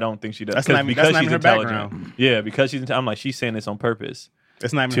does. don't. I don't think she does. That's not even- because that's not she's even her intelligent. background. Yeah, because she's. I'm like, she's saying this on purpose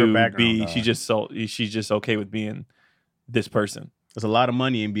It's not even her to background. be. dog. She's just okay with being this person. There's a lot of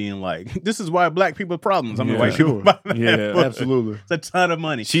money in being like, this is why black people have problems. I'm Yeah. like, white people. Sure. have Yeah. problems. Absolutely. It's a ton of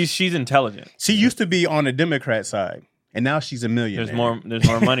money. She's intelligent. She used to be on the Democrat side, and now she's a millionaire. There's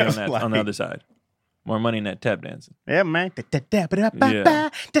more money on that Like- on the other side. More money in that tap dancing. Yeah, man.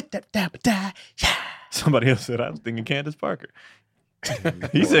 Somebody else said I was thinking Candace Parker.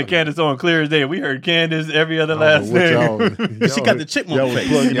 He said Candace on clear as day. We heard Candace every other last name. She got the chipmunk y'all face.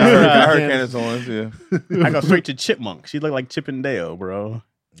 plugging Yeah, I heard Candace. Candace Owens. Yeah. I go straight to chipmunk. She look like Chip and Dale, bro.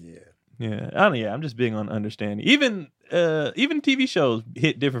 Yeah, I'm just big on understanding. Even TV shows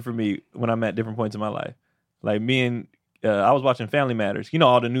hit different for me when I'm at different points in my life. Like me and I was watching Family Matters. You know,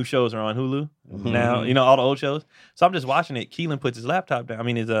 all the new shows are on Hulu now. You know, all the old shows. So I'm just watching it. Keelan puts his laptop down. I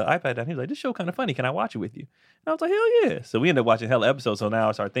mean, his iPad down. He was like, "This show kind of funny. Can I watch it with you?" And I was like, "Hell yeah!" So we ended up watching hella episodes. So now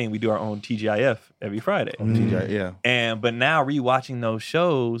it's our thing. We do our own TGIF every Friday. Yeah. But now rewatching those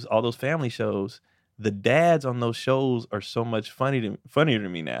shows, all those family shows, the dads on those shows are so much funnier to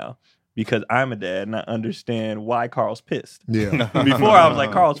me now because I'm a dad and I understand why Carl's pissed. Yeah. Before I was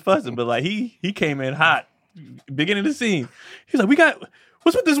like, Carl's fussing, but like he came in hot, beginning of the scene. He's like,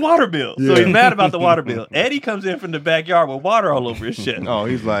 what's with this water bill? So he's mad about the water bill. Eddie comes in from the backyard with water all over his shit. Oh,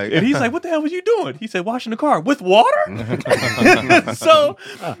 he's like, And he's like, what the hell was you doing? He said, washing the car with water? So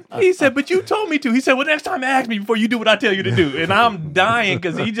he said, but you told me to. He said, well, next time ask me before you do what I tell you to do. And I'm dying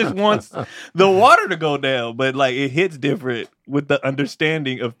because he just wants the water to go down. But like it hits different with the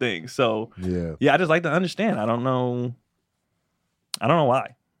understanding of things. So Yeah. I just like to understand. I don't know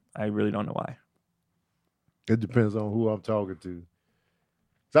why. I really don't know why. It depends on who I'm talking to.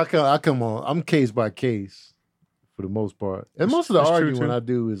 So I come on, I'm case by case for the most part. And most of the That's true, arguing too. I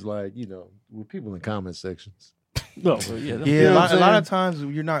do is like, you know, with people in comment sections. No, yeah, yeah, know a what I'm lot saying? of times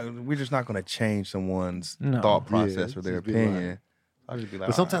we're just not going to change someone's No. thought Yeah, process or their just be opinion. I'll just be like,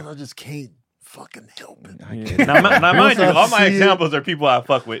 But sometimes all I just can't fucking help it. right, I get Yeah. it. Now, mind Once you, I all my see it- examples are people I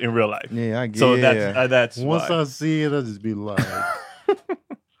fuck with in real life. Yeah, I get So it. that's Once why. I see it, I just be like,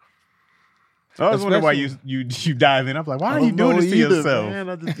 I always wonder why you dive in. I'm like, why are you doing this to yourself? Man,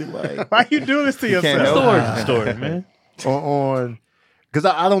 I just be like, Why are you doing this to can't yourself? help it. story, man. on because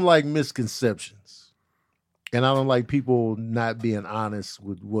I don't like misconceptions, and I don't like people not being honest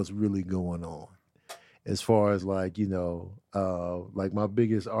with what's really going on. As far as like, you know, like my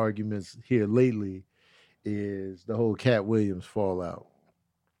biggest arguments here lately is the whole Cat Williams fallout,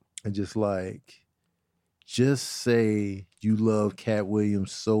 and just say you love Cat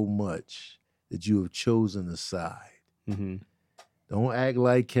Williams so much that you have chosen a side. Mhm. Don't act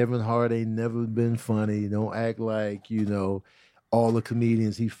like Kevin Hart ain't never been funny. Don't act like, all the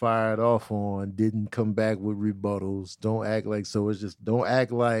comedians he fired off on didn't come back with rebuttals. Don't act like don't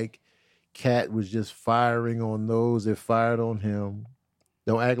act like Cat was just firing on those that fired on him.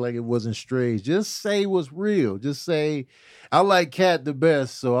 Don't act like it wasn't strange. Just say what's real. Just say, I like Cat the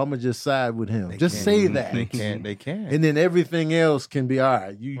best, so I'm gonna just side with him. Just say that. They can. And then everything else can be all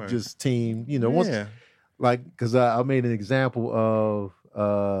right. You just team, once because I made an example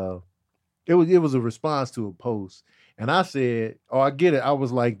of it was a response to a post. And I said, I get it. I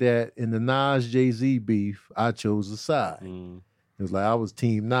was like that in the Nas Jay-Z beef. I chose a side. It was like I was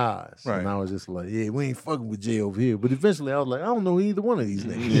Team Nas. Right. And I was just like, yeah, we ain't fucking with Jay over here. But eventually I was like, I don't know either one of these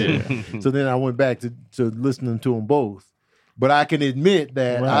niggas. So then I went back to listening to them both. But I can admit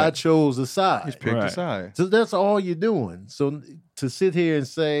that I chose a side. Just picked a side. So that's all you're doing. So to sit here and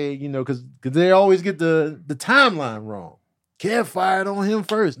say, because they always get the timeline wrong. Kev fired on him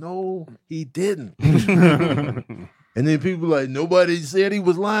first. No, he didn't. And then people like, nobody said he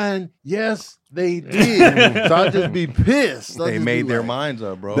was lying. Yes, they did. So I'd just be pissed. They made their minds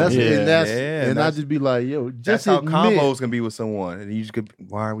up, bro. And I'd just be like, yo, just that's how admit. combos can be with someone. And you just could,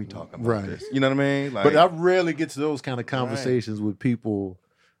 why are we talking about this? You know what I mean? But I rarely get to those kind of conversations with people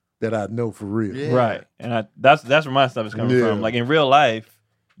that I know for real. Yeah. Right. And that's where my stuff is coming from. Like in real life,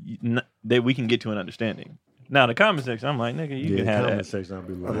 that we can get to an understanding. Now the comment section, I'm like, nigga, you can have that. Section, I'll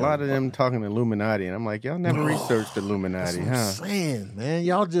be like, a lot of them talking Illuminati, and I'm like, y'all never researched Illuminati, that's what I'm saying, man.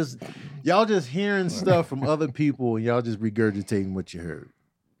 Y'all just hearing stuff from other people, and y'all just regurgitating what you heard.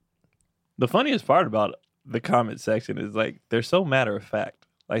 The funniest part about the comment section is like they're so matter of fact.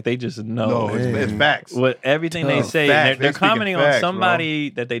 Like they just know. No, it's facts. What everything they say, Facts. they're They speaking commenting facts, on somebody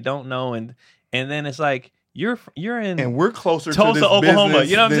that they don't know, and then it's like you're in and we're closer Tulsa, to this Oklahoma.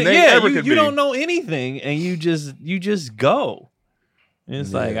 You know what I'm saying? Yeah, you be. don't know anything, and you just go. And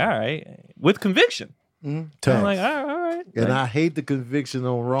it's like, all right, with conviction. I'm like, all right. And I hate the conviction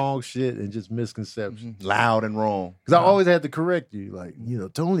on wrong shit and just misconceptions. Loud and wrong. Because I always had to correct you. Like,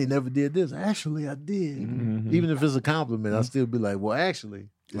 Tony never did this. Actually, I did. Even if it's a compliment, I'll still be like, well, actually,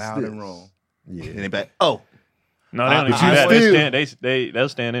 it's loud this. and wrong. Yeah. And they be like, oh. No, they don't even do that. They'll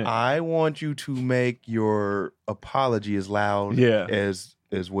stand in. I want you to make your apology as loud as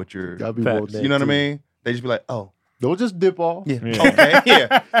what you're. You know what I mean? They just be like, oh. Don't just dip off. Yeah. Okay.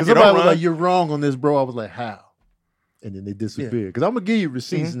 Yeah. Because somebody was like, you're wrong on this, bro. I was like, how? And then they disappear. Because I'm going to give you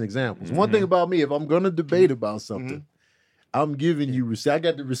receipts and examples. One thing about me, if I'm going to debate about something, I'm giving you receipts. I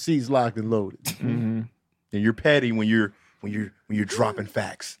got the receipts locked and loaded. And you're petty when you're dropping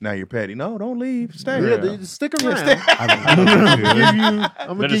facts. Now you're petty. No, don't leave. Stay. Yeah, stick around. I'm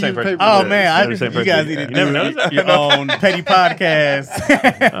going to give you paper. Oh, man. You guys need to do your own petty podcast.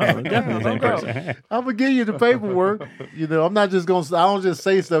 Definitely the same person. I'm going to give you the paperwork. I'm not just going to, I don't just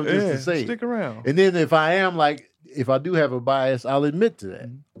say stuff just to say stick around. And then if I am if I do have a bias, I'll admit to that.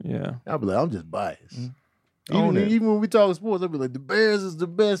 Yeah. I'll be like, I'm just biased. Even when we talk sports, I'll be like, the Bears is the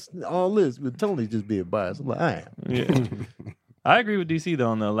best, all this. But Tony just being biased. I'm like, I am. Yeah. I agree with DC, though,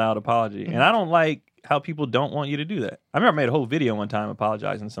 on the loud apology. And I don't like how people don't want you to do that. I remember I made a whole video one time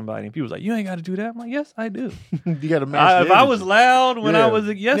apologizing to somebody, and people was like, you ain't got to do that. I'm like, yes, I do. You got to match the energy. If I was loud when I was,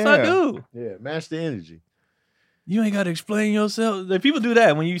 I do. Yeah, match the energy. You ain't got to explain yourself. Like, people do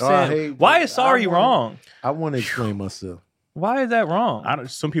that when you say, why is sorry wrong? I want to explain myself. Why is that wrong?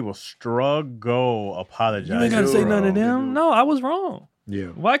 Some people struggle apologizing. You ain't got to say none of them. No, I was wrong. Yeah.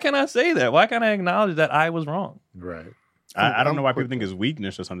 Why can't I say that? Why can't I acknowledge that I was wrong? Right. I don't know why people think it's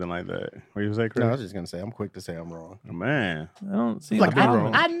weakness or something like that. What you say, Chris? No, I was just gonna say I'm quick to say I'm wrong. Oh, man, I don't see. Like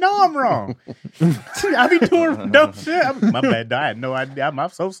I know I'm wrong. I be doing dumb shit. My bad. I had no idea. I'm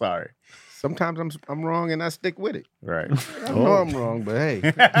so sorry. Sometimes I'm wrong and I stick with it. Right. I know I'm wrong, but hey,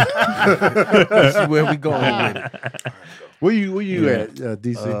 this is where we going with it. Where you at,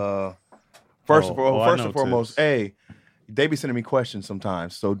 DC? First and foremost, they be sending me questions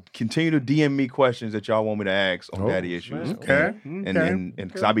sometimes. So continue to DM me questions that y'all want me to ask on daddy issues. Okay. And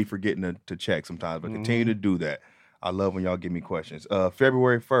because I be forgetting to check sometimes, but continue to do that. I love when y'all give me questions.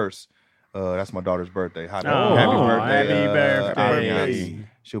 February 1st, that's my daughter's birthday. Happy birthday. Happy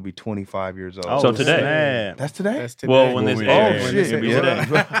She'll be 25 years old. So today. That's today? That's today. Well, when this shit. it'll be today.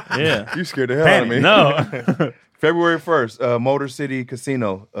 Yeah. You scared the hell out of me. No. February 1st, Motor City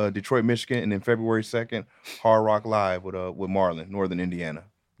Casino, Detroit, Michigan, and then February 2nd, Hard Rock Live with Marlon, Northern Indiana.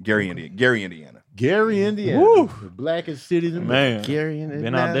 Gary, Indiana. Gary, Indiana. Woo! The blackest city in the Man. Gary and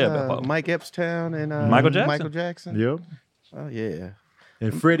Been out there, Mike Epstown and Michael Jackson. Yep. Oh yeah.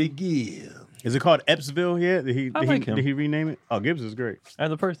 And Freddie Gibbs. Is it called Epsville yet? Did he I like him. Did he rename it? Oh, Gibbs is great.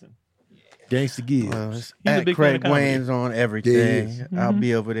 As a person. Gangsta Gibbs. He's a at big fan Craig of comedy. Wayne's on everything. is. I'll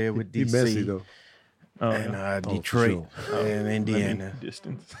be over there with He DC messy though. and for Detroit and Indiana.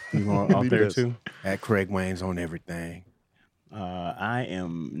 Distance. You going out He there messy. too? At Craig Wayne's on everything. I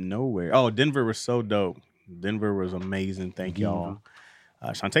am nowhere. Oh, Denver was so dope. Denver was amazing. Thank y'all.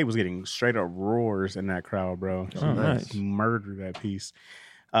 Shantae was getting straight up roars in that crowd, bro. She nice. murdered that piece.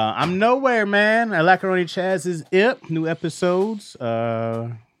 I'm nowhere, man. Alacaroni Chaz is IP. New episodes. Yeah,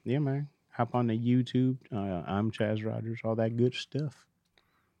 man. Hop on the YouTube. I'm Chaz Rogers. All that good stuff.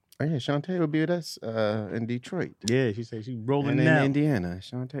 Oh, yeah, Shantae will be with us in Detroit. Yeah, she said she's rolling And in now. Indiana,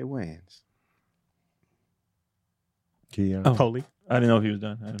 Shantae Wayans. Keon. Polly. I didn't know if he was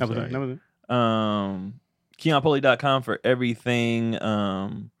done. I'm That was sorry. it. That was it. KeonPoli.com for everything.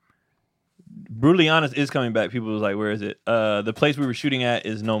 Brutally Honest is coming back. People was like, where is it? The place we were shooting at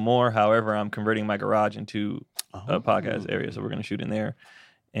is no more. However, I'm converting my garage into a podcast area, so we're going to shoot in there.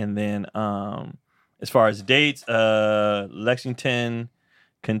 And then as far as dates, Lexington,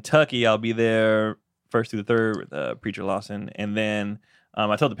 Kentucky, I'll be there 1st through the 3rd with Preacher Lawson. And then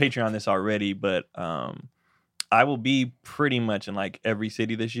I told the Patreon this already, but I will be pretty much in like every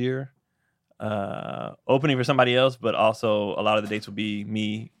city this year. Opening for somebody else, but also a lot of the dates will be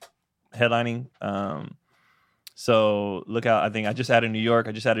me headlining. So look out. I think I just added New York.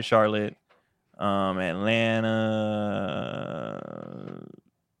 I just added Charlotte, Atlanta,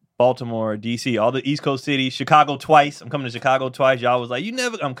 Baltimore, DC, all the East Coast cities, Chicago twice. I'm coming to Chicago twice. Y'all was like,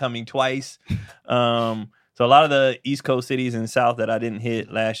 I'm coming twice. So a lot of the East Coast cities and South that I didn't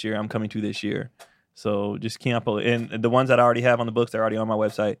hit last year, I'm coming to this year. So just Keon Poli. And the ones that I already have on the books, they're already on my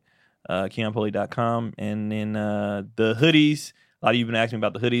website, KeonPoli.com. And then the hoodies, a lot of you have been asking me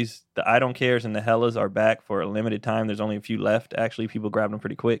about the hoodies. The I Don't Cares and the Hellas are back for a limited time. There's only a few left. Actually, people grabbed them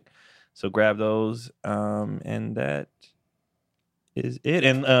pretty quick. So grab those. And that is it.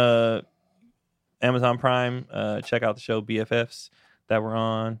 And Amazon Prime, check out the show BFFs that we're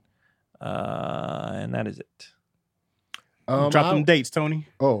on. And that is it. Drop them dates, Tony.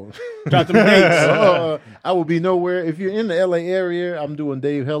 Oh. Drop them dates. I will be nowhere. If you're in the LA area, I'm doing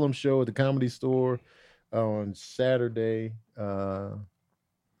Dave Hellum show at the Comedy Store on Saturday, the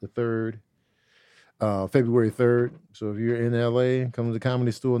 3rd, February 3rd. So if you're in LA, come to the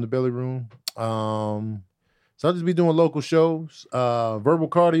Comedy Store in the Belly Room. So I'll just be doing local shows. Verbal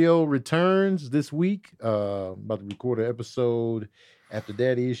Cardio returns this week. About to record an episode after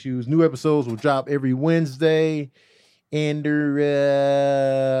Daddy Issues. New episodes will drop every Wednesday. And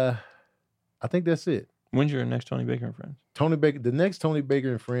I think that's it. When's your next Tony Baker and Friends? Tony Baker. The next Tony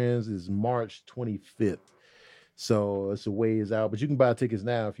Baker and Friends is March 25th. So it's a ways out, but you can buy tickets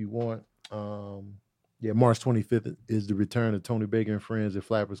now if you want. March 25th is the return of Tony Baker and Friends at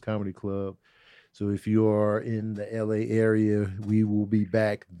Flappers Comedy Club. So if you are in the LA area, we will be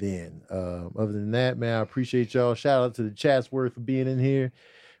back then. Other than that, man, I appreciate y'all. Shout out to the Chatsworth for being in here.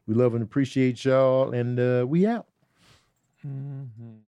 We love and appreciate y'all, and we out. Mm-hmm.